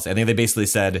that policy. I think they basically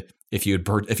said if you'd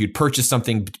purchased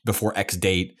something before X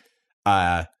date,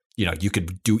 you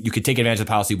could take advantage of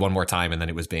the policy one more time, and then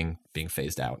it was being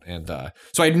phased out. And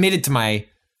so I admitted to my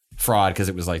fraud because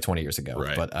it was like 20 years ago.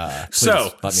 Right. But please So,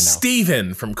 let me know.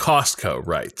 Steven from Costco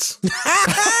writes,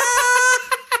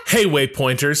 Hey,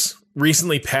 Waypointers.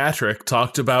 Recently, Patrick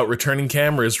talked about returning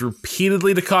cameras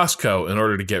repeatedly to Costco in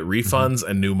order to get refunds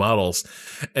and new models,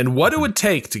 and what it would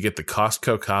take to get the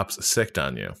Costco cops sicked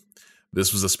on you.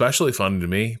 This was especially funny to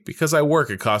me because I work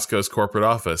at Costco's corporate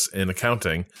office in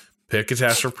accounting. Pick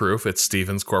catastrophe proof. It's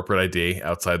Steven's corporate ID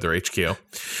outside their HQ.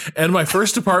 And my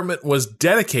first department was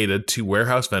dedicated to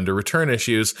warehouse vendor return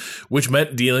issues, which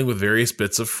meant dealing with various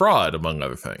bits of fraud, among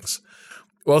other things.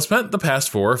 Well, I spent the past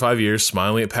 4 or 5 years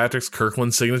smiling at Patrick's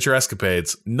Kirkland signature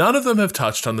escapades. None of them have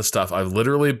touched on the stuff I've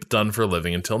literally done for a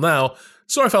living until now,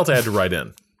 so I felt I had to write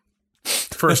in.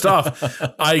 First off,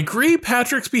 I agree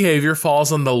Patrick's behavior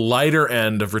falls on the lighter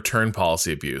end of return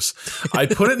policy abuse. I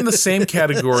put it in the same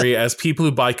category as people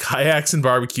who buy kayaks and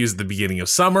barbecues at the beginning of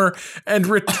summer and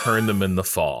return them in the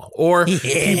fall, or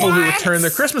people who return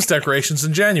their Christmas decorations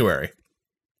in January.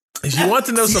 If you want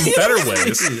to know some better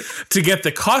ways to get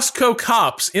the Costco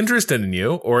cops interested in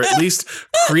you, or at least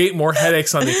create more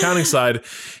headaches on the accounting side,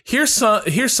 here's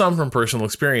some from personal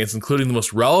experience, including the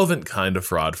most relevant kind of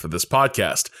fraud for this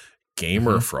podcast.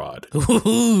 Gamer fraud.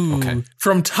 Okay.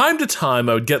 From time to time,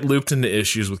 I would get looped into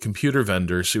issues with computer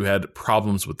vendors who had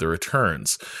problems with their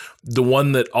returns. The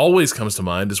one that always comes to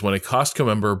mind is when a Costco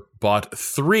member bought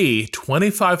 3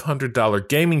 $2,500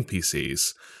 gaming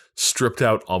PCs, stripped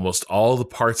out almost all the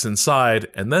parts inside,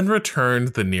 and then returned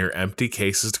the near empty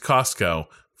cases to Costco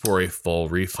for a full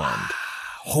refund.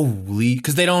 Holy,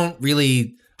 because they don't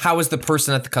really. How is the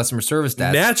person at the customer service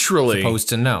desk Naturally, supposed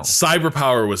to know?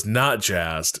 Cyberpower was not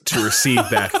jazzed to receive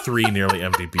back 3 nearly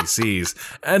empty PCs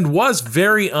and was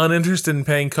very uninterested in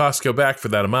paying Costco back for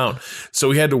that amount. So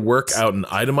we had to work out an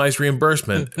itemized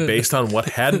reimbursement based on what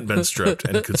hadn't been stripped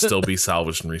and could still be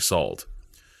salvaged and resold.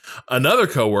 Another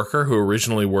coworker who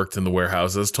originally worked in the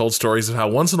warehouses told stories of how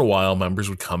once in a while members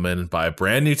would come in and buy a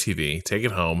brand new TV, take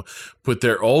it home, put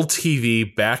their old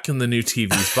TV back in the new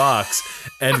TV's box,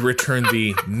 and return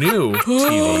the new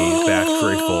TV back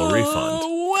for a full refund.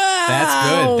 That's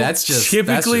good. That's just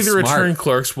Typically, that's just the return smart.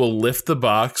 clerks will lift the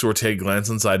box or take a glance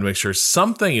inside to make sure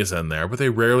something is in there, but they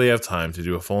rarely have time to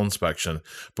do a full inspection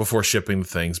before shipping the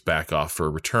things back off for a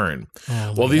return.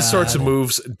 While these sorts of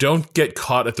moves don't get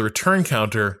caught at the return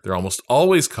counter, they're almost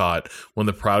always caught when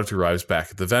the product arrives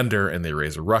back at the vendor and they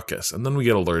raise a ruckus, and then we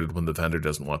get alerted when the vendor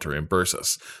doesn't want to reimburse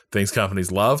us. Things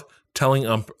companies love, telling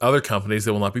other companies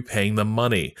they will not be paying them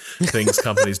money. Things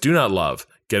companies do not love,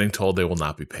 getting told they will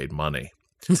not be paid money.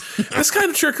 This kind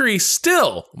of trickery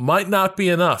still might not be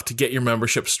enough to get your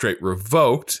membership straight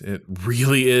revoked. It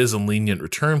really is a lenient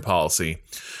return policy.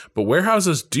 But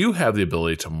warehouses do have the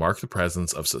ability to mark the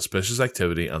presence of suspicious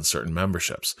activity on certain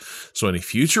memberships. So any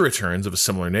future returns of a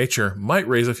similar nature might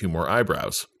raise a few more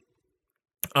eyebrows.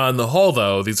 On the whole,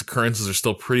 though, these occurrences are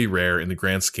still pretty rare in the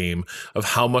grand scheme of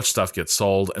how much stuff gets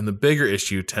sold, and the bigger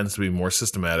issue tends to be more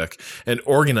systematic and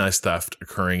organized theft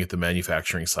occurring at the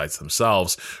manufacturing sites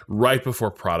themselves right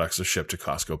before products are shipped to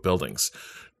Costco buildings.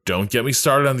 Don't get me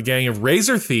started on the gang of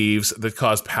razor thieves that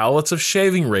cause pallets of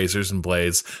shaving razors and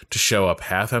blades to show up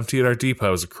half-empty at our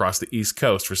depots across the East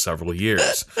Coast for several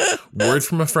years. Word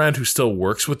from a friend who still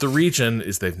works with the region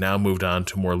is they've now moved on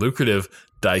to more lucrative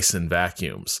Dyson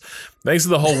vacuums. Thanks to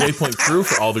the whole Waypoint crew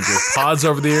for all the great pods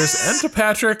over the years, and to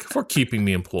Patrick for keeping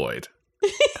me employed.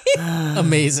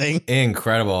 Amazing.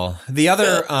 Incredible. The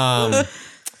other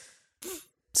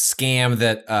scam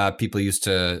that people used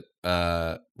to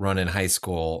run in high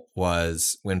school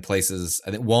was when places,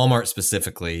 I think Walmart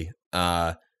specifically,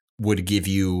 would give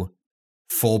you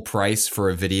full price for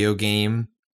a video game,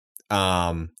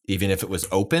 even if it was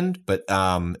opened, but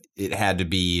it had to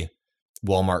be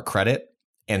Walmart credit.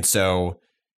 And so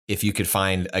if you could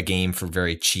find a game for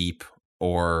very cheap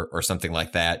or something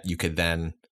like that, you could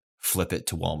then flip it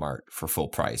to Walmart for full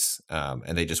price.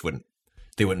 And they just wouldn't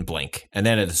blink. And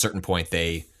then at a certain point,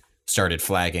 they started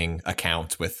flagging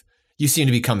accounts with, you seem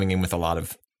to be coming in with a lot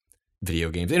of video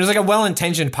games. And it was like a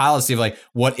well-intentioned policy of like,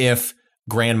 what if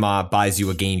grandma buys you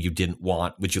a game you didn't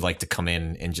want? Would you like to come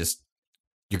in and just,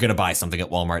 you're going to buy something at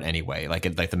Walmart anyway. Like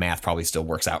the math probably still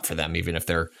works out for them, even if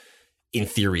they're in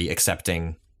theory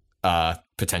accepting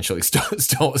potentially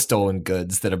stolen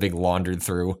goods that are being laundered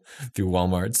through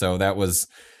Walmart. So that was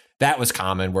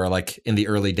common, where like in the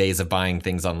early days of buying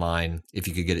things online, if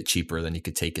you could get it cheaper, then you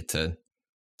could take it to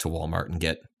Walmart and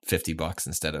get $50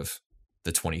 instead of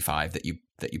the $25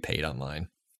 that you paid online.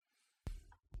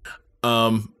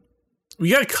 We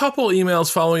got a couple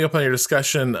emails following up on your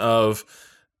discussion of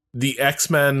the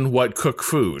X-Men what cook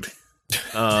food.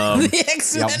 The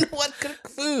X-Men what cook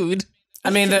food. I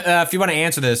mean, if you want to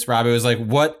answer this, Rob, it was like,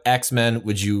 what X-Men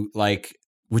would you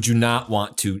not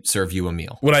want to serve you a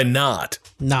meal? Would I not?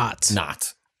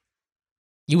 Not.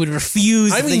 You would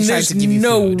refuse. I if mean, they tried there's to give you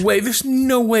no food. way. There's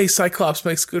no way Cyclops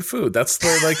makes good food. That's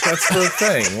the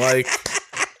thing. Like,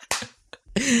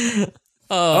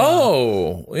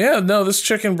 oh yeah, no, this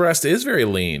chicken breast is very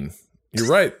lean. You're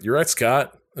right,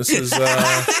 Scott. This is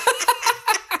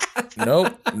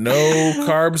nope, no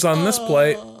carbs on this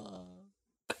plate.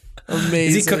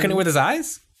 Amazing. Is he cooking it with his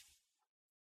eyes?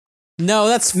 No,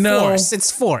 that's No. force.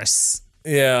 It's force.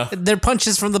 Yeah. They're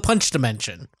punches from the punch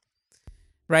dimension.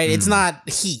 Right? It's not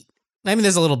heat. I mean,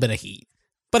 there's a little bit of heat,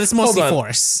 but it's mostly Hold on.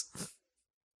 force.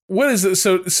 What is it?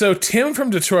 So Tim from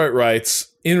Detroit writes,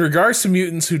 in regards to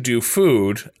mutants who do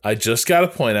food, I just got to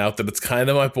point out that it's kind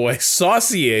of my boy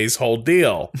Saucier's whole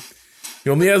deal. He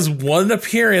only has one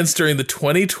appearance during the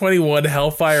 2021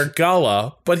 Hellfire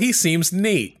Gala, but he seems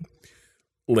neat.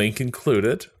 Link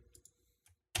included.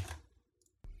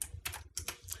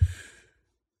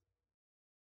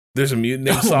 There's a mutant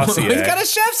named Saucier. He's got a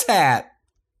chef's hat.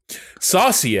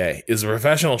 Saucier is a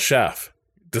professional chef,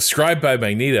 described by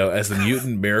Magneto as the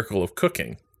mutant miracle of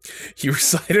cooking. He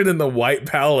resided in the White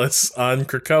Palace on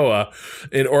Krakoa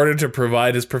in order to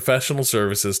provide his professional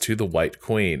services to the White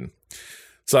Queen.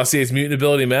 Saucier's mutant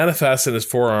ability manifests in his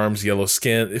forearms, yellow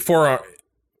skin,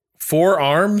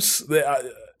 forearms.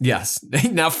 Yes,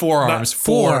 not forearms.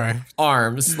 Four.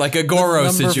 Arms, like a Goro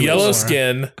Number situation. Yellow Four.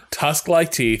 skin,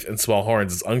 tusk-like teeth, and small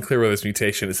horns. It's unclear whether this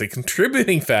mutation is a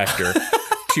contributing factor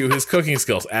to his cooking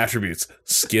skills. Attributes: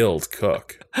 skilled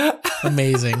cook.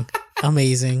 Amazing.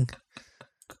 Amazing.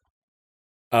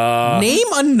 Uh, Name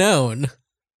unknown.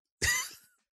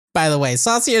 By the way,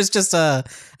 Saucier is just an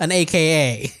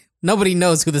AKA. Nobody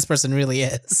knows who this person really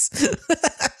is.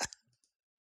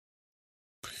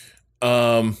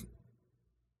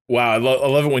 Wow, I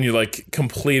love it when you're like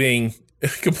completing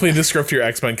the script for your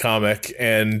X-Men comic,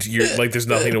 and you're like, there's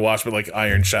nothing to watch but like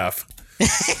Iron Chef.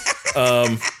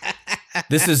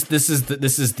 This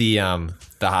is the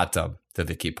hot tub that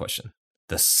they keep pushing.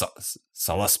 The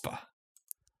Saluspa.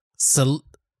 Saluspa?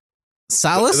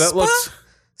 That looks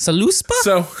Saluspa?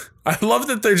 so. I love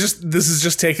that this is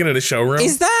just taken in a showroom.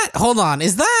 Is that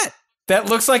That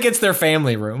looks like it's their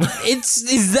family room.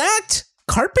 is that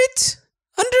carpet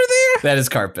under there? That is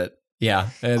carpet. Yeah.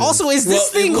 it is. Also, is this Well,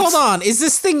 it thing, looks- hold on, is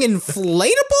this thing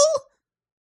inflatable?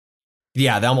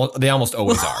 Yeah, they almost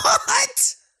always are.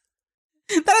 What?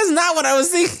 That is not what I was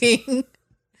thinking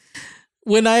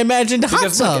when I imagined hot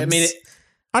Because, tubs. look, I mean,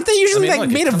 aren't they usually look, like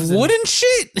it made of comes in- wood and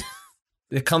shit?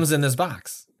 It comes in this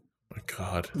box. Oh my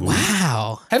God.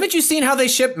 Wow. Haven't you seen how they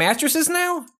ship mattresses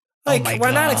now? Like, my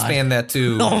why not God. expand that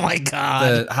to Oh my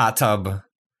god. the hot tub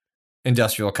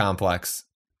industrial complex?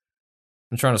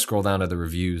 I'm trying to scroll down to the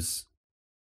reviews.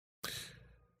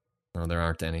 No, there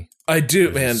aren't any. I do,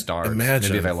 There's man. stars.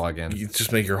 Imagine Maybe if I log in. you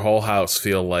just make your whole house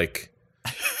feel like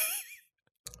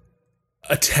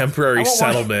a temporary I won't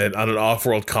wanna- settlement on an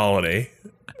off-world colony.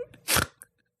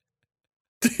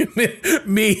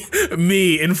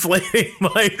 me inflating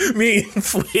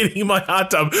my hot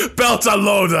tub. Belta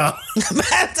loader.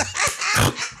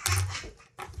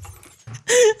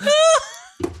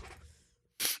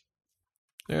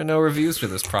 There are no reviews for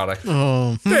this product.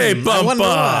 Oh, Hey, I wonder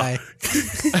Bumpa. why.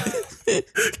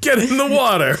 Get in the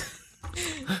water.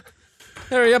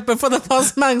 Hurry up before the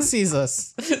postman sees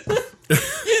us.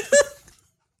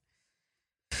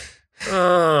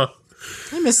 I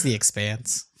miss The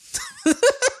Expanse.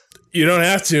 You don't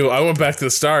have to. I went back to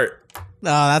the start. Oh,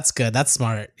 that's good. That's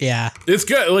smart. Yeah. It's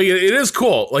good. Like it is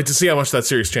cool. Like to see how much that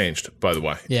series changed. By the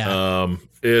way, Yeah.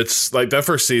 It's like that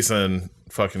first season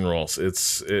fucking rules.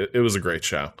 It was a great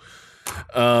show.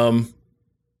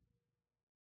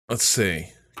 Let's see.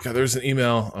 God, there's an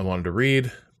email I wanted to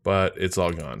read, but it's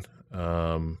all gone.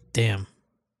 Damn.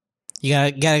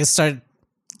 You gotta start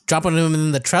dropping them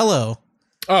in the Trello.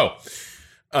 Oh,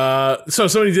 so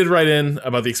somebody did write in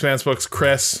about the Expanse books.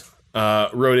 Chris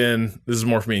wrote in, this is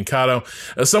more for me and Kato.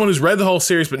 As someone who's read the whole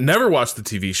series but never watched the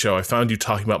TV show, I found you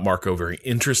talking about Marco very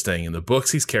interesting. In the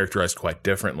books, he's characterized quite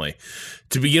differently.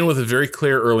 To begin with, it's very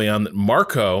clear early on that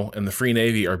Marco and the Free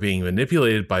Navy are being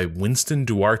manipulated by Winston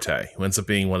Duarte, who ends up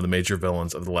being one of the major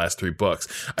villains of the last 3 books.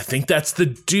 I think that's the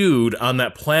dude on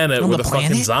that planet On where the the fucking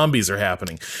planet? zombies are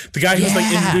happening. The guy who's like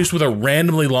Yeah. introduced with a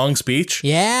randomly long speech.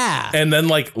 Yeah. And then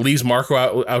like leaves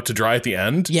Marco out to dry at the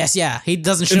end. Yes, yeah. He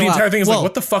doesn't show And up. the entire thing is Well, like,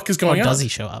 what the fuck is or going on? does he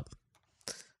show up?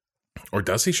 Or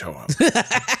does he show up?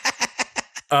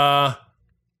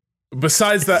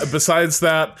 Besides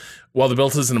that, while the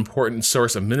belt is an important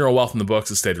source of mineral wealth in the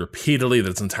books, it's stated repeatedly that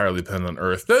it's entirely dependent on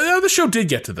Earth. The show did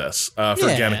get to this for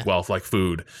organic wealth, like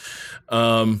food.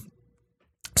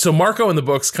 So Marco in the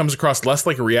books comes across less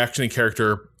like a reactionary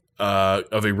character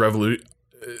of a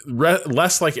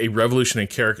less like a reactionary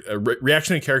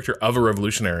character of a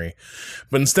revolutionary,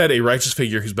 but instead a righteous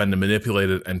figure who's been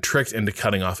manipulated and tricked into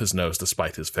cutting off his nose to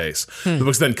spite his face. The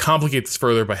books then complicate this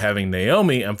further by having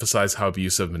Naomi emphasize how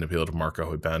abusive, manipulative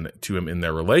Marco had been to him in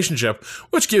their relationship,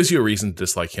 which gives you a reason to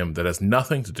dislike him that has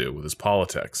nothing to do with his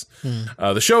politics.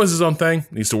 The show is his own thing,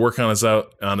 needs to work on its own.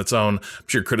 I'm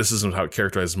sure criticism of how it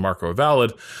characterizes Marco are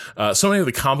valid. So many of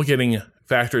the complicating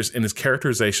factors in his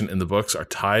characterization in the books are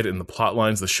tied in the plot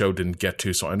lines the show didn't get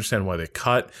to, so I understand why they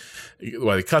cut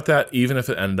that, even if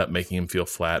it ended up making him feel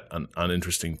flat and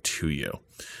uninteresting to you.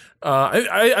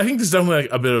 I think there's definitely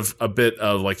like a bit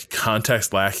of like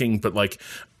context lacking, but like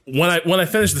when I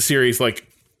finish the series, like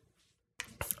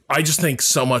I just think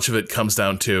so much of it comes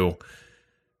down to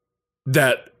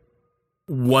that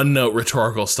one note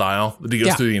rhetorical style that he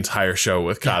goes through the entire show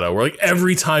with Kato, where like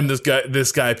every time this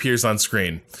guy appears on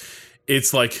screen,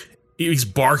 it's like he's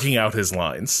barking out his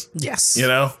lines. Yes. You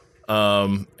know?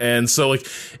 And so like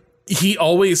he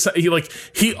always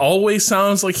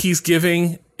sounds like he's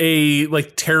giving a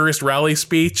like terrorist rally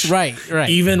speech. Right.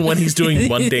 Even when he's doing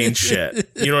mundane shit.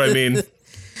 You know what I mean?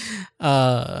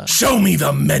 Show me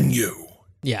the menu.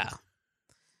 Yeah.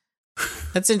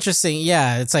 That's interesting.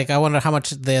 Yeah, it's like I wonder how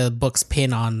much the books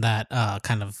pin on that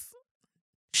kind of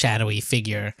shadowy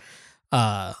figure.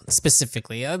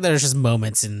 Specifically, there's just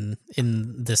moments in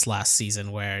this last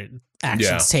season where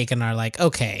actions taken are like,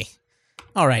 okay,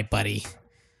 all right, buddy,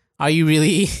 are you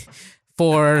really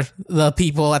for the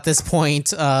people at this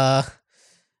point? But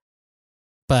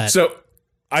so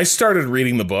I started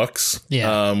reading the books,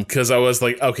 Yeah. Because I was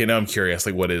like, okay, now I'm curious,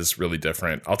 like what is really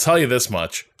different? I'll tell you this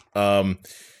much, it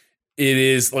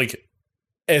is like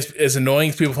as annoying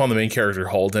as people find the main character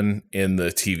Holden in the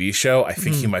TV show, I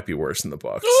think he might be worse in the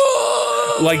books.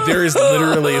 Like there is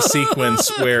literally a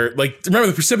sequence where, like, remember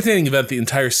the precipitating event, the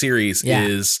entire series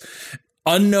is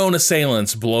unknown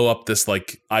assailants blow up this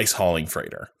like ice hauling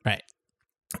freighter. Right.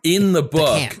 In the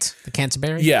book, the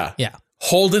Canterbury. Yeah.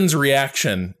 Holden's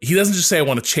reaction, he doesn't just say, I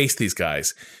want to chase these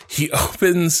guys. He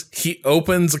opens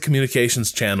a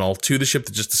communications channel to the ship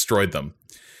that just destroyed them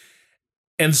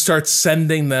and starts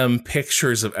sending them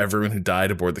pictures of everyone who died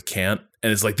aboard the Cant.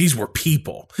 And it's like, these were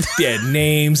people. They had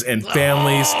names and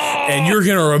families, and you're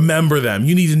going to remember them.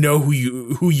 You need to know who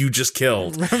you just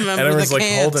killed. And everyone's like,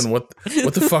 Holden, what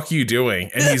the fuck are you doing?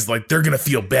 And he's like, they're going to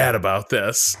feel bad about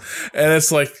this. And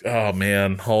it's like, oh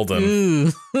man,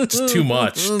 Holden. Just too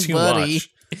much. Too much.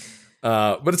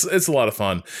 But it's a lot of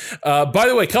fun. By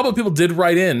the way, a couple of people did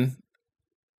write in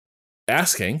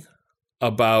asking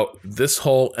about this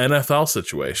whole NFL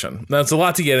situation. Now, it's a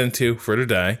lot to get into for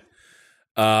today.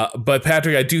 But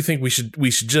Patrick, I do think we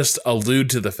should just allude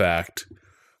to the fact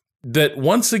that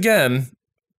once again,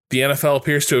 the NFL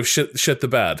appears to have shit the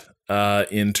bed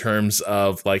in terms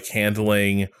of like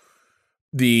handling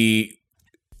the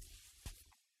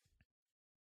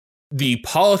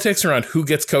politics around who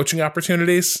gets coaching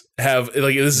opportunities. This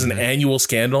is an annual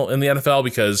scandal in the NFL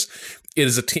because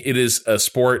it is a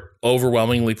sport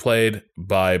overwhelmingly played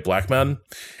by black men.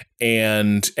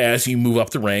 And as you move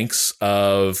up the ranks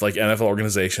of like NFL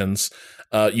organizations,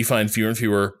 you find fewer and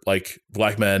fewer like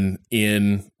black men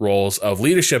in roles of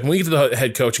leadership. And when you get to the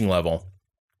head coaching level,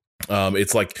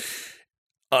 it's like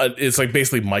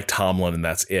basically Mike Tomlin, and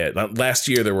that's it. Last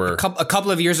year there were a couple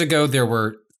of years ago there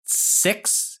were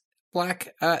 6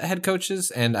 black head coaches,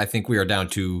 and I think we are down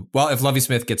to, well, if Lovie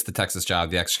Smith gets the Texas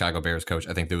job, the ex-Chicago Bears coach,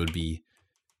 I think there would be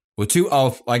 2.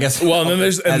 Oh, I guess. Well, and then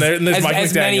there's Mike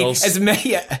McDaniels.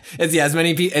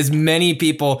 As many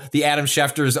people, the Adam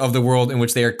Schefters of the world, in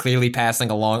which they are clearly passing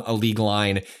along a league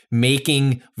line,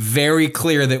 making very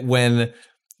clear that when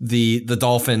the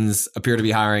Dolphins appear to be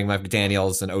hiring Mike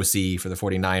McDaniels, an OC for the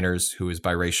 49ers, who is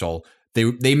biracial,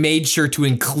 they made sure to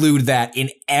include that in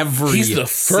every. He's the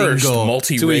first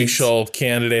multiracial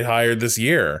candidate hired this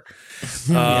year,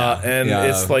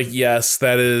 it's like, yes,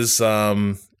 that is.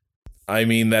 I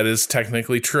mean, that is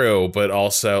technically true, but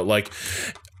also, like,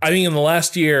 I think in the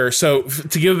last year, so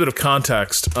to give a bit of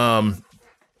context,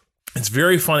 it's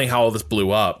very funny how all this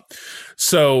blew up.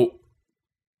 So,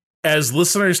 as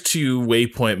listeners to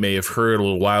Waypoint may have heard a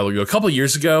little while ago, a couple of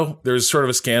years ago, there was sort of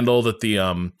a scandal that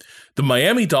the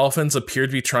Miami Dolphins appeared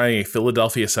to be trying a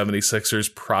Philadelphia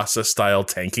 76ers process-style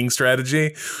tanking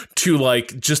strategy to,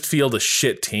 like, just field a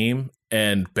shit team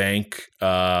and bank,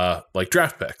 like,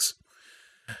 draft picks.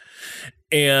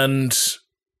 And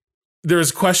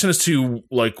there's a question as to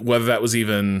like whether that was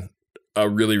even a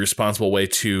really responsible way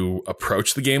to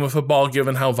approach the game of football,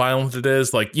 given how violent it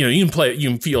is. Like, you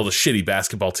can field a shitty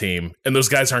basketball team, and those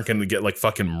guys aren't going to get like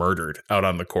fucking murdered out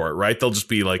on the court, right? They'll just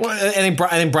be like, well, I think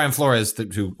Brian Flores,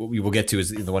 who we will get to,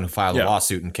 is the one who filed a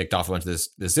lawsuit and kicked off a bunch of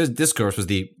this discourse, was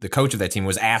the coach of that team,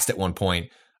 was asked at one point,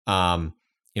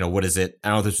 what is it? I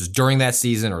don't know if this was during that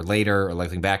season or later or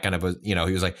looking back on it, but he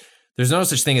was like, there's no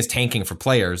such thing as tanking for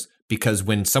players, because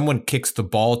when someone kicks the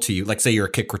ball to you, like say you're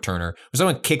a kick returner, when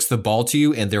someone kicks the ball to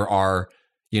you and there are,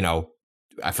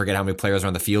 I forget how many players are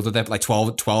on the field at that, like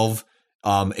 12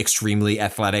 extremely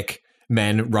athletic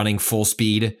men running full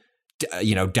speed,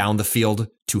 down the field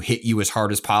to hit you as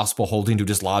hard as possible, holding to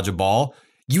dislodge a ball.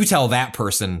 You tell that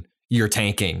person you're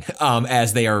tanking,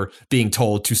 as they are being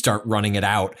told to start running it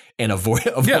out and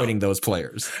avoiding those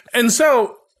players. And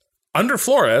so under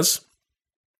Flores,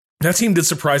 that team did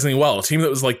surprisingly well. A team that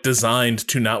was like designed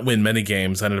to not win many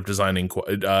games ended up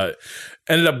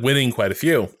winning quite a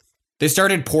few. They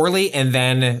started poorly, and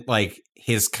then like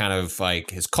his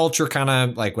culture, kind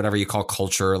of like whatever you call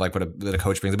culture, like what a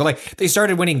coach brings. But like they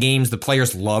started winning games. The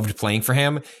players loved playing for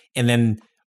him, and then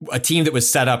a team that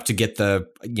was set up to get a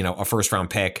first round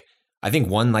pick, I think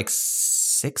won like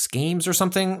 6 games or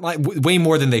something, like way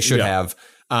more than they should have,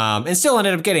 and still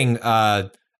ended up getting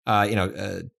Tua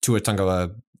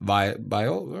Tagovailoa.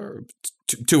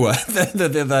 Tua,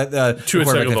 the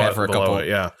quarterback they've had for a couple,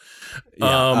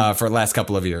 for the last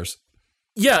couple of years.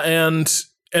 Yeah, and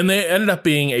they ended up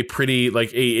being a pretty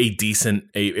like a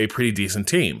pretty decent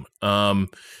team.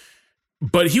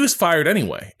 But he was fired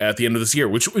anyway at the end of this year,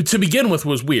 which to begin with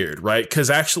was weird, right?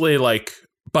 Because actually, like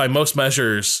by most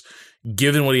measures,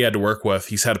 given what he had to work with,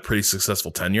 he's had a pretty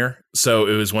successful tenure. So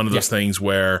it was one of those things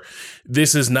where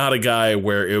this is not a guy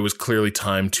where it was clearly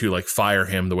time to like fire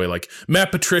him the way like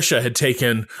Matt Patricia had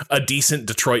taken a decent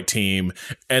Detroit team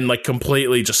and like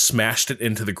completely just smashed it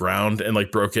into the ground and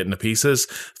like broke it into pieces.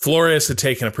 Flores had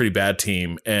taken a pretty bad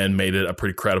team and made it a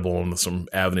pretty credible one with some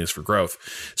avenues for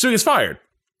growth. So he gets fired.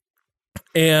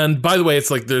 And by the way,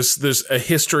 it's like there's a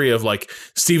history of like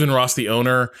Stephen Ross, the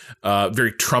owner,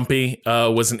 very Trumpy,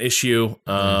 was an issue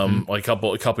like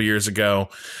a couple years ago,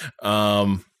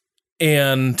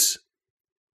 and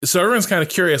so everyone's kind of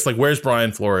curious, like where's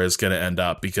Brian Flores going to end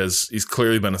up, because he's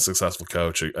clearly been a successful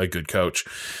coach, a good coach,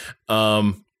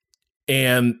 and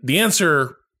the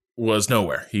answer was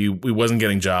nowhere. He wasn't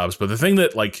getting jobs, but the thing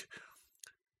that like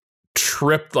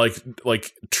tripped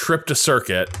a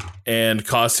circuit and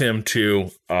caused him to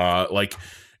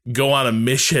go on a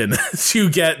mission to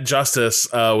get justice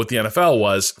with the NFL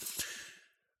was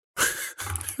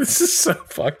this is so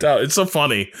fucked up. It's so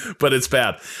funny, but it's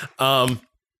bad.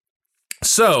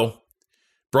 So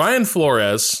Brian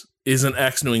Flores is an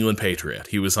ex-New England Patriot.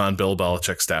 He was on Bill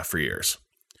Belichick's staff for years.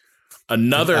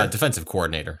 Another defensive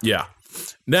coordinator. Yeah.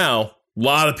 Now, a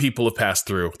lot of people have passed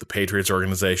through the Patriots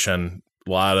organization. A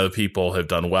lot of people have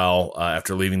done well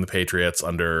after leaving the Patriots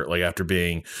after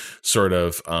being sort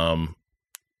of,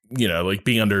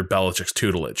 being under Belichick's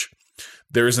tutelage.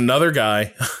 There is another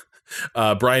guy,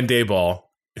 Brian Daboll,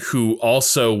 who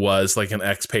also was like an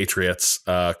ex-Patriots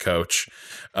coach.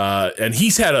 And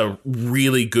he's had a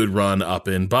really good run up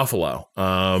in Buffalo.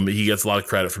 He gets a lot of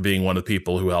credit for being one of the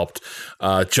people who helped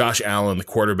Josh Allen, the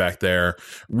quarterback there,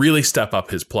 really step up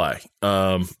his play.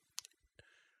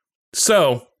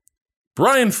 So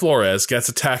Brian Flores gets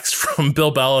a text from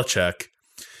Bill Belichick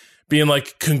being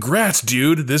like, congrats,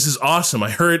 dude. This is awesome.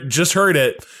 I just heard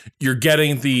it. You're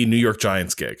getting the New York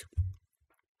Giants gig.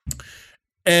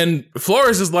 And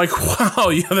Flores is like, wow,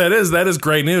 yeah, that is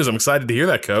great news. I'm excited to hear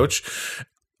that, coach.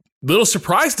 Little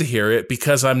surprised to hear it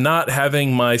because I'm not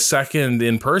having my second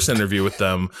in-person interview with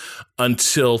them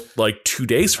until like 2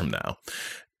 days from now.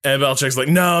 And Belichick's like,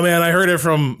 no, man, I heard it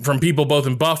from people both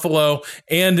in Buffalo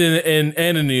and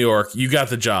in New York. You got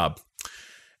the job.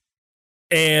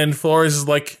 And Flores is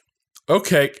like,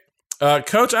 okay,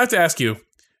 coach, I have to ask you,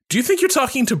 do you think you're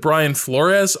talking to Brian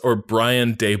Flores or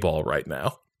Brian Daboll right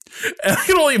now? And I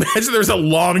can only imagine there's a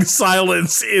long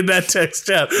silence in that text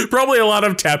chat. Probably a lot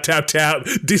of tap, tap, tap,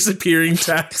 disappearing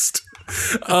text.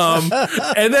 And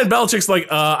then Belichick's like,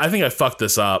 I think I fucked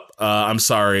this up. I'm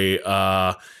sorry.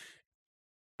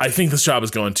 I think this job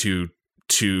is going to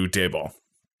Daboll,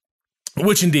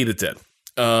 which indeed it did.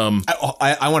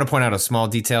 I want to point out a small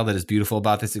detail that is beautiful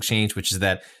about this exchange, which is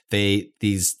that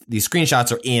these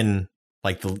screenshots are in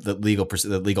like the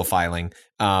legal filing,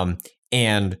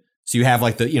 and so you have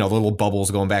like the little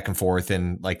bubbles going back and forth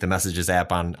in like the Messages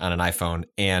app on an iPhone,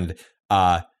 and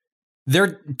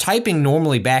they're typing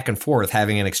normally back and forth,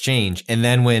 having an exchange, and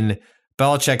then when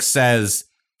Belichick says,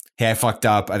 hey, I fucked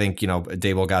up. I think,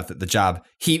 Daboll got the job.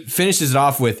 He finishes it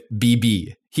off with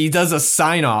BB. He does a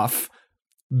sign off,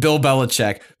 Bill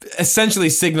Belichick, essentially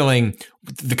signaling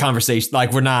the conversation.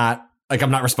 Like, I'm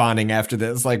not responding after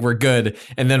this. Like, we're good.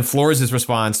 And then Flores'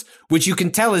 response, which you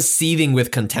can tell is seething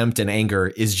with contempt and anger,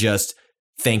 is just,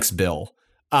 thanks, Bill.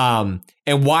 And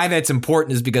why that's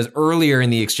important is because earlier in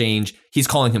the exchange, he's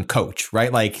calling him coach,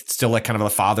 right? Like, still like kind of a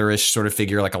fatherish sort of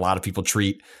figure, like a lot of people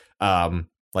treat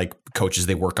like coaches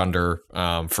they work under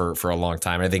for a long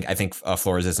time. And I think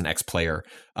Flores is an ex-player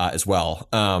as well.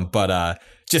 But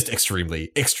just extreme,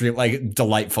 like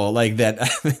delightful, like that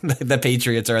the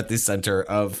Patriots are at the center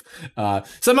of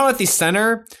somehow at the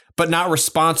center, but not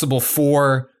responsible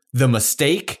for the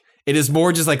mistake. It is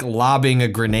more just like lobbing a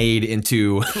grenade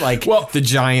into like the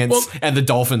Giants and the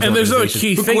Dolphins. And there's another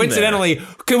key thing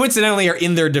coincidentally are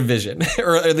in their division,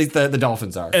 or at least the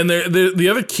Dolphins are. And the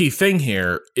other key thing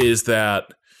here is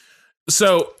that,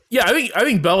 so yeah, I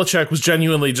think Belichick was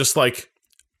genuinely just like,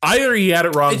 either he had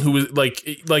it wrong, who was like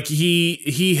he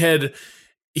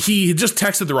just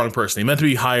texted the wrong person. He meant to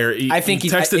be higher. I think he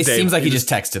texted Dave. It seems like he just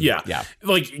texted. Yeah.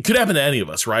 Like, it could happen to any of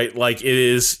us, right? Like, it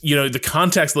is, the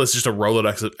context list is just a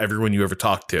Rolodex of everyone you ever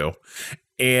talked to.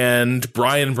 And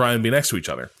Brian and Brian be next to each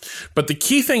other. But the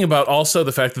key thing about also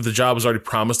the fact that the job was already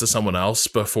promised to someone else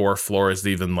before Flores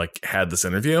even like had this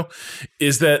interview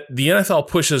is that the NFL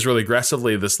pushes really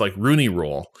aggressively this like Rooney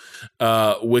Rule,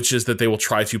 which is that they will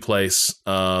try to place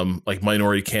like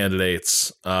minority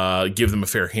candidates, give them a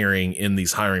fair hearing in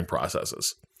these hiring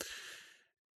processes.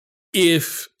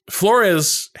 If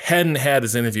Flores hadn't had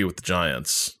his interview with the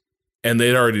Giants and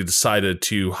they'd already decided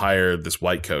to hire this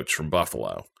white coach from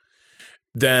Buffalo,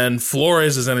 then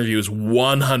Flores' interview is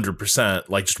 100%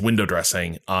 like just window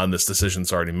dressing on this decision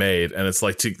that's already made, and it's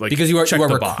like to like because you are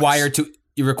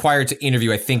required to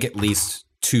interview, I think, at least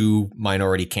 2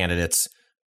 minority candidates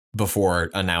before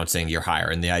announcing your hire.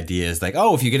 And the idea is like,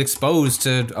 if you get exposed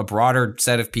to a broader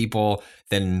set of people,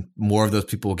 then more of those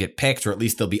people will get picked, or at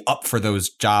least they'll be up for those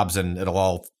jobs, and it'll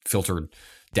all filter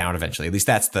down eventually. At least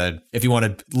that's if you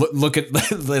want to look at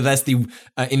that's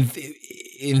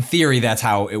in theory, that's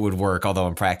how it would work. Although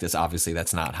in practice, obviously,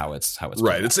 that's not how it's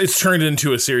right. It's turned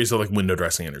into a series of like window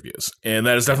dressing interviews, and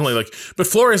that is definitely like. But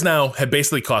Flores now had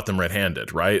basically caught them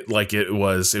red-handed, right? Like it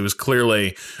was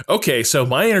clearly okay. So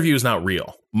my interview is not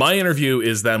real. My interview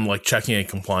is them like checking a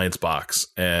compliance box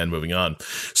and moving on.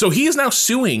 So he is now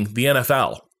suing the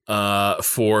NFL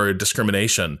for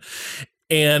discrimination.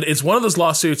 And it's one of those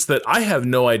lawsuits that I have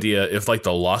no idea if like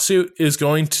the lawsuit is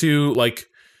going to like,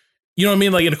 you know what I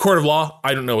mean? Like in a court of law,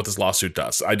 I don't know what this lawsuit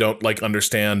does. I don't like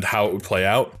understand how it would play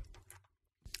out.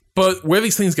 But where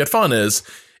these things get fun is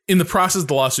in the process of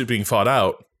the lawsuit being fought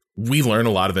out, we learn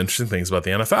a lot of interesting things about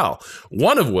the NFL.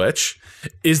 One of which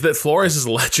is that Flores is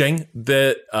alleging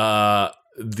that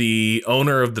the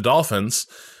owner of the Dolphins,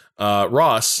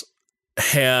 Ross,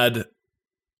 had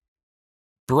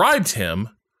bribed him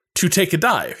to take a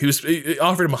dive. He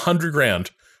offered him $100,000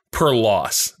 per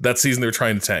loss that season they were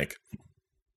trying to tank.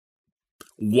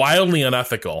 Wildly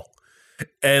unethical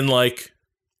and like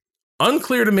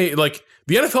unclear to me. Like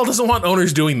the NFL doesn't want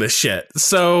owners doing this shit.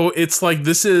 So it's like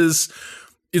this is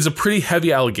a pretty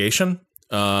heavy allegation.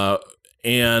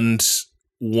 And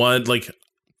one like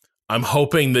I'm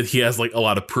hoping that he has like a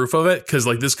lot of proof of it, because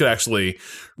like this could actually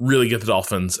really get the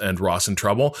Dolphins and Ross in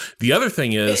trouble. The other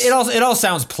thing is it all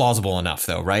sounds plausible enough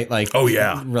though, right? Like, oh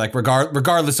yeah, like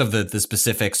regardless of the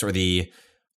specifics or the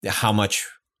how much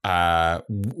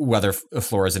whether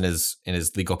Flores and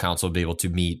his legal counsel will be able to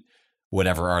meet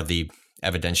whatever are the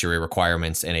evidentiary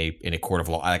requirements in a court of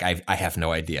law. Like I have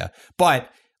no idea, but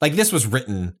like this was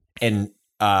written and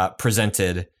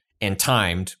presented and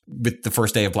timed with the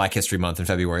first day of Black History Month in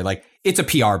February. Like it's a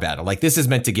PR battle. Like this is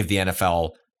meant to give the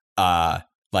NFL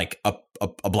like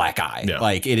a black eye. Yeah.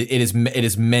 Like it is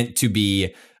meant to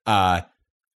be.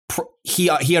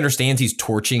 He understands he's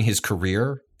torching his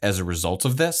career as a result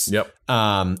of this. Yep.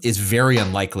 Is very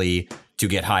unlikely to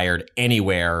get hired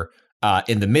anywhere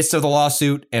in the midst of the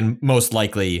lawsuit, and most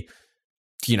likely,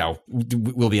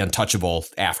 will be untouchable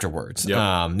afterwards.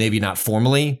 Yep. Maybe not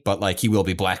formally, but like he will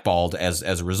be blackballed as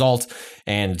a result.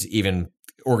 And even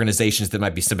organizations that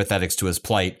might be sympathetic to his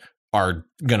plight are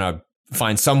gonna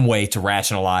find some way to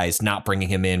rationalize not bringing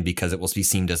him in because it will be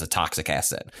seen as a toxic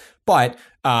asset. But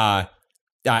I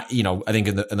think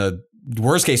in the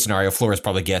worst case scenario, Flores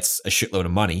probably gets a shitload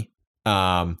of money.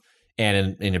 And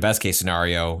in the best case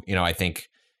scenario, I think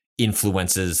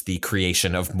influences the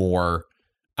creation of more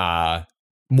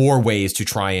ways to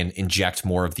try and inject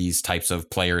more of these types of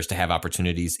players to have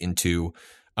opportunities into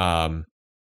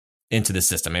into the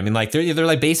system. I mean, like they're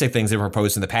like basic things that were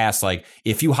proposed in the past. Like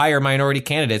if you hire minority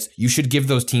candidates, you should give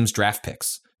those teams draft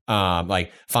picks.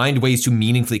 Like find ways to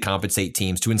meaningfully compensate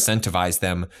teams, to incentivize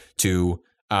them to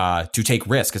take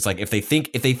risk. It's like if they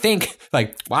think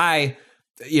like why,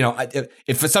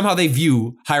 if somehow they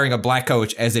view hiring a black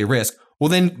coach as a risk, well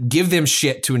then give them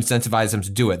shit to incentivize them to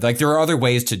do it. Like there are other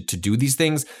ways to do these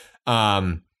things.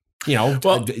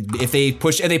 If they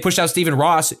pushed out Stephen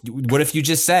Ross, what if you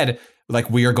just said like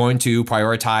we are going to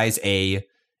prioritize a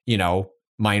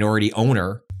minority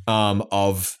owner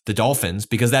of the Dolphins,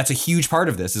 because that's a huge part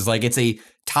of this. Is like it's a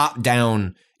top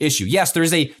down issue. Yes, there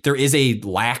is a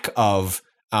lack of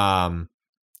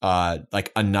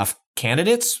like enough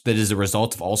candidates that is a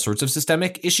result of all sorts of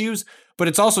systemic issues, but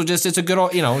it's also just it's a good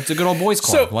old boys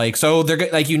club. So they're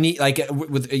like you need like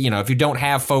with if you don't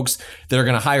have folks that are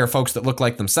going to hire folks that look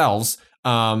like themselves,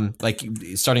 like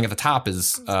starting at the top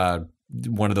is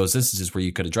one of those instances where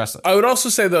you could address it. I would also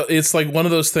say though it's like one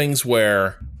of those things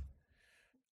where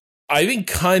I think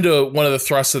kind of one of the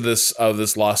thrusts of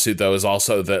this lawsuit though is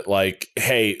also that like,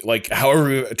 hey, like however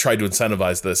we tried to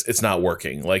incentivize this, it's not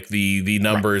working. Like the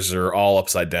numbers are all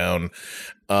upside down.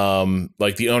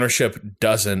 Like the ownership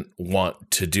doesn't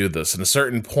want to do this. At a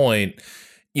certain point,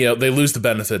 they lose the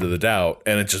benefit of the doubt,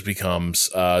 and it just becomes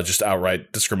just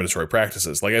outright discriminatory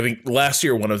practices. Like I think last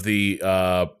year, one of the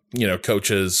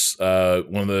coaches,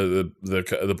 one of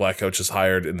the black coaches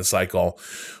hired in the cycle,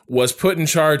 was put in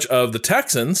charge of the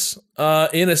Texans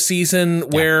in a season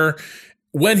where,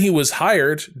 when he was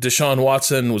hired, Deshaun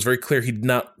Watson was very clear he did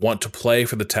not want to play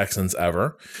for the Texans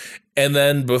ever. And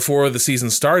then before the season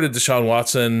started, Deshaun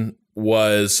Watson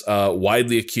was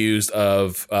widely accused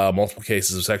of multiple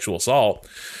cases of sexual assault.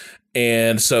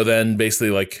 And so then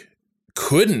basically like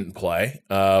couldn't play,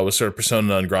 was sort of persona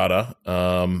non grata,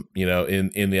 in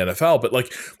the NFL. But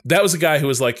like that was a guy who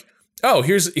was like, oh,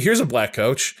 here's a black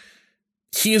coach.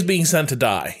 He is being sent to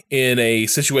die in a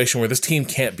situation where this team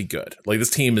can't be good. Like this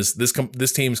team is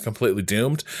completely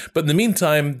doomed. But in the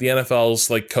meantime, the NFL's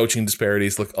like coaching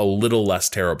disparities look a little less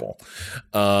terrible.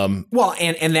 Well,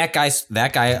 and that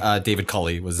guy, David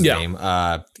Culley was his name,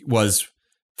 was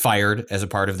fired as a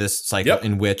part of this cycle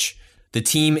in which the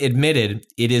team admitted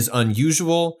it is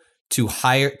unusual to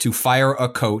fire a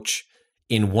coach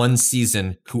in one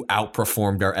season who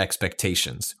outperformed our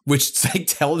expectations, which like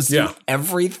tells you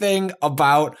everything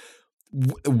about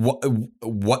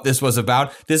what this was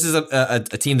about. This is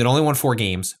a team that only won 4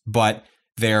 games, but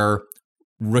their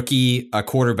rookie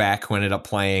quarterback who ended up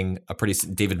playing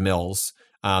David Mills,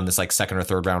 this like second or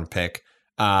third round pick,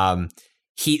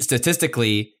 he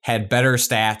statistically had better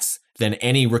stats than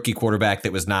any rookie quarterback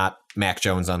that was not Mac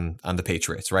Jones on the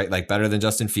Patriots, right? Like better than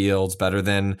Justin Fields, better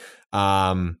than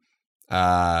any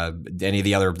of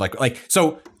the other like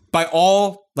so by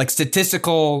all like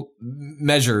statistical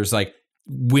measures, like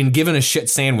when given a shit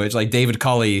sandwich, like David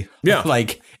Culley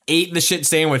like ate the shit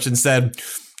sandwich and said,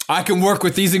 I can work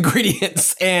with these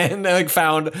ingredients, and like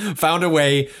found a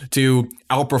way to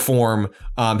outperform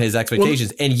his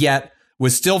expectations, and yet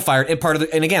was still fired.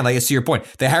 And again, like it's to your point,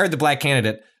 they hired the black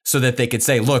candidate so that they could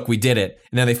say, look, we did it.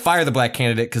 And then they fire the black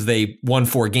candidate because they won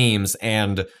 4 games.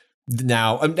 And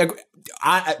now,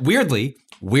 weirdly,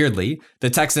 the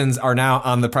Texans are now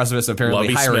on the precipice of apparently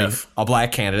Lovie hiring Smith. a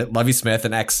black candidate, Lovie Smith,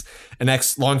 an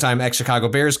longtime ex-Chicago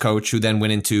Bears coach, who then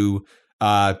went into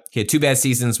he had 2 bad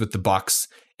seasons with the Bucs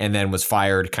and then was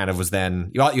fired. Kind of was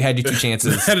then you had your 2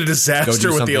 chances. Had a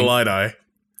disaster with the Illini.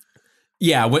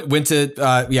 Yeah, went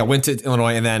to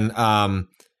Illinois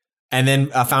and then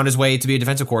found his way to be a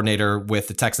defensive coordinator with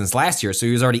the Texans last year. So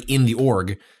he was already in the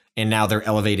org, and now they're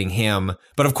elevating him.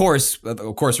 But of course,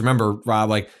 remember, Rob,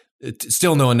 like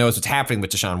still no one knows what's happening with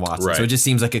Deshaun Watson. Right. So it just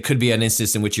seems like it could be an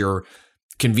instance in which you're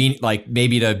convenient, like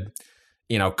maybe to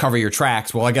cover your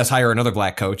tracks. Well, I guess hire another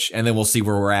black coach, and then we'll see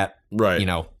where we're at. Right.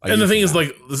 And the thing is,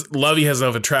 like, Lovie has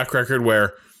enough of a track record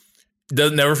where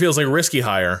it never feels like a risky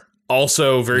hire.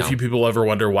 Also, very few people ever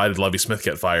wonder, why did Lovie Smith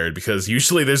get fired? Because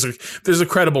usually there's a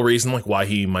credible reason like why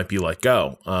he might be let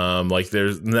go.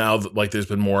 There's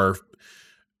been more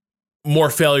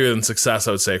failure than success,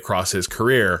 I would say, across his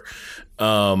career.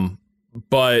 But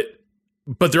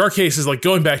there are cases like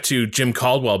going back to Jim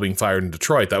Caldwell being fired in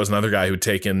Detroit. That was another guy who had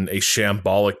taken a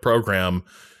shambolic program,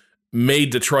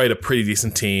 made Detroit a pretty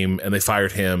decent team, and they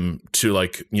fired him to they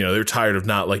were tired of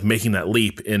not like making that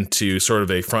leap into sort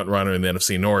of a front runner in the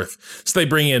NFC North. So they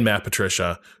bring in Matt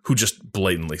Patricia, who just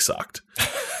blatantly sucked.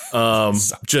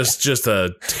 Just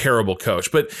a terrible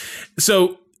coach. But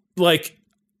so like,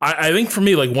 I think for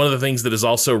me, like one of the things that is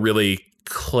also really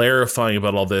clarifying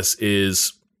about all this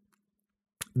is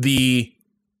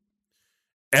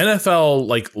NFL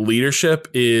like leadership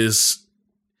is,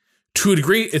 to a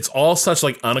degree, it's all such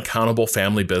like unaccountable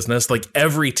family business. Like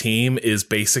every team is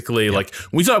basically like,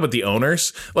 when we talk about the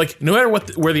owners, like no matter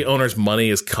where the owner's money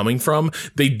is coming from,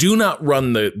 they do not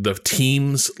run the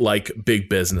teams like big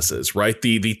businesses, right?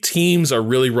 The teams are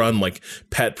really run like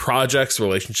pet projects,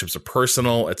 relationships are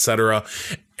personal, etc.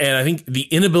 And I think the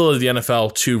inability of the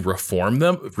NFL to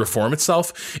reform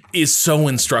itself is so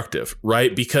instructive,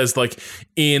 right? Because like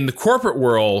in the corporate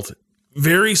world,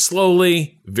 very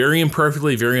slowly, very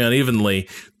imperfectly, very unevenly,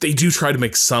 they do try to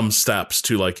make some steps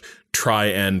to like try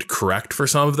and correct for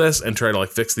some of this and try to like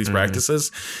fix these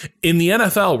practices. In the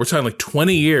NFL, we're talking like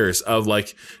 20 years of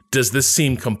like, does this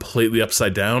seem completely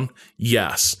upside down?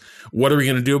 Yes. What are we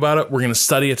going to do about it? We're going to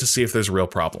study it to see if there's a real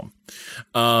problem.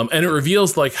 And it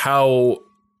reveals like how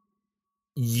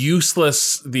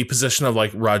useless the position of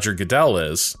like Roger Goodell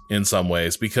is in some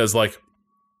ways, because like,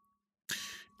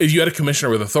 if you had a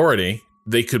commissioner with authority,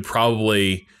 they could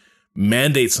probably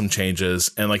mandate some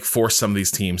changes and like force some of these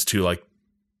teams to like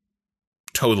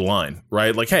toe the line,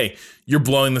 right? Like, hey, you're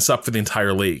blowing this up for the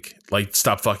entire league. Like,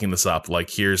 stop fucking this up.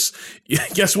 Like,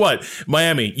 guess what?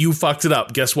 Miami, you fucked it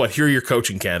up. Guess what? Here are your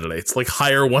coaching candidates. Like,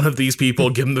 hire one of these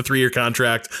people, give them the 3-year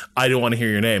contract. I don't want to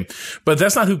hear your name. But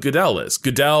that's not who Goodell is.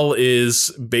 Goodell is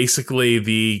basically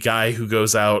the guy who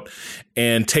goes out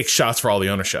and takes shots for all the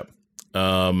ownership.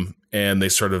 And they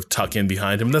sort of tuck in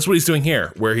behind him. That's what he's doing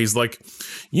here, where he's like,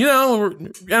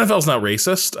 NFL's not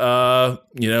racist.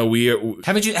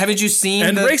 Haven't you seen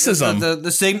end racism?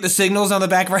 The signals on the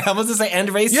back of our helmets that say end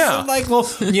racism? Yeah. Like, well,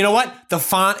 you know what? The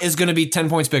font is going to be 10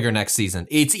 points bigger next season.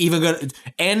 It's even going to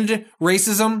end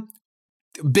racism,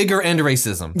 bigger end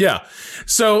racism. Yeah.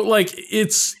 So like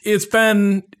it's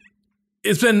been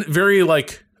very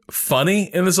like funny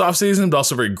in this offseason, but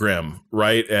also very grim,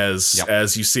 right?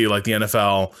 As you see like the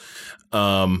NFL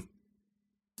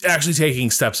actually taking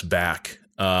steps back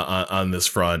on this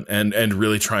front and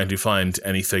really trying to find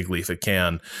any fig leaf it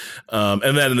can.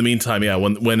 And then in the meantime,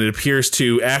 when it appears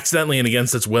to accidentally and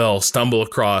against its will stumble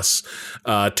across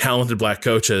talented black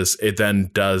coaches, it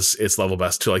then does its level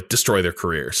best to like destroy their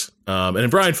careers. And in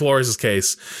Brian Flores'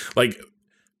 case, like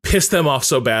piss them off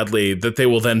so badly that they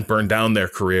will then burn down their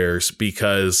careers,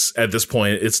 because at this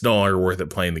point it's no longer worth it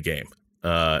playing the game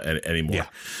anymore. Yeah.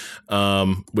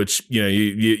 Which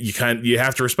you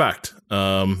have to respect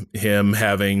him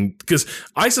having, because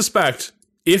I suspect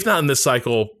if not in this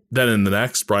cycle, then in the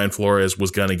next, Brian Flores was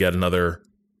going to get another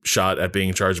shot at being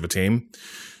in charge of a team.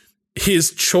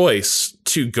 His choice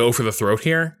to go for the throat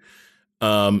here,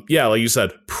 like you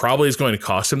said, probably is going to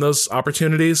cost him those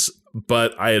opportunities.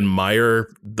 But I admire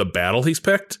the battle he's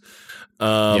picked.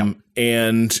 And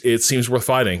it seems worth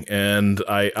fighting. And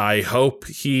I hope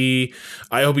he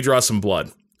draws some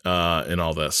blood in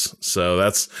all this. So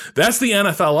that's the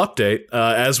NFL update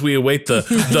as we await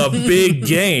the big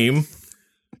game.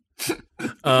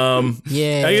 I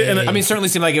mean, certainly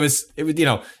seemed like it was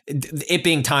it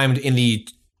being timed in the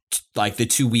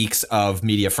 2 weeks of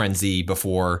media frenzy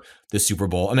before the Super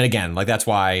Bowl. I mean, again, like that's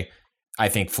why I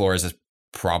think Flores is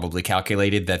probably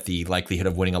calculated that the likelihood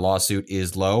of winning a lawsuit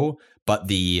is low, but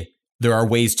there are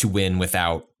ways to win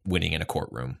without winning in a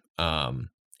courtroom.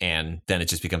 And then it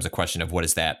just becomes a question of what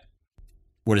does that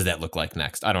look like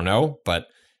next? I don't know, but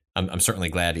I'm certainly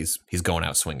glad he's going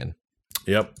out swinging.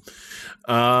 Yep.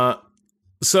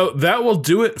 So that will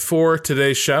do it for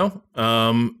today's show.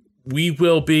 We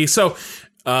will be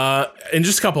in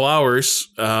just a couple hours,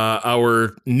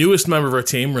 our newest member of our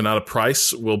team, Renata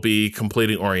Price, will be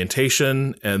completing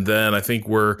orientation. And then I think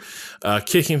we're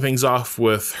kicking things off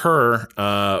with her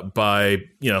by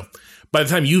the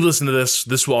time you listen to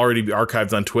this will already be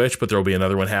archived on Twitch, but there will be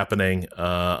another one happening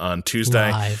on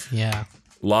Tuesday.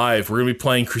 Live. We're going to be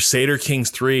playing Crusader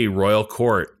Kings 3 Royal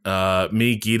Court.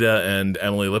 Me, Gita, and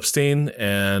Emily Lipstein,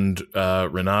 and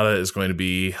Renata is going to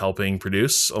be helping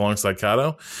produce alongside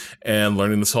Kato and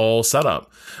learning this whole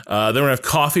setup. Then we're going to have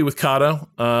coffee with Kato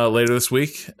later this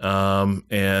week. And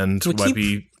we might keep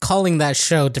be calling that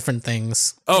show different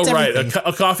things. Oh, it's right.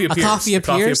 A coffee appears. A coffee appears?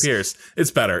 Coffee appears.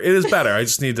 It's better. It is better. I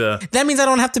just need to. That means I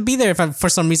don't have to be there if for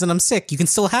some reason I'm sick. You can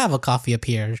still have a coffee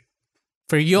appear.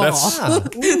 For you all.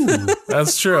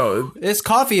 That's true. This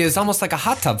coffee is almost like a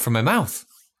hot tub for my mouth.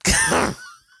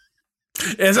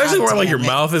 It's actually more like your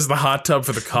mouth is the hot tub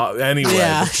for the coffee. Anyway,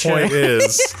 the point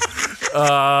is,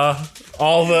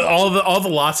 all the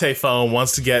latte foam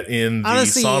wants to get in the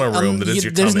sauna room that is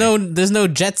your tummy. There's no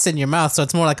jets in your mouth, so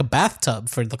it's more like a bathtub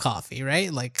for the coffee, right?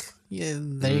 Like, yeah,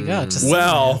 there you go. If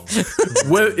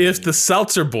the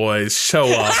Seltzer boys show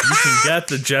up, you can get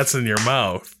the jets in your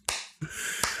mouth.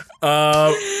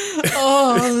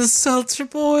 The Seltzer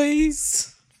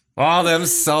boys. All them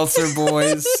seltzer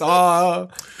boys. Oh.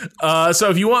 So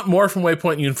if you want more from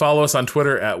Waypoint, you can follow us on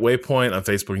Twitter at Waypoint, on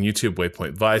Facebook and YouTube,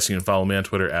 Waypoint Vice. You can follow me on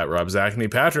Twitter at Rob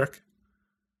Zachney. Patrick.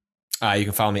 You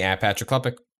can follow me at Patrick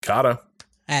Klepek. Kato.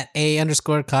 At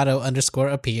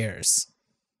 @A_Kato_appears.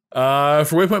 For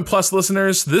Waypoint Plus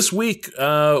listeners, this week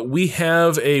we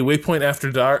have a Waypoint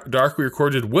After Dark we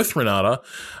recorded with Renata.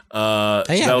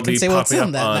 That'll be popping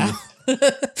up on.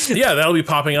 Yeah, that'll be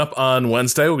popping up on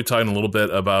Wednesday. We'll be talking a little bit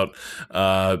about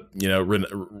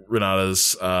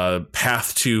Renata's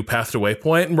path to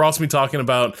Waypoint, and we'll also be talking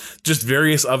about just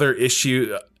various other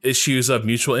issues of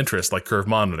mutual interest, like curve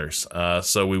monitors.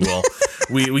 So we will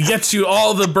we get to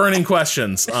all the burning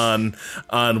questions on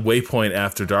Waypoint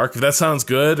After Dark. If that sounds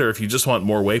good, or if you just want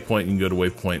more Waypoint, you can go to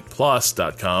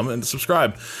waypointplus.com and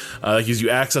subscribe. That gives you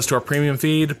access to our premium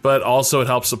feed, but also it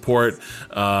helps support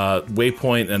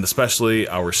Waypoint and especially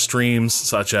our streams,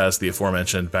 such as the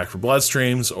aforementioned Back 4 Blood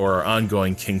streams or our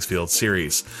ongoing Kingsfield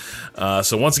series.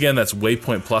 So once again, that's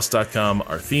waypointplus.com.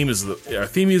 Our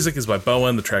theme music is by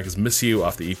Bowen. The track is Miss You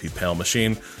off the EP Pale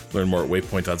Machine. Learn more at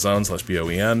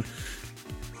waypoint.zone/BOEN.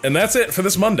 And that's it for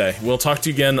this Monday. We'll talk to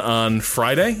you again on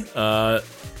Friday.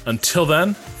 Until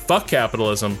then, fuck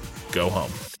capitalism. Go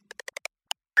home.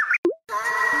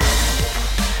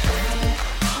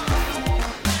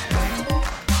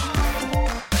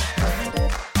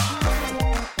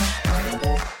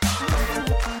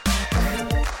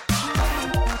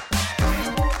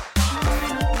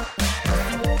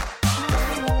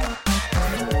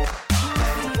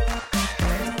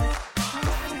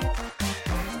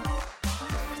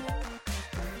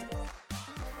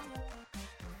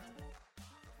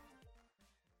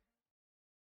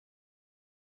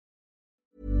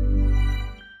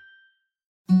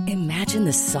 Imagine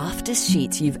the softest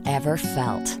sheets you've ever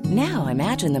felt. Now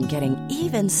imagine them getting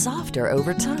even softer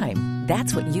over time.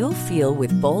 That's what you'll feel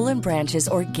with Boll & Branch's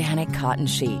organic cotton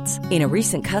sheets. In a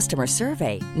recent customer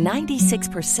survey,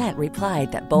 96%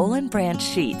 replied that Boll & Branch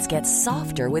sheets get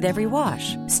softer with every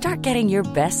wash. Start getting your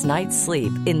best night's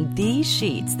sleep in these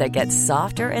sheets that get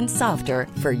softer and softer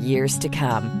for years to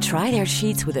come. Try their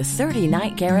sheets with a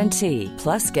 30-night guarantee.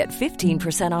 Plus, get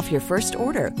 15% off your first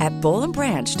order at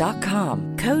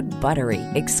bollandbranch.com. Code BUTTERY.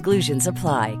 Exclusions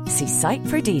apply. See site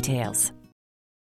for details.